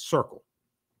Arctic Circle.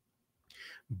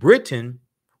 Britain,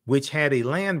 which had a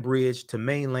land bridge to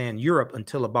mainland Europe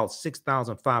until about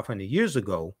 6,500 years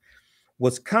ago,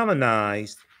 was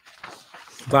colonized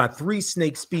by 3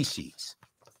 snake species: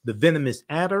 the venomous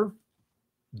adder,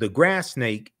 the grass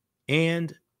snake,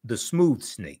 and the smooth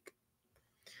snake.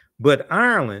 But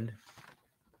Ireland's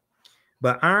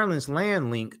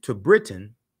land link to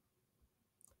Britain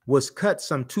was cut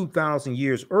some 2,000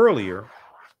 years earlier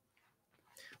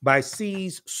by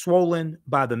seas swollen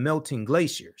by the melting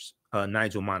glaciers,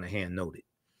 Nigel Monaghan noted.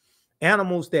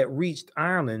 Animals that reached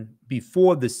Ireland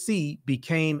before the sea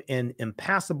became an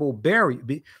impassable barrier.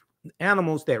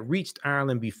 Animals that reached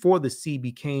Ireland before the sea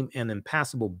became an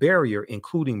impassable barrier,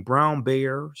 including brown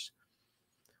bears,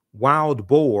 wild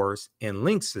boars, and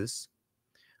lynxes.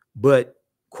 But,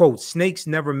 quote, snakes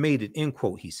never made it, end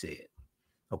quote, he said.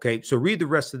 Okay, so read the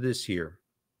rest of this here.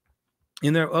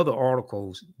 And there are other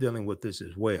articles dealing with this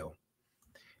as well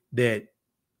that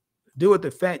deal with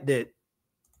the fact that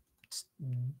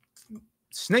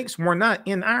snakes were not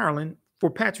in Ireland for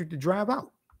Patrick to drive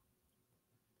out.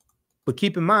 But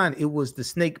keep in mind, it was the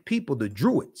snake people, the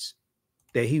Druids,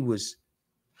 that he was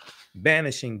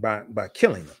banishing by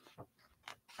killing them.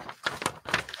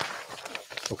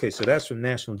 Okay, so that's from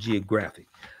National Geographic.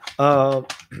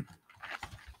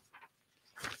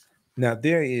 Now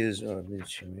there is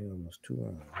almost 2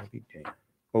 hours.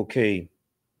 Okay,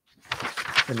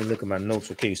 let me look at my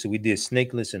notes. Okay, so we did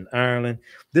snakeless in Ireland.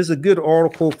 This is a good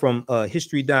article from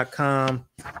history.com,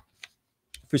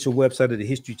 official website of the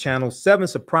History Channel. 7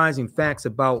 surprising facts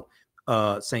about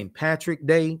St. Patrick's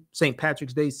Day.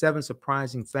 7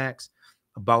 surprising facts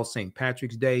about St.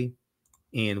 Patrick's Day.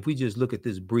 And if we just look at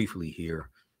this briefly here,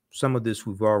 some of this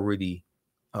we've already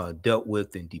dealt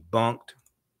with and debunked.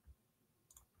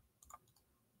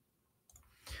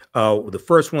 The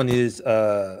first one is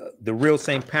the real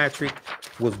St. Patrick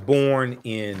was born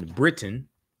in Britain.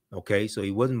 Okay, so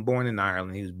he wasn't born in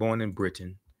Ireland. He was born in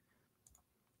Britain.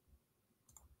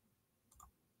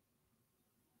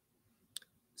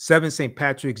 Seven St.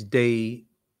 Patrick's Day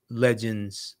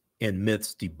legends and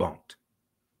myths debunked.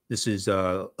 This is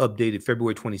updated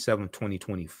February 27,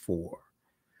 2024.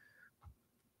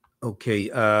 Okay,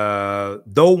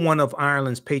 though one of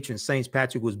Ireland's patron saints,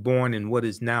 Patrick was born in what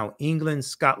is now England,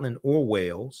 Scotland, or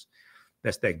Wales.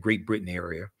 That's that Great Britain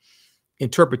area.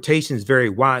 Interpretations vary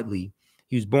widely.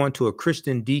 He was born to a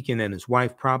Christian deacon and his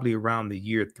wife probably around the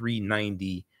year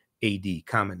 390 AD,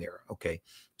 Common Era. Okay,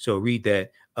 so read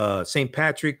that. St.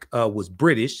 Patrick was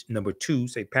British. Number 2,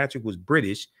 St. Patrick was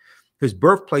British. His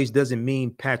birthplace doesn't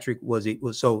mean Patrick was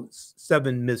so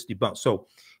 7 myths debunked. So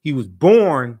he was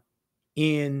born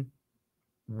in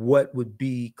what would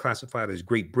be classified as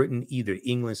Great Britain, either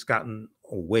England, Scotland,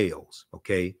 or Wales.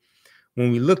 Okay,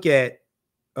 when we look at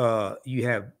when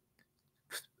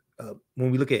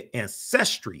we look at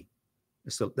ancestry,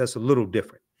 that's a little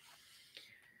different.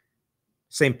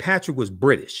 St. Patrick was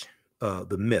British.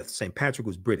 The myth, St. Patrick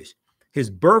was British. His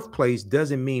birthplace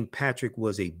doesn't mean Patrick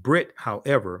was a Brit,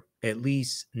 however, at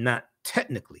least not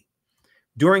technically.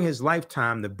 During his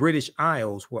lifetime, the British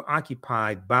Isles were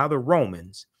occupied by the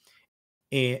Romans,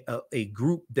 and a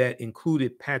group that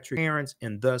included Patrick's parents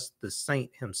and thus the saint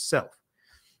himself.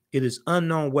 It is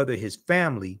unknown whether his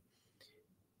family,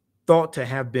 thought to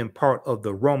have been part of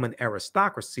the Roman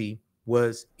aristocracy,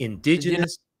 was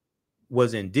indigenous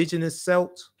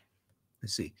Celts.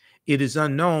 Let's see. It is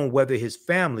unknown whether his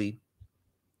family,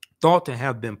 thought to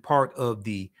have been part of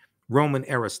the Roman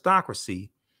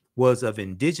aristocracy, was of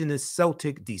indigenous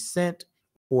Celtic descent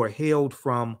or hailed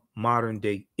from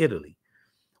modern-day Italy.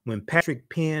 When Patrick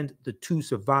penned the 2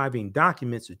 surviving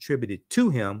documents attributed to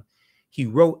him, he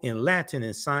wrote in Latin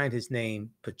and signed his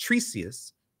name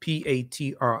Patricius,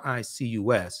 Patricus,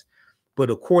 but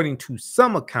according to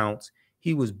some accounts,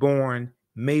 he was born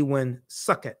Maewyn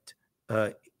Succat,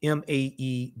 Maewyn Succat.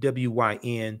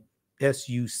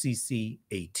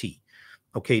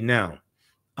 Okay, now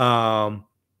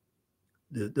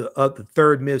the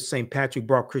third myth, St. Patrick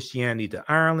brought Christianity to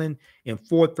Ireland in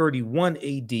 431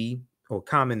 AD, or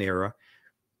Common Era.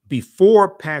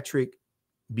 Before Patrick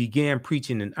began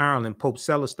preaching in Ireland, Pope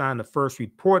Celestine I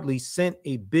reportedly sent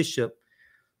a bishop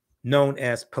known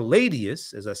as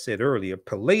Palladius, as I said earlier,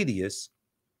 Palladius,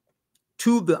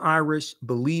 to the Irish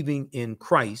believing in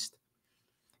Christ,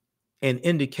 an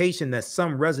indication that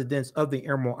some residents of the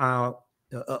Emerald Isle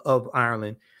of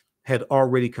Ireland had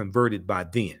already converted by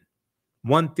then.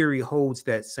 One theory holds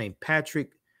that the St.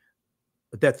 Patrick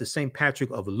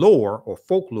of lore or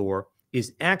folklore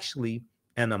is actually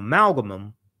an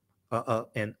amalgamation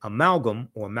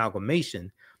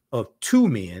of two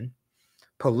men,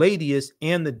 Palladius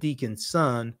and the deacon's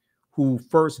son, who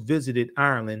first visited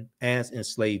Ireland as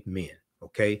enslaved men.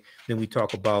 Okay, then we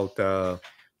talk about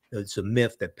it's a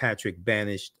myth that Patrick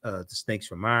banished the snakes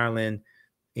from Ireland,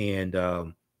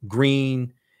 and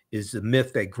green is a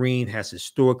myth that green has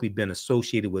historically been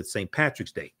associated with St.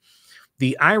 Patrick's Day.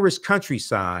 The Irish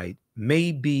countryside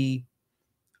may be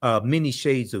many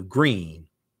shades of green,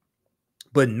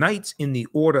 but knights in the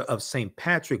order of St.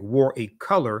 Patrick wore a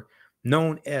color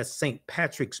known as St.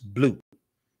 Patrick's blue.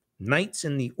 Knights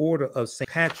in the order of St.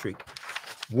 Patrick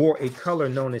wore a color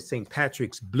known as St.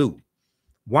 Patrick's blue.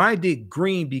 Why did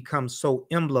green become so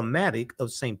emblematic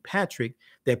of St. Patrick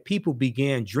that people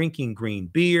began drinking green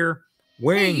beer,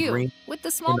 wearing green with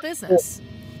the small business,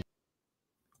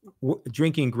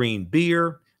 drinking green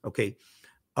beer? Okay,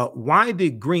 why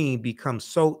did green become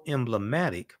so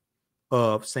emblematic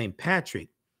of St. Patrick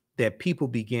that people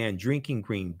began drinking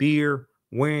green beer,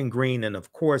 wearing green, and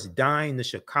of course dyeing the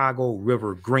Chicago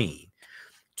River green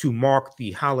to mark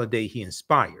the holiday he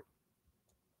inspired?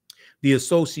 The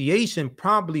association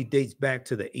probably dates back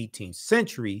to the 18th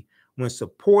century, when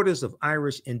supporters of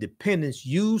Irish independence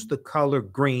used the color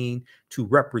green to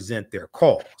represent their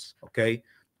cause. Okay,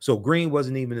 so green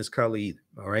wasn't even his color either.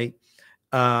 All right,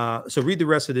 so read the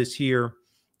rest of this here.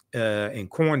 And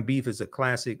corned beef is a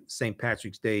classic St.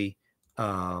 Patrick's Day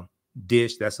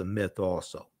dish. That's a myth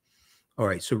also. All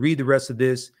right, so read the rest of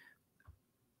this.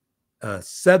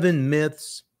 7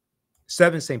 myths,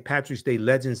 7 St. Patrick's Day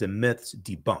legends and myths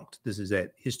debunked. This is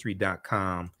at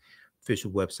history.com,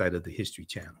 official website of the History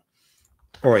Channel.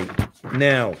 All right,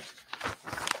 now,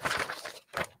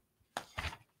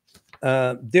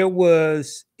 there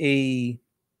was a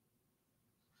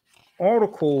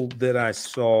article that I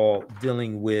saw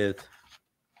dealing with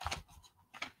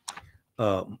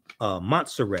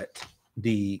Montserrat,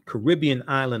 the Caribbean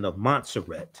island of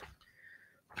Montserrat,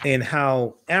 and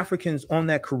how Africans on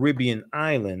that Caribbean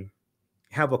island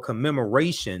have a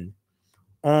commemoration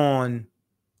on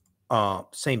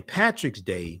St. Patrick's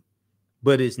Day,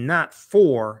 but it's not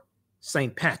for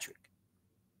St. Patrick.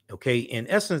 Okay, and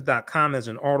essence.com has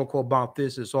an article about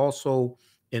this. It's also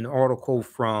an article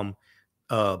from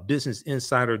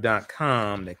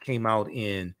businessinsider.com that came out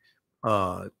in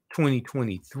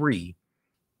 2023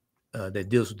 that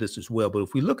deals with this as well. But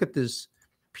if we look at this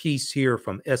piece here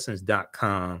from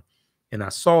essence.com, and I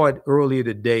saw it earlier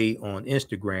today on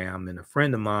Instagram, and a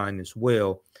friend of mine as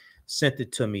well sent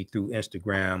it to me through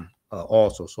Instagram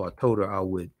also. So I told her I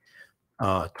would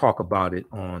talk about it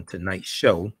on today's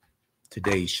show.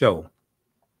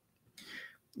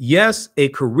 Yes, a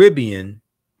Caribbean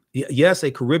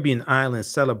island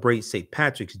celebrates St.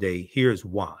 Patrick's Day. Here's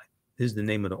why. This is the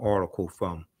name of the article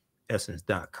from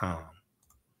essence.com.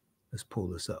 Let's pull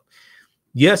this up.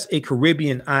 Yes, a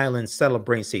Caribbean island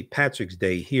celebrates St. Patrick's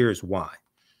Day. Here's why.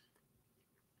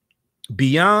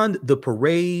 Beyond the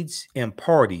parades and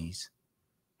parties,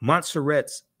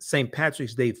 Montserrat's St.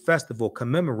 Patrick's Day festival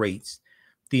commemorates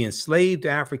the enslaved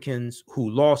Africans who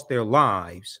lost their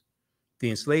lives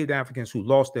when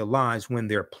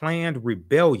their planned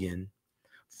rebellion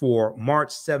for March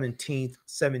 17th,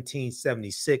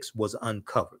 1776 was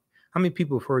uncovered. How many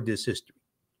people have heard this history?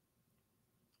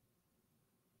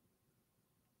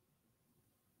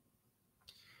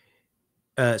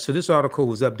 So this article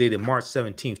was updated March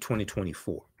 17th,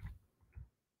 2024.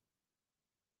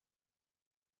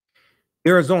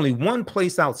 There is only one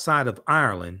place outside of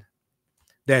Ireland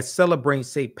that celebrates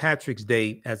St. Patrick's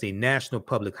Day as a national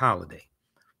public holiday: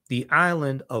 the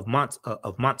island of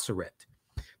Montserrat.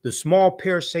 The small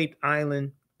pear-shaped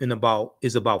island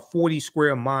is about 40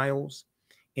 square miles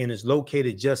and is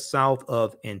located just south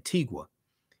of Antigua.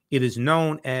 It is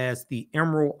known as the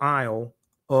Emerald Isle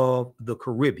of the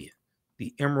Caribbean.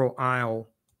 The Emerald Isle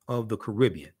of the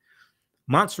Caribbean.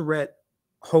 Montserrat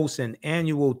hosts an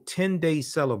annual 10-day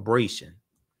celebration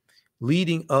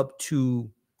leading up to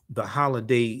the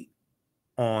holiday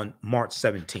on March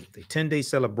 17th, a 10-day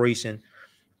celebration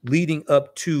leading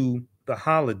up to the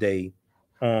holiday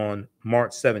on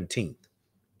March 17th,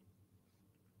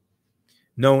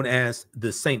 known as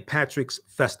the St. Patrick's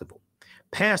Festival.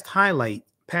 Past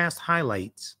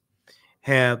highlights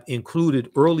have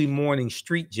included early morning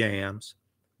street jams,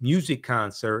 music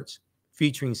concerts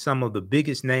featuring some of the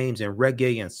biggest names in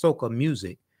reggae and soca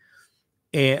music,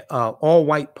 and all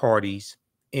white parties,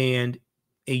 and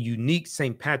a unique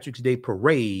St. Patrick's Day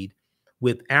parade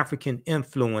with African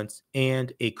influence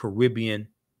and a Caribbean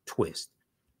twist.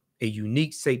 A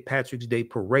unique St. Patrick's Day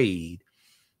parade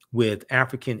with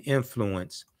African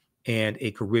influence and a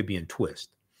Caribbean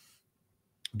twist.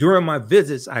 During my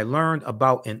visits, I learned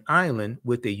about an island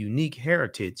with a unique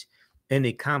heritage and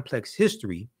a complex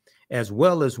history, as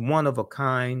well as a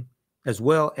one-of-a-kind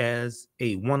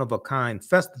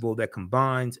festival that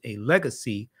combines a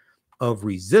legacy of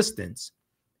resistance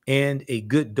and a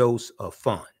good dose of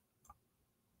fun.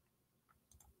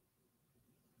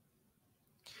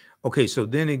 Okay, so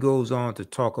then it goes on to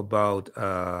talk about,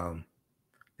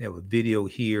 they have a video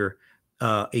here,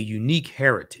 a unique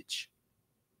heritage.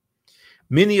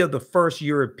 Many of the first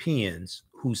Europeans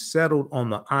who settled on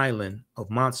the island of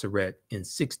Montserrat in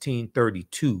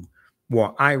 1632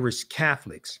 were Irish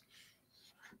Catholics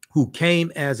who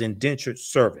came as indentured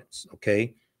servants,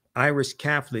 okay? Irish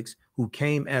Catholics who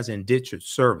came as indentured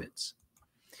servants.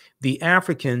 The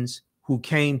Africans who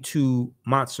came to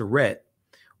Montserrat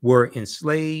were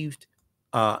enslaved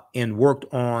and worked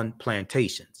on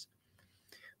plantations.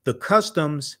 The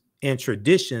customs and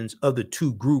traditions of the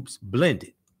two groups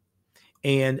blended,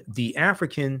 and the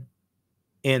African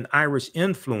and Irish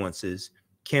influences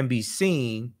can be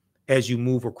seen as you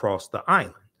move across the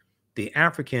island. The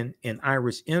African and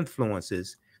Irish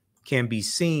influences can be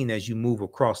seen as you move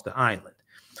across the island.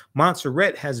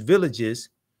 Montserrat has villages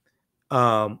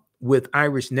with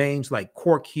Irish names like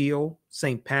Corkhill,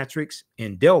 St. Patrick's,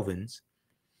 and Delvins.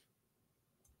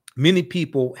 Many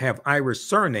people have Irish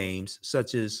surnames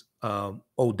such as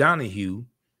O'Donoghue,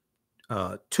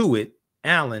 Tuitt,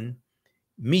 Allen,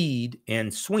 Mead,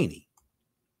 and Sweeney.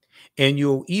 And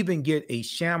you'll even get a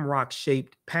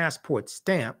shamrock-shaped passport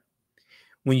stamp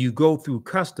when you go through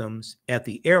customs at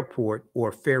the airport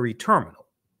or ferry terminal.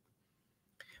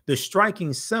 The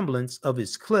striking semblance of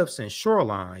its cliffs and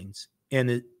shorelines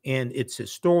and its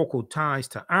historical ties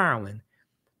to Ireland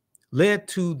led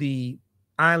to the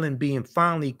island being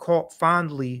fondly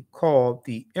called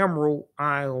the Emerald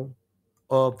Isle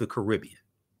of the Caribbean.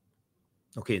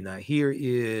 Okay, now here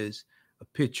is a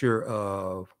picture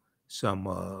of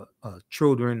some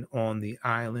children on the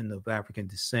island of African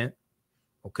descent.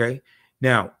 Okay,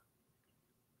 now,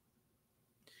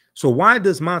 so why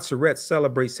does Montserrat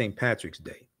celebrate St. Patrick's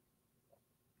Day?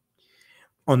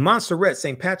 On Montserrat,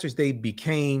 St. Patrick's Day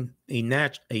became a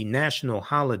national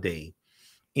holiday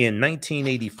in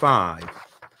 1985,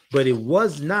 but it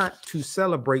was not to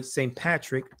celebrate St.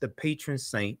 Patrick, the patron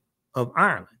saint of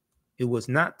Ireland. It was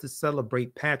not to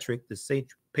celebrate Patrick, the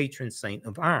patron saint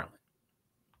of Ireland.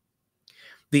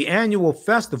 The annual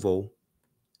festival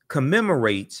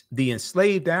commemorates the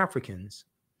enslaved Africans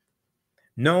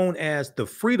known as the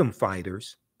freedom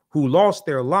fighters who lost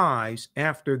their lives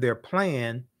after their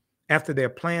planned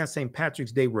St.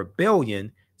 Patrick's Day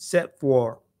rebellion set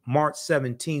for March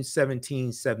 17,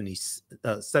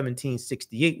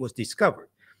 1768 was discovered.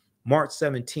 March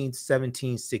 17,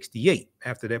 1768,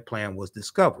 after that plan was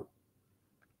discovered.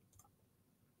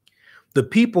 The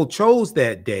people chose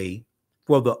that day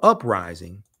for the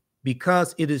uprising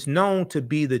because it is known to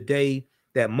be the day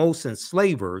that most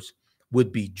enslavers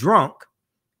would be drunk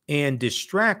and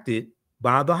distracted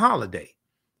by the holiday.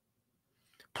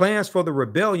 Plans for the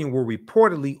rebellion were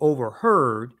reportedly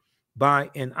overheard by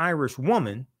an Irish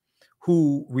woman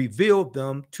who revealed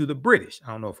them to the British.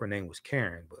 I don't know if her name was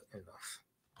Karen, but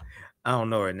I don't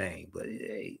know her name. But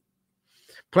hey,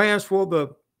 plans for the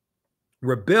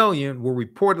rebellion were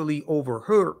reportedly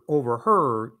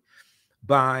overheard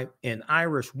by an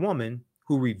Irish woman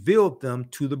who revealed them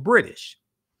to the British.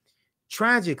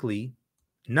 Tragically,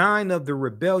 9 of the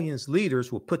rebellion's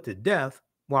leaders were put to death,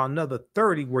 while another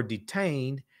 30 were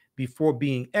detained before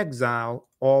being exiled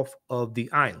off of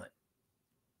the island.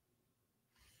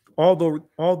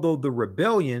 Although the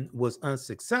rebellion was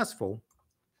unsuccessful,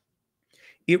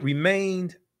 it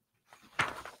remained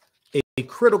a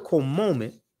critical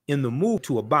moment in the move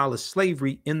to abolish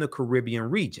slavery in the Caribbean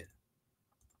region.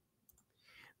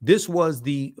 This was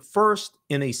the first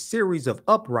in a series of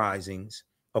uprisings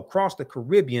across the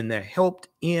Caribbean that helped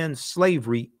end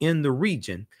slavery in the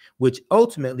region, which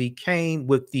ultimately came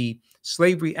with the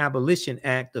Slavery Abolition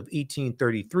Act of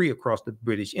 1833 across the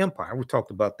British Empire. We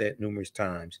talked about that numerous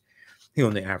times here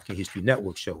on the African History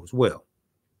Network show as well.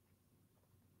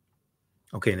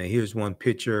 Okay, now here's one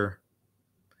picture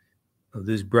of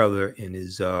this brother in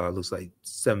his looks like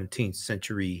 17th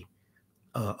century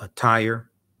attire.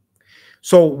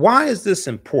 So why is this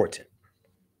important?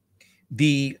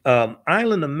 The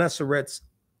island of Montserrat's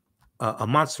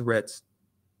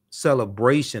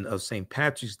celebration of St.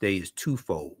 Patrick's Day is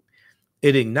twofold.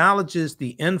 It acknowledges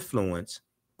the influence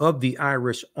of the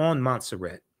Irish on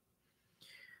Montserrat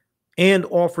and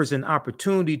offers an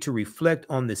opportunity to reflect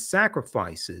on the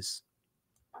sacrifices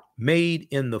made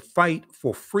in the fight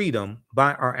for freedom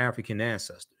by our African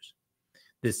ancestors.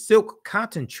 The silk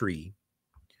cotton tree,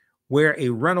 where a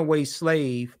runaway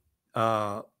enslaved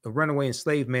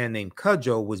man named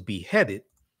Cudjoe was beheaded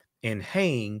and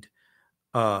hanged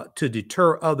to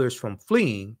deter others from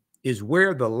fleeing, is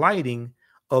where the lighting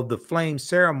of the flame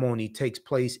ceremony takes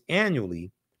place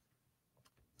annually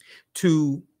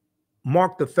to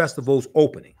mark the festival's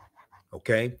opening.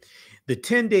 Okay, the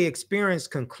 10-day experience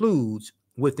concludes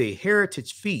with a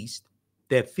heritage feast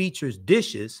that features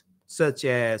dishes such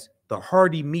as the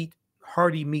hearty meat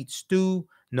stew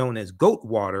known as goat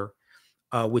water,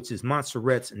 which is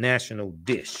Montserrat's national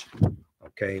dish.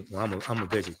 Okay, well, I'm a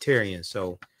vegetarian,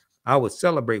 so I would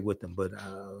celebrate with them, but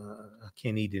I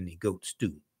can't eat any goat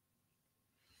stew.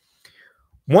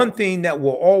 One thing that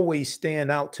will always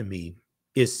stand out to me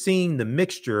is seeing the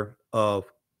mixture of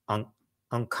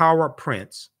Ankara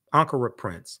prints,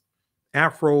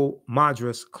 Afro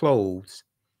Madras clothes,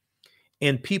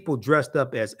 and people dressed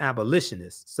up as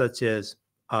abolitionists, such as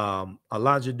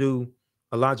Olajide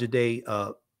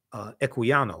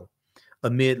Equiano,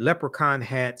 amid leprechaun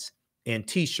hats and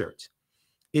t-shirts.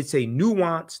 It's a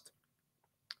nuanced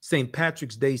St.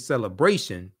 Patrick's Day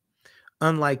celebration,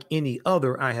 unlike any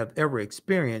other I have ever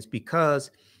experienced,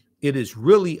 because it is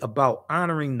really about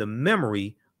honoring the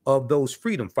memory of those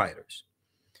freedom fighters,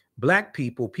 Black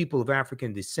people, people of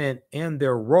African descent, and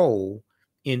their role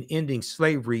in ending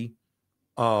slavery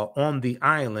on the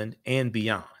island and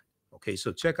beyond. Okay,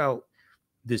 so check out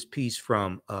this piece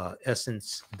from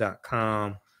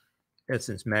essence.com,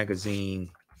 Essence Magazine,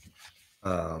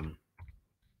 from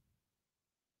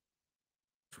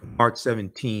March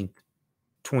 17th,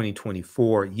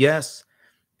 2024. Yes,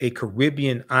 a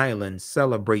Caribbean island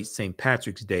celebrates St.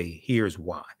 Patrick's Day. Here's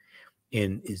why.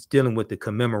 And it's dealing with the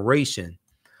commemoration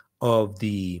of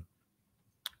the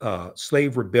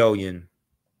slave rebellion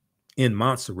in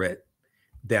Montserrat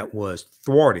that was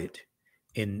thwarted,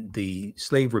 and the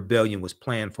slave rebellion was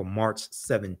planned for March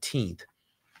 17th,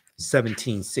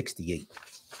 1768.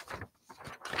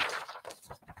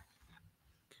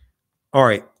 All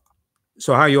right.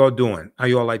 So how you all doing? How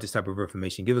you all like this type of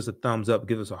information? Give us a thumbs up,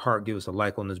 give us a heart, give us a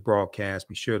like on this broadcast.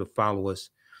 Be sure to follow us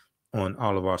on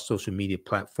all of our social media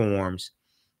platforms,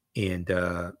 and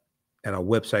at our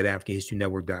website,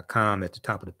 AfricanHistoryNetwork.com. At the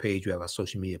top of the page, we have our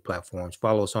social media platforms.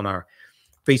 Follow us on our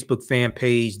Facebook fan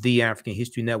page, The African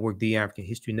History Network, The African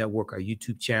History Network, our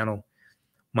YouTube channel,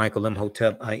 Michael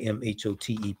Imhotep,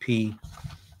 IMHOTEP,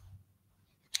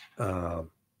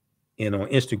 and on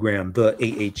Instagram, The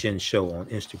AHN Show on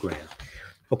Instagram.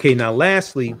 Okay, now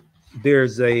lastly,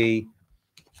 there's a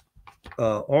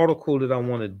article that I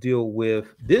want to deal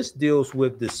with. This deals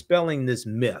with dispelling this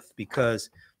myth, because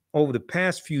over the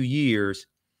past few years,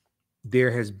 there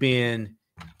has been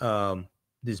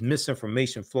this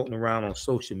misinformation floating around on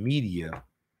social media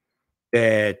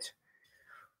that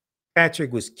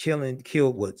Patrick was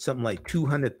killed with something like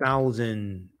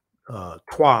 200,000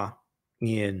 Twa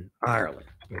in Ireland.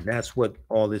 And that's what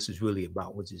all this is really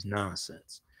about, which is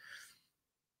nonsense.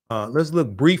 Let's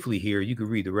look briefly here. You can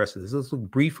read the rest of this. Let's look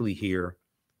briefly here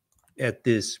at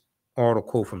this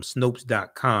article from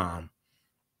Snopes.com,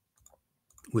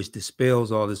 which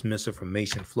dispels all this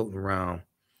misinformation floating around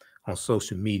on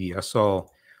social media. I saw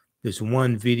this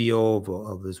one video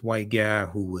of this white guy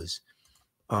who was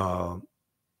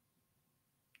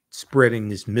spreading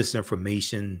this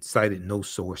misinformation, cited no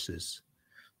sources.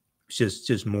 It's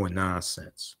just more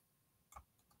nonsense.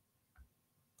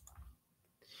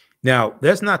 Now,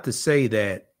 that's not to say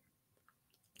that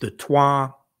the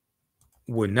Twa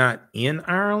were not in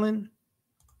Ireland,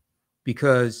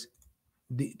 because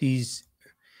the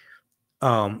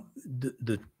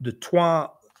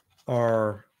Twa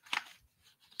are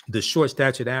the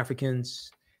short-statured Africans.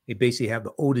 They basically have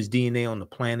the oldest DNA on the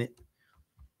planet.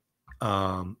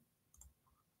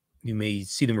 You may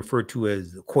see them referred to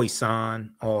as the Khoisan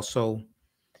also.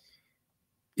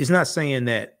 It's not saying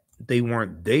that they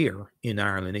weren't there in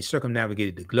Ireland. They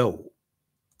circumnavigated the globe.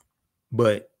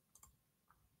 But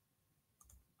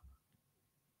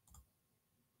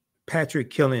Patrick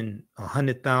killing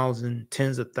 100,000,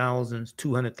 tens of thousands,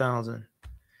 200,000.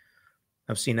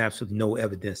 I've seen absolutely no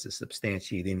evidence to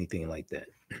substantiate anything like that.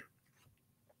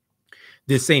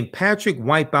 Did St. Patrick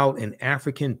wipe out an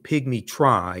African pygmy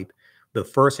tribe, the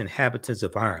first inhabitants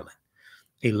of Ireland?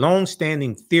 A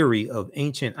long-standing theory of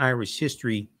ancient Irish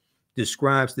history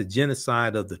describes the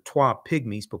genocide of the Twa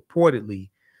Pygmies, purportedly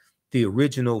the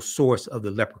original source of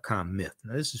the leprechaun myth.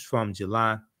 Now, this is from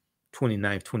July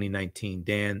 29th, 2019,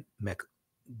 Dan McGill,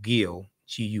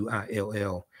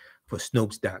 Guill, for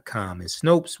Snopes.com. And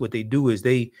Snopes, what they do is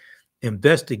they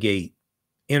investigate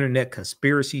internet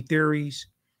conspiracy theories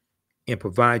and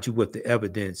provide you with the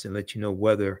evidence and let you know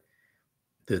whether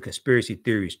the conspiracy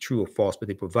theory is true or false, but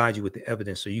they provide you with the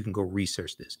evidence so you can go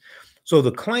research this. So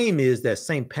the claim is that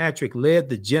St. Patrick led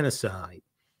the genocide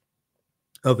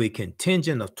of a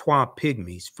contingent of Twa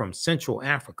Pygmies from Central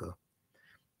Africa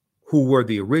who were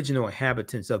the original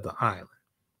inhabitants of the island.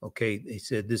 Okay, they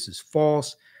said this is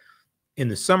false. In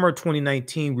the summer of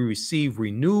 2019, we received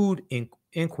renewed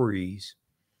inquiries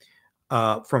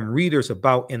from readers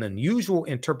about an unusual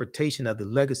interpretation of the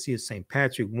legacy of St.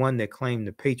 Patrick, one that claimed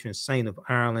the patron saint of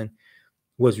Ireland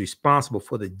was responsible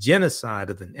for the genocide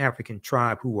of an African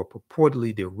tribe who were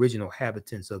purportedly the original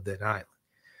inhabitants of that island.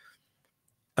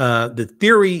 The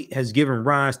theory has given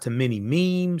rise to many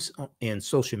memes and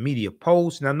social media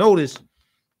posts. Now, notice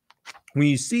when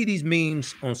you see these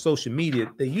memes on social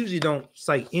media, they usually don't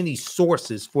cite any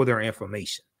sources for their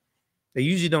information. They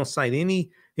usually don't cite any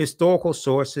historical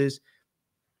sources.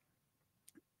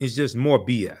 It's just more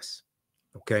BS.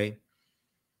 Okay.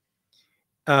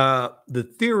 The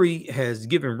theory has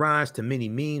given rise to many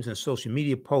memes and social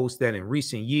media posts that in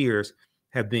recent years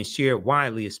have been shared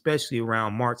widely, especially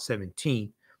around March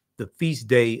 17th, the feast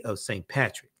day of St.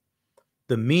 Patrick.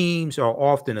 The memes are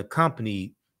often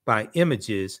accompanied by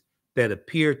images that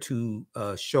appear to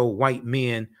show white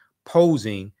men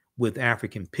posing with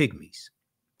African pygmies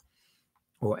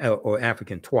or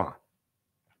African Twa.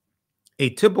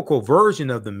 A typical version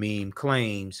of the meme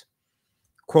claims,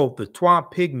 quote, the Twa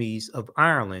Pygmies of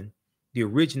Ireland, the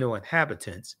original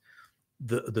inhabitants,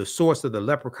 the source of the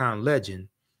leprechaun legend.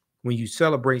 When you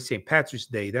celebrate St. Patrick's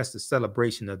Day, that's the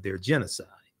celebration of their genocide.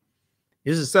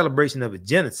 This is a celebration of a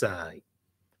genocide,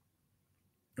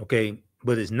 okay,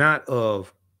 but it's not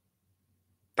of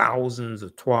thousands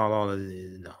of Twa. All of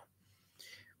this, no.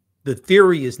 The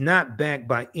theory is not backed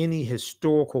by any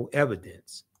historical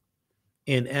evidence,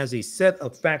 and as a set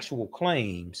of factual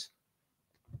claims,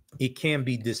 it can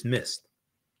be dismissed.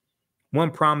 One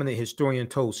prominent historian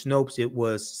told Snopes it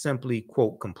was simply,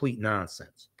 quote, complete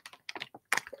nonsense.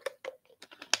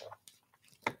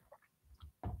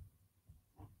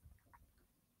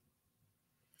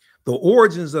 The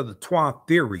origins of the Twa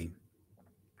theory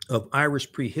of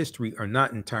Irish prehistory are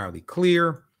not entirely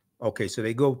clear. Okay, so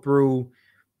they go through,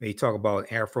 they talk about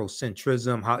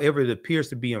Afrocentrism. However, it appears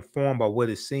to be informed by what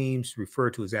it seems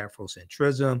referred to as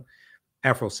Afrocentrism,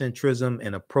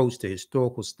 an approach to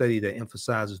historical study that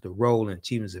emphasizes the role and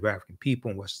achievements of African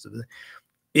people in Western.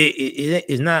 It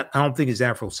is not, I don't think it's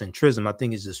Afrocentrism. I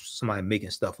think it's just somebody making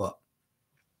stuff up.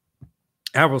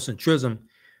 Afrocentrism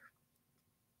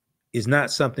is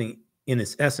not something, in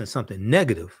its essence, something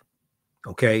negative.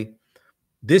 Okay,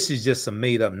 this is just some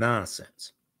made up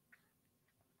nonsense.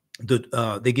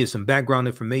 They give some background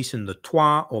information. The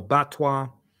Twa or Batwa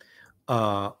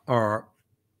are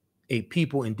a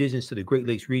people indigenous to the Great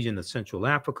Lakes region of Central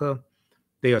Africa.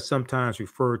 They are sometimes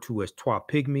referred to as Twa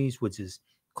Pygmies, which is,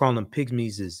 calling them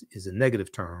pygmies is a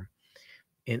negative term,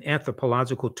 an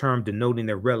anthropological term denoting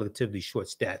their relatively short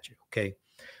stature. Okay,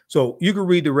 so you can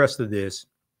read the rest of this.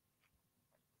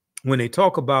 When they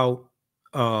talk about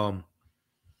the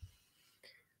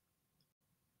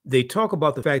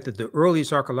fact that the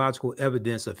earliest archaeological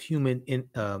evidence of human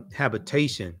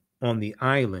habitation on the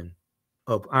island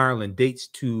of Ireland dates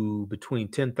to between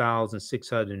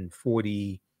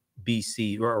 10,640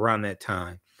 BC or around that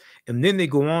time. And then they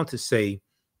go on to say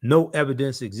no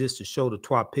evidence exists to show the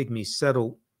Twa Pygmies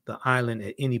settled the island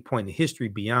at any point in history,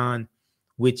 beyond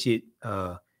which it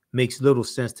makes little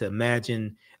sense to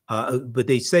imagine. But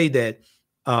they say that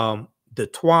the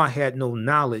Twa had no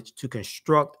knowledge to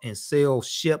construct and sail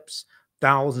ships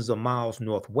thousands of miles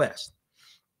northwest.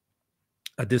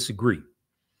 I disagree.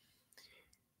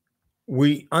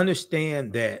 We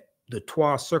understand that the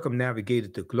Twa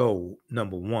circumnavigated the globe,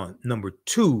 number one. Number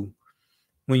two,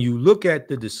 when you look at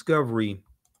the discovery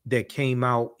that came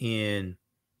out in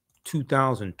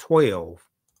 2012,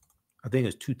 I think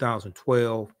it's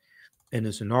 2012, and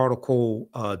it's an article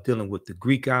dealing with the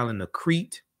Greek island of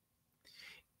Crete,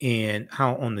 and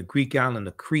how on the Greek island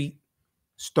of Crete,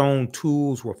 stone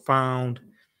tools were found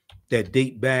that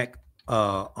date back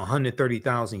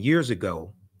 130,000 years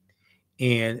ago.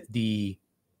 And the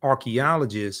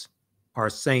archaeologists are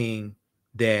saying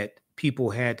that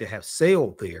people had to have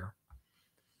sailed there.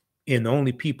 And the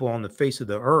only people on the face of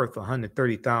the earth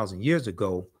 130,000 years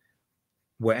ago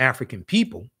were African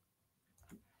people.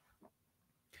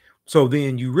 So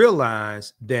then you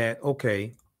realize that,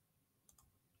 okay,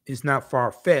 it's not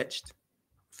far-fetched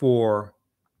for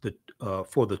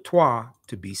the Twa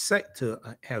to be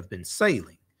have been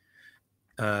sailing.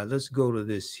 Let's go to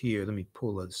this here. Let me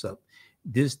pull this up.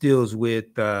 This deals with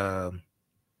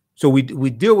so we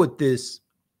deal with this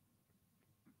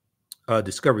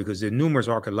discovery because there are numerous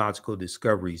archaeological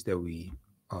discoveries that we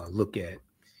look at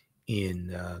in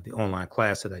the online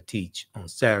class that I teach on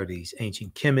Saturdays: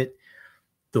 ancient Kemet,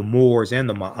 the Moors, and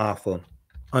the Ma'afa,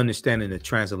 understanding the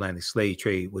transatlantic slave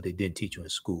trade, what they didn't teach you in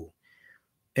school.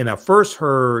 And I first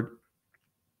heard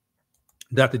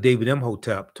Dr. David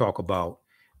Imhotep talk about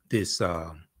this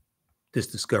this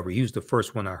discovery. He was the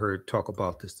first one I heard talk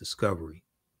about this discovery.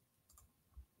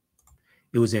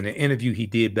 It was in an interview he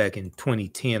did back in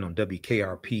 2010 on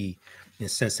WKRP in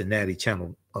Cincinnati,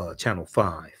 channel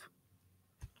 5.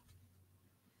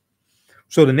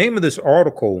 So the name of this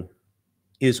article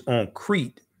is on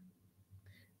Crete,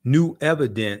 New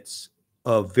Evidence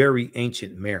of Very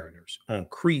Ancient Mariners. On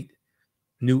Crete,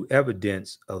 New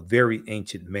Evidence of Very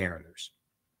Ancient Mariners.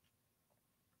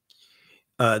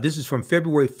 This is from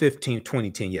February 15th,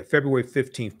 2010. Yeah, February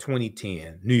 15th,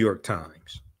 2010, New York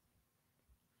Times.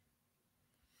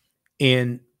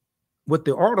 And what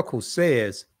the article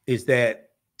says is that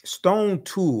stone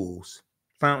tools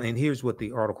found, and here's what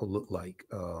the article looked like.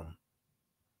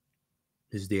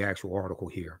 This is the actual article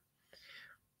here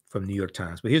from New York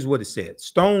Times. But here's what it said.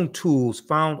 Stone tools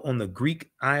found on the Greek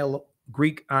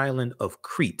island of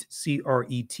Crete,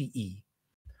 C-R-E-T-E,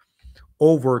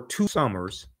 over 2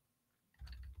 summers.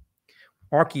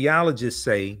 Archaeologists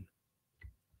say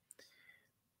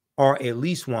are at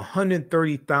least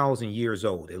 130,000 years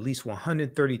old, at least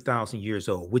 130,000 years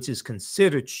old, which is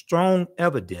considered strong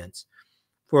evidence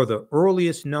for the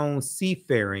earliest known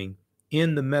seafaring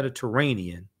in the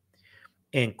Mediterranean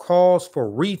and calls for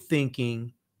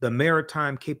rethinking the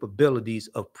maritime capabilities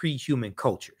of pre-human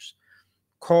cultures.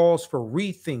 Calls for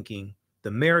rethinking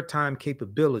the maritime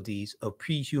capabilities of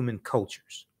pre-human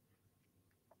cultures.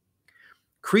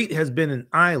 Crete has been an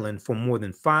island for more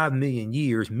than 5 million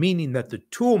years, meaning that the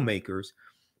tool makers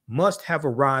must have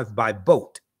arrived by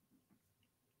boat.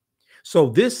 So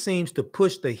this seems to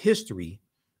push the history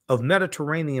of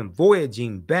Mediterranean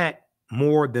voyaging back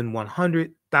more than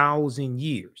 100,000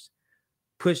 years.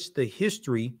 Push the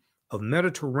history of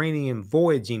Mediterranean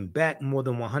voyaging back more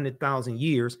than 100,000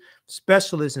 years,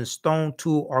 specialists in stone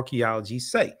tool archaeology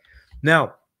say.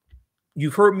 Now,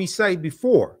 you've heard me say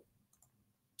before,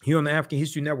 here on the African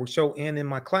History Network show and in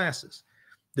my classes,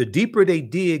 the deeper they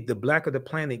dig, the blacker the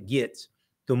planet gets,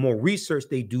 the more research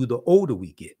they do, the older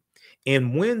we get.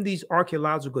 And when these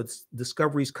archaeological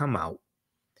discoveries come out,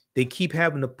 they keep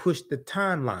having to push the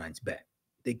timelines back.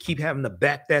 They keep having to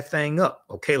back that thing up,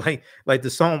 okay? Like the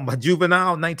song by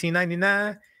Juvenile,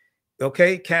 1999,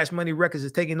 okay? Cash Money Records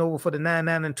is taking over for the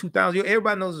 99 and 2000.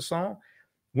 Everybody knows the song.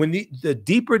 When the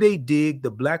deeper they dig,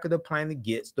 the blacker the planet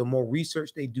gets, the more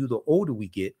research they do, the older we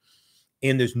get.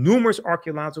 And there's numerous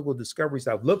archaeological discoveries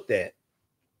I've looked at.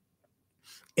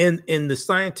 And the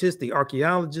scientists, the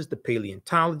archaeologists, the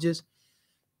paleontologists,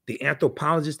 the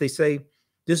anthropologists, they say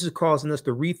this is causing us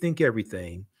to rethink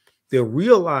everything. They're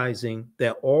realizing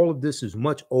that all of this is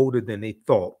much older than they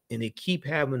thought, and they keep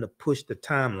having to push the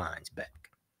timelines back.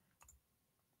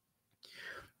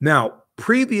 Now,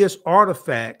 previous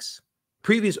artifact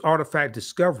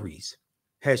discoveries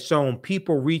has shown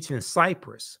people reaching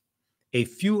Cyprus, a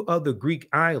few other Greek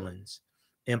islands,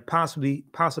 and possibly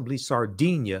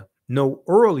Sardinia no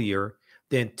earlier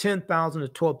than 10,000 to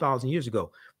 12,000 years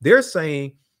ago. They're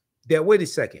saying that, wait a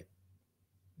second,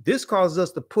 this causes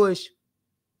us to push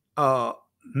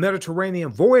Mediterranean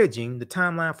voyaging, the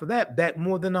timeline for that, back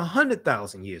more than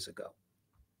 100,000 years ago.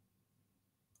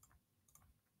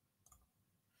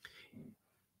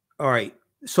 All right.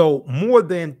 So more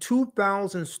than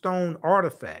 2,000 stone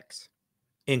artifacts,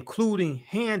 including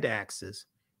hand axes,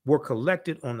 were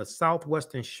collected on the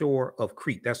southwestern shore of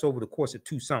Crete. That's over the course of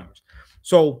 2 summers.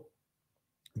 So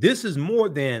this is more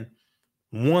than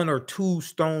 1 or 2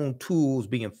 stone tools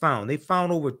being found. They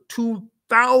found over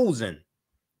 2,000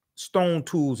 stone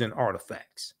tools and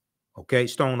artifacts. Okay,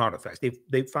 stone artifacts.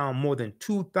 They found more than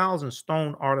 2,000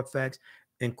 stone artifacts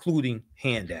including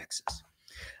hand axes.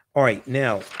 All right,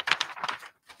 now,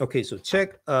 okay, so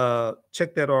check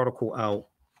that article out.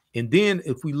 And then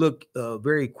if we look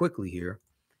very quickly here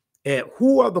at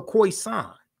who are the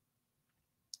Khoisan,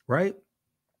 right?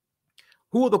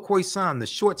 Who are the Khoisan, the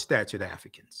short-statured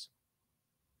Africans?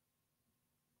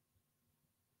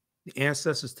 The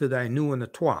ancestors to the Ainu and the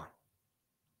Twa.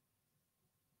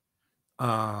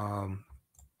 Khoisan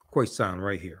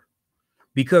right here.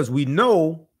 Because we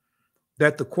know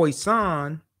that the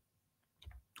Khoisan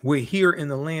were here in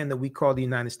the land that we call the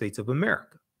United States of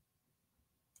America,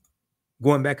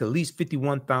 going back at least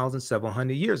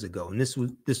 51,700 years ago. And this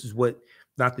is what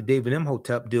Dr. David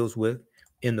Imhotep deals with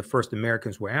in The First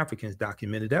Americans Were Africans,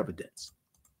 Documented Evidence.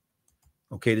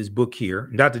 Okay, this book here.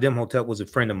 Dr. Imhotep was a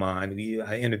friend of mine.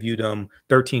 I interviewed him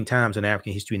 13 times on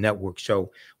African History Network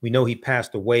show. We know he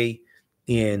passed away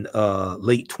in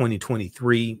late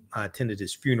 2023. I attended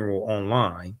his funeral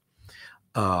online.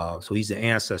 So he's an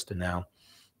ancestor now.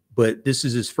 But this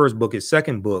is his first book. His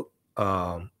second book,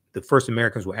 The First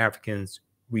Americans Were Africans,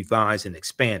 Revised and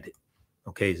Expanded.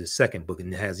 Okay, it's his second book,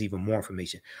 and it has even more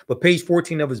information. But page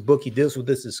 14 of his book, he deals with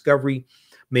this discovery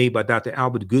made by Dr.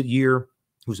 Albert Goodyear,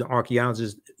 who's an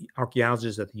archaeologist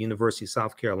at the University of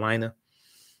South Carolina.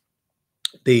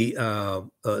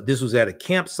 This was at a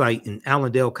campsite in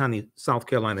Allendale County, South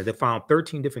Carolina. They found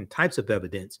 13 different types of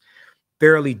evidence,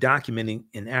 thoroughly documenting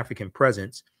an African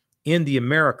presence in the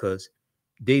Americas,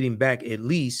 dating back at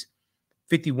least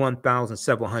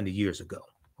 51,700 years ago.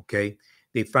 Okay.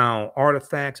 They found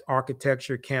artifacts,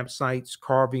 architecture, campsites,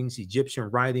 carvings,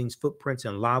 Egyptian writings, footprints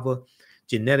in lava,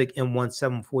 genetic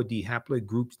M174D haploid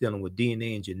groups dealing with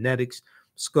DNA and genetics,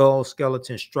 skulls,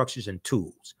 skeletons, structures, and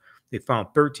tools. They found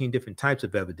 13 different types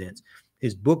of evidence.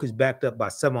 His book is backed up by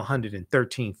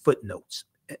 713 footnotes,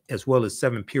 as well as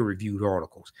 7 peer-reviewed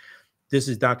articles. This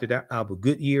is Dr. Albert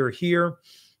Goodyear here.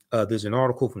 There's an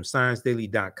article from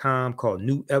ScienceDaily.com called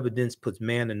New Evidence Puts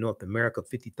Man in North America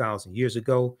 50,000 Years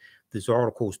Ago. This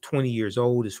article is 20 years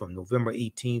old. It's from November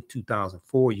 18th,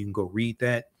 2004. You can go read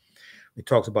that. It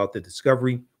talks about the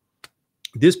discovery.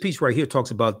 This piece right here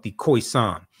talks about the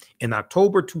Khoisan. In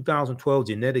October 2012,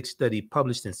 genetic study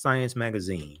published in Science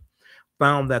magazine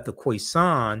found that the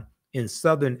Khoisan in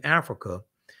Southern Africa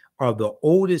are the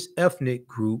oldest ethnic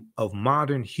group of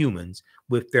modern humans,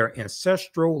 with their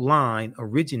ancestral line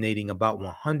originating about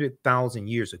 100,000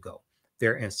 years ago.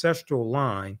 Their ancestral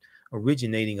line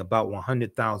originating about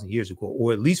 100,000 years ago,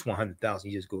 or at least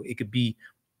 100,000 years ago. It could be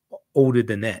older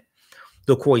than that.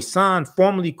 The Khoisan,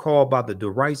 formerly called by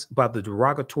the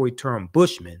derogatory term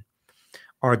Bushmen,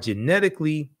 are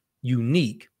genetically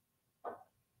unique,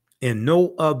 and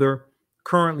no other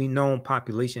currently known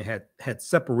population had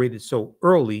separated so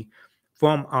early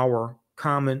from our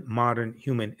common modern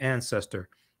human ancestor,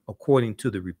 according to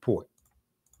the report.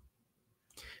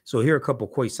 So here are a couple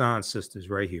of Khoisan sisters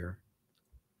right here.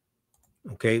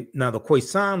 Okay, now the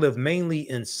Khoisan live mainly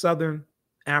in southern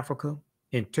Africa,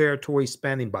 in territories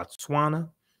spanning Botswana,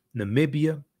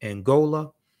 Namibia,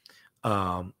 Angola,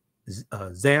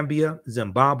 Zambia,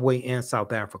 Zimbabwe, and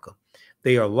South Africa.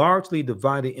 They are largely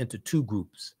divided into 2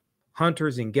 groups: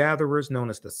 hunters and gatherers, known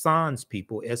as the Sans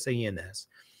people, S-A-N-S,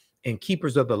 and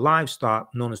keepers of the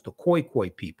livestock, known as the Khoi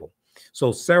people.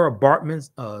 So Sarah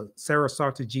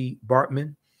Sartaji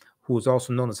Bartman, who is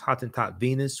also known as Hottentot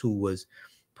Venus, who was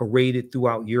paraded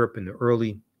throughout Europe in the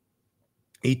early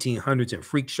 1800s in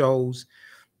freak shows,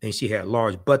 and she had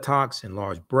large buttocks and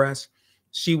large breasts.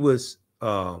 She was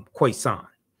Khoisan.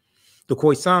 The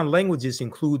Khoisan languages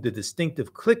include the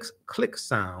distinctive click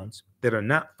sounds that are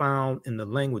not found in the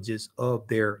languages of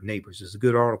their neighbors. There's a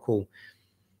good article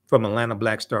from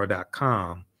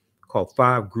AtlantaBlackStar.com called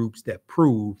 5 Groups That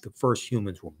Prove the First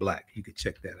Humans Were Black. You could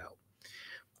check that out.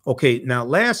 Okay, now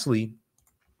lastly,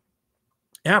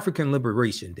 African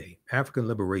Liberation Day. African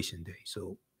Liberation Day.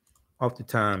 So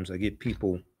oftentimes I get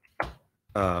people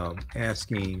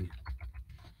asking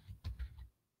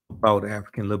about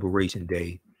African Liberation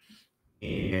Day,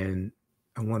 and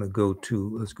I want to go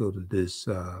to, let's go to this,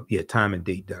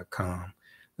 timeanddate.com.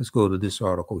 Let's go to this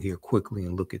article here quickly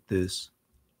and look at this.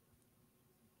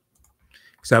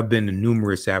 Because I've been to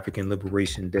numerous African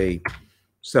Liberation Day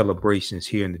celebrations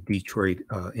here in the Detroit,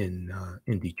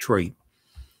 in Detroit.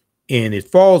 And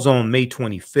it falls on May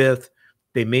 25th.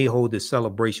 They may hold this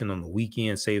celebration on the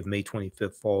weekend. Say if May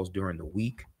 25th falls during the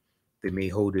week, they may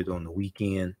hold it on the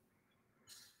weekend.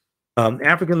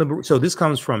 So this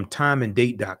comes from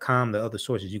timeanddate.com. The other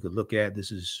sources you could look at.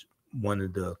 This is one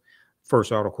of the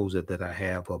first articles that I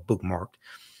have bookmarked.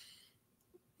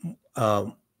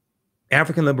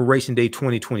 African Liberation Day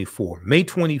 2024. May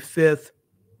 25th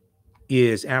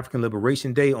is African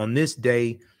Liberation Day. On this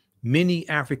day, many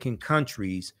African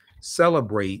countries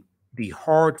celebrate the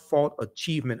hard-fought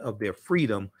achievement of their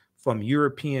freedom from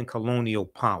European colonial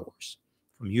powers.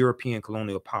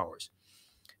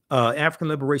 African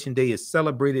Liberation Day is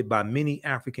celebrated by many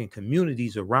African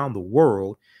communities around the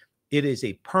world. It is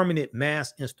a permanent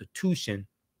mass institution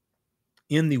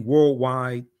in the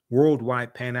worldwide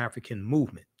Pan-African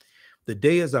movement. The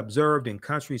day is observed in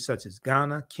countries such as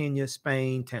Ghana, Kenya,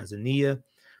 Spain, Tanzania,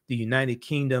 the United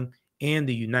Kingdom, and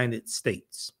the United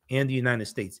States.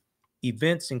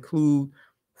 Events include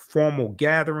formal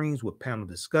gatherings with panel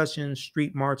discussions,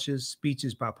 street marches,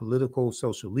 speeches by political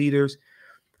social leaders,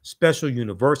 special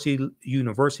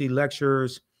university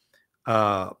lectures,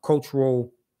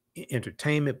 cultural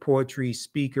entertainment, poetry,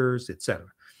 speakers, etc.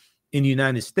 In the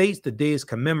United States, the day is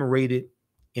commemorated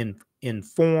in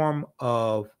form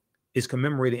of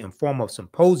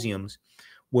symposiums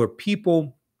where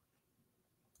people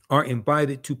are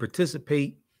invited to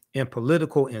participate in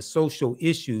political and social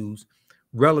issues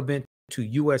relevant to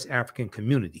U.S. African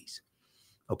communities.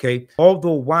 Okay,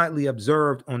 although widely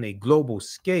observed on a global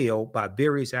scale by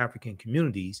various African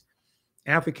communities,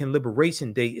 African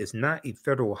Liberation Day is not a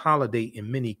federal holiday in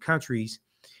many countries,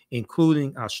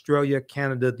 including Australia,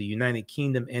 Canada, the United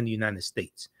Kingdom, and the United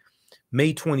States.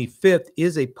 May 25th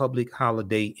is a public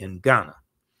holiday in Ghana.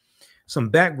 Some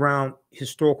background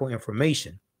historical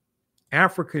information.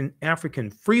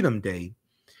 African Freedom Day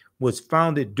was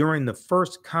founded during the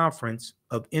first conference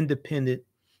of independent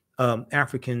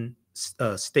African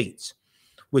states,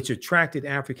 which attracted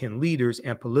African leaders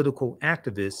and political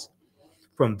activists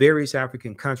from various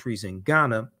African countries in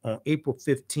Ghana on April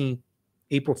 15th,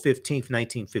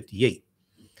 1958.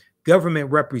 Government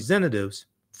representatives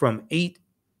from 8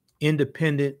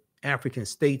 independent African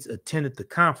states attended the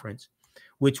conference,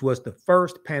 which was the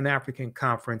first Pan-African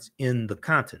conference in the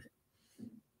continent.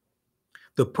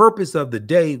 The purpose of the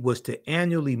day was to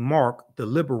annually mark the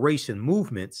liberation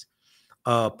movement's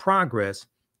progress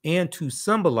and to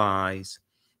symbolize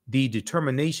the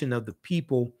determination of the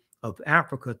people of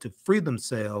Africa to free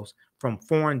themselves from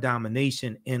foreign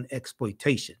domination and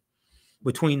exploitation.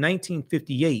 Between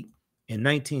 1958 and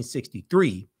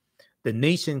 1963, the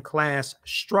nation-class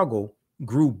struggle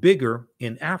grew bigger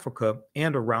in Africa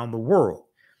and around the world.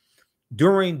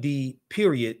 During this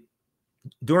period,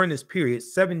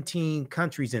 17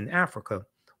 countries in Africa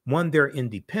won their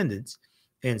independence,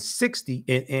 and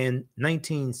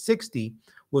 1960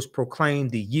 was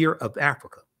proclaimed the Year of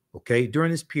Africa. Okay,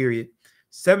 during this period,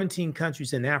 17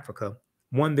 countries in Africa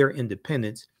won their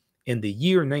independence, and the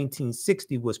year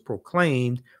 1960 was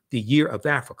proclaimed the Year of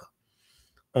Africa.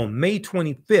 On May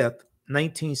 25th,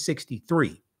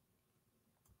 1963,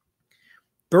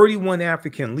 31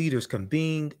 African leaders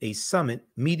convened a summit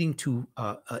meeting to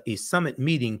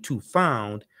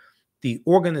found the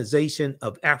Organization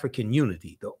of African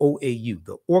Unity, the OAU,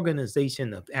 the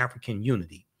Organization of African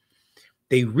Unity.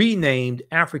 They renamed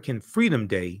African Freedom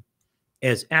Day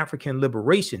as African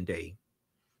Liberation Day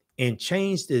and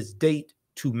changed its date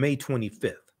to May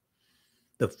 25th.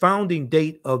 The founding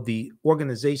date of the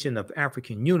Organization of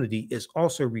African Unity is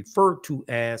also referred to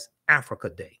as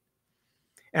Africa Day.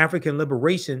 African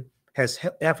Liberation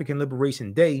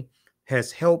Day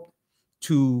has helped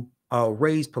to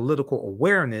raise political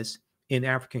awareness in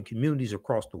African communities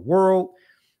across the world.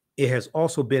 It has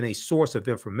also been a source of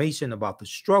information about the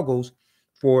struggles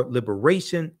for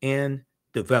liberation and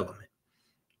development.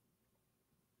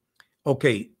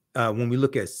 Okay, when we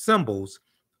look at symbols,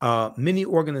 many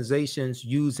organizations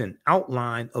use an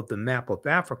outline of the map of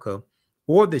Africa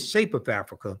or the shape of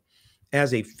Africa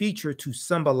as a feature to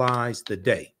symbolize the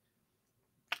day.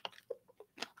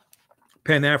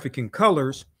 Pan-African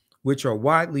colors, which are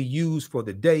widely used for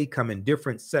the day, come in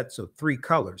different sets of 3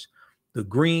 colors. The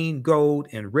green, gold,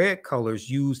 and red colors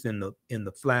used in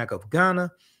the flag of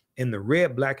Ghana, and the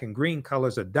red, black, and green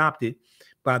colors adopted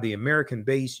by the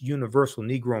American-based Universal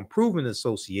Negro Improvement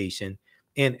Association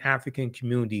and African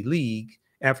Communities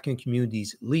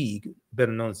League,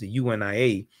 better known as the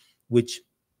UNIA, which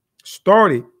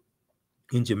started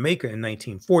in Jamaica in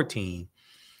 1914.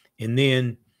 And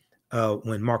then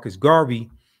when Marcus Garvey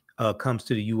comes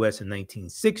to the U.S. in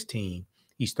 1916,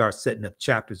 he starts setting up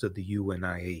chapters of the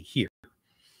UNIA here.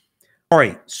 All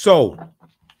right, so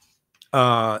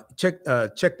check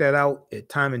that out at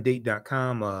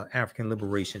timeanddate.com, African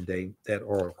Liberation Day, that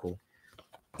article.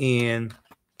 And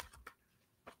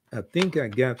I think I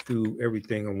got through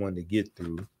everything I wanted to get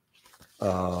through.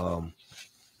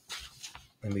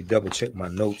 Let me double check my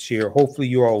notes here. Hopefully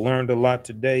you all learned a lot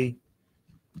today.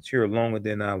 It's here longer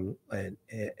than I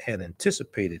had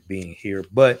anticipated being here,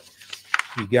 but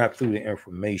we got through the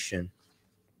information.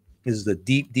 This is a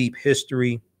deep, deep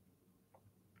history,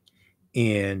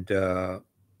 and you're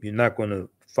not going to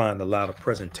find a lot of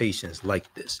presentations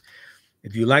like this.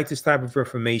 If you like this type of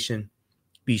information,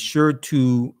 be sure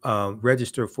to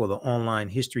register for the online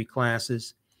history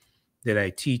classes that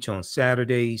I teach on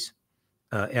Saturdays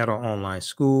at our online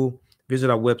school. Visit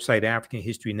our website,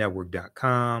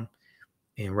 AfricanHistoryNetwork.com,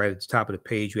 and right at the top of the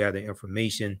page, you have the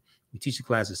information. We teach the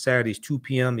classes Saturdays, 2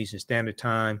 p.m. Eastern Standard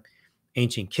Time.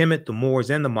 Ancient Kemet, the Moors,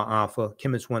 and the Ma'afa.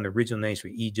 Kemet's one of the original names for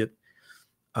Egypt.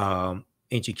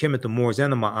 Ancient Kemet, the Moors,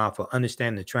 and the Ma'afa.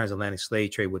 Understanding the transatlantic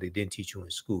slave trade, what they didn't teach you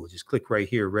in school. Just click right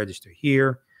here, register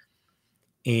here.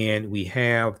 And we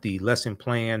have the lesson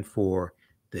plan for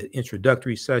the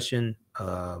introductory session,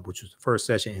 which was the first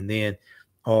session, and then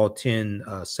all 10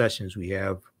 sessions, we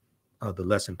have the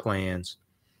lesson plans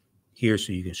here,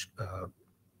 so you can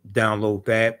download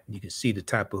that. You can see the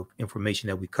type of information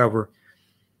that we cover.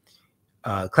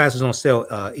 Classes on sale,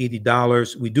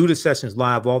 $80. We do the sessions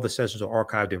live. All the sessions are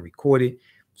archived and recorded,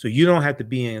 so you don't have to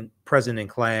be present in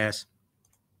class.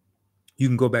 You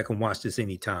can go back and watch this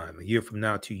anytime. A year from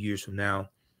now, 2 years from now,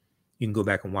 you can go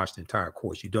back and watch the entire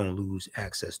course. You don't lose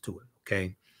access to it,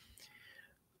 okay?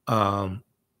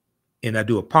 And I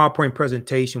do a PowerPoint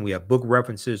presentation. We have book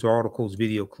references, articles,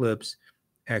 video clips.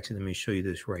 Actually, let me show you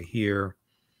this right here.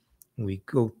 When we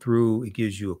go through, it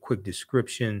gives you a quick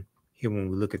description here when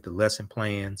we look at the lesson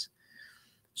plans.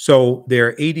 So there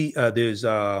are 80, there's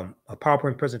a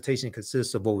PowerPoint presentation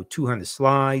consists of over 200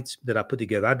 slides that I put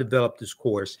together. I developed this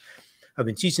course. I've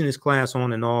been teaching this class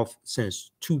on and off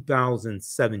since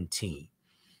 2017.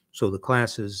 So the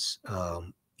class has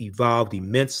evolved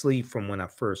immensely from when I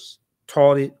first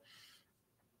taught it.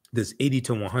 There's 80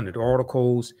 to 100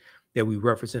 articles that we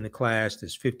reference in the class.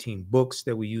 There's 15 books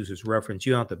that we use as reference.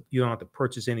 You don't have to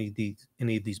purchase any of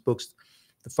these books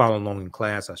to follow along in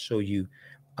class. I'll show you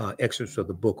excerpts of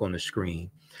the book on the screen.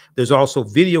 There's also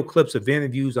video clips of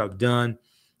interviews I've done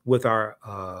with our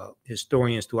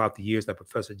historians throughout the years, like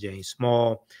Professor James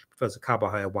Small, Professor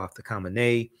Kabahaya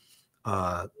Wafta-Kamene,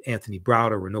 Anthony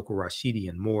Browder, Renoko Rashidi,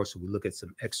 and more. So we look at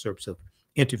some excerpts of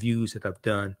interviews that I've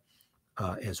done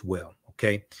as well.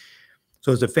 Okay.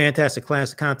 So it's a fantastic class.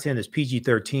 The content is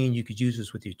PG-13. You could use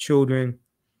this with your children.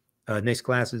 Next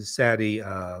class is Saturday,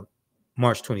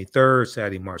 March 23rd,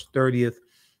 Saturday, March 30th,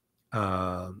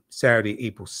 Saturday,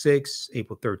 April 6th,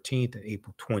 April 13th, and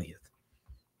April 20th.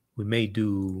 We may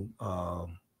do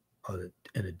an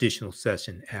additional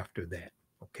session after that,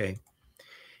 okay?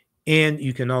 And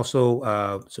you can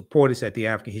also support us at the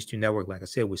African History Network. Like I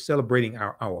said, we're celebrating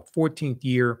our 14th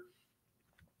year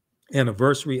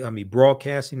anniversary of me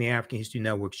broadcasting the African History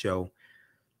Network show,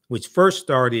 which first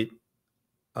started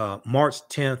March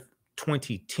 10th,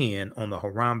 2010 on the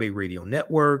Harambe Radio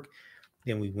Network.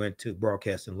 Then we went to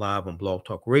broadcasting live on Blog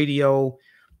Talk Radio.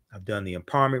 I've done the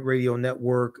Empowerment Radio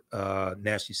Network,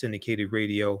 nationally syndicated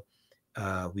radio.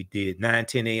 We did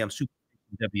 9:10 a.m. Super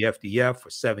WFDF for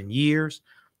 7 years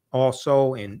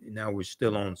also, and now we're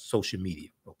still on social media,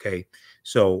 okay?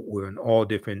 So we're in all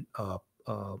different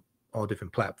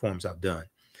platforms I've done.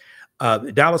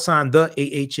 $,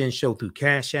 the AHN show through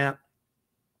Cash App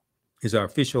is our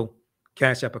official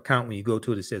Cash App account. When you go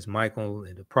to it, it says Michael,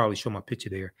 and it'll probably show my picture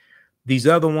there. These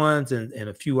other ones and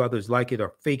a few others like it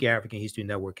are fake African History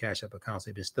Network Cash App accounts.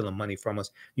 They've been stealing money from us.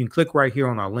 You can click right here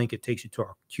on our link. It takes you to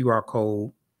our QR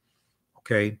code.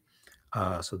 Okay.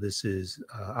 So this is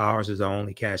ours is our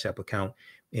only Cash App account.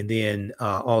 And then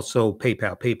also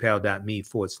PayPal,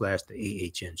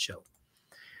 paypal.me/the AHN show.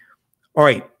 All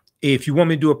right. If you want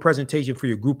me to do a presentation for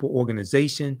your group or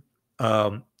organization,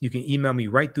 you can email me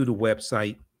right through the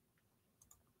website,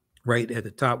 right at the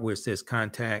top where it says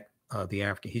contact the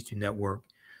African History Network.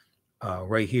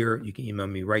 Right here, you can email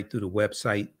me right through the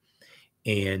website.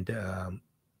 And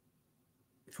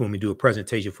if you want me to do a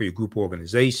presentation for your group or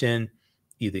organization,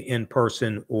 either in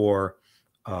person or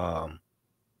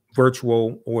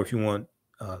virtual, or if you want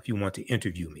to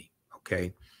interview me,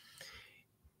 okay.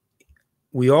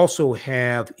 We also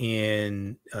have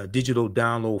in digital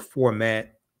download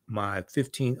format my a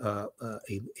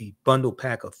bundle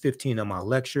pack of 15 of my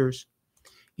lectures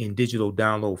in digital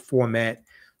download format.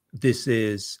 This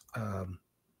is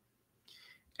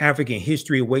African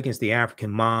History Awakens the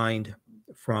African Mind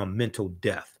from Mental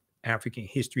Death. African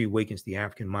History Awakens the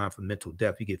African Mind from Mental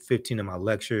Death. You get 15 of my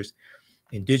lectures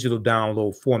in digital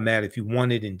download format. If you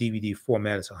want it in DVD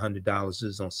format, it's $100. This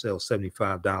is on sale,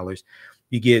 $75.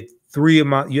 You get 3 of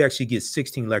my, you actually get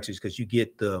 16 lectures because you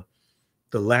get the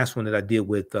last one that I did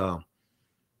with Black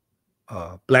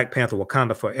Panther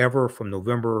Wakanda Forever from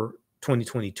November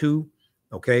 2022.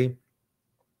 Okay.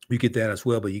 You get that as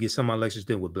well, but you get some of my lectures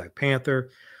did with Black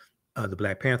Panther. the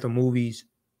Black Panther movies,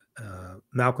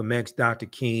 Malcolm X, Dr.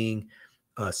 King,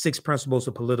 6 Principles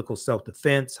of Political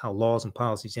Self-Defense, How Laws and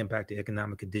Policies Impact the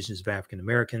Economic Conditions of African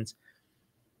Americans,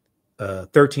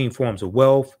 13 Forms of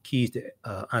Wealth, Keys to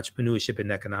Entrepreneurship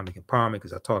and Economic Empowerment,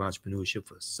 because I taught entrepreneurship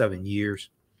for 7 years.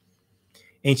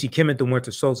 Ancient Kemet, the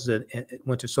Winter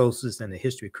Solstice and the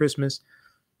History of Christmas.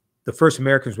 The First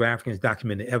Americans were Africans,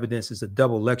 Documented Evidence is a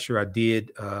double lecture I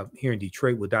did here in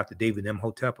Detroit with Dr. David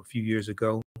Imhotep a few years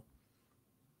ago.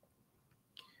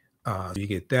 You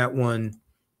get that one.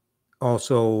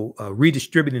 Also,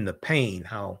 Redistributing the Pain,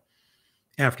 how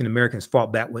African Americans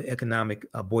fought back with economic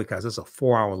boycotts. That's a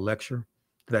 4-hour lecture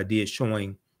that I did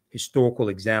showing historical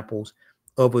examples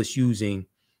of us using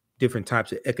different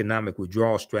types of economic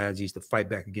withdrawal strategies to fight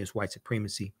back against white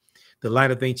supremacy. The Light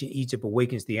of Ancient Egypt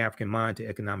Awakens the African Mind to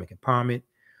Economic Empowerment.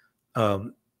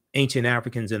 Ancient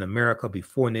Africans in America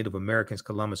Before Native Americans,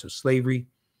 Columbus, or Slavery.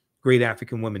 Great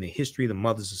African Women in History, the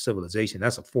Mothers of Civilization.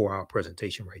 That's a 4-hour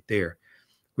presentation right there.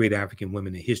 Great African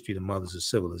Women in History, the Mothers of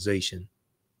Civilization.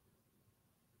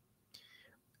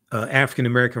 African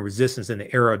American Resistance in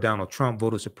the Era of Donald Trump,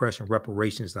 Voter Suppression,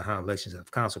 Reparations, and How Elections Have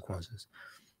Consequences.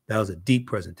 That was a deep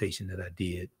presentation that I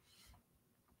did.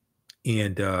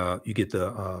 And you get the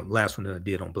last one that I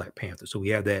did on Black Panther. So we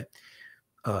have that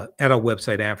at our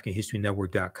website,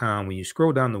 AfricanHistoryNetwork.com. When you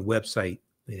scroll down the website,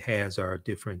 it has our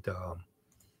different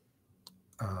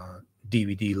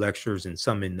DVD lectures and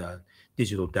some in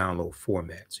digital download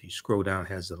format. So you scroll down, it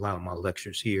has a lot of my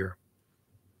lectures here.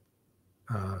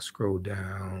 Scroll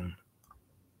down.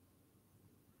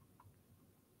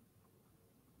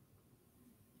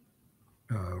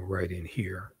 Right in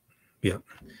here. Yep.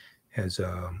 Has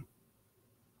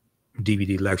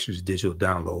DVD lectures, digital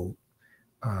download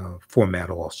format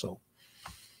also.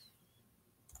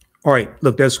 All right.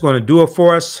 Look, that's going to do it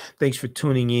for us. Thanks for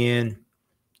tuning in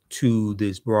to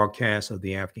this broadcast of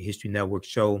the African History Network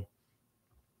show. I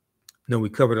know we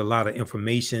covered a lot of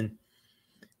information.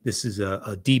 This is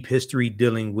a deep history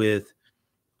dealing with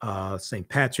St.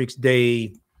 Patrick's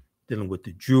Day, dealing with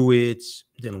the Druids,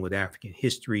 dealing with African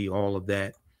history, all of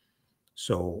that.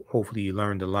 So hopefully you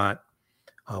learned a lot.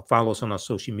 Follow us on our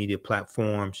social media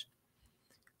platforms.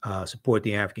 Support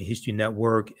the African History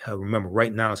Network. Remember,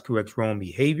 right now it's correct wrong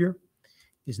behavior.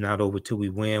 It's not over till we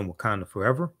win. Wakanda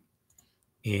forever.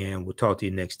 And we'll talk to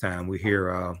you next time. We're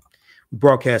here. We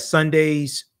broadcast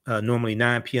Sundays, normally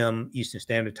 9 p.m. Eastern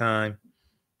Standard Time,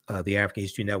 the African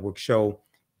History Network show.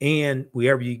 And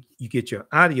wherever you get your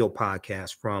audio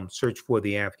podcast from, search for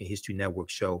the African History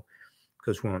Network show,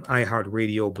 because we're on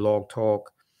iHeartRadio, Blog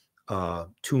Talk,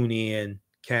 TuneIn,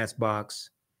 Castbox,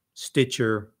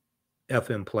 Stitcher,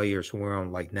 FM players. So we're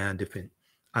on like 9 different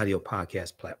audio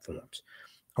podcast platforms.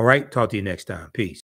 All right. Talk to you next time. Peace.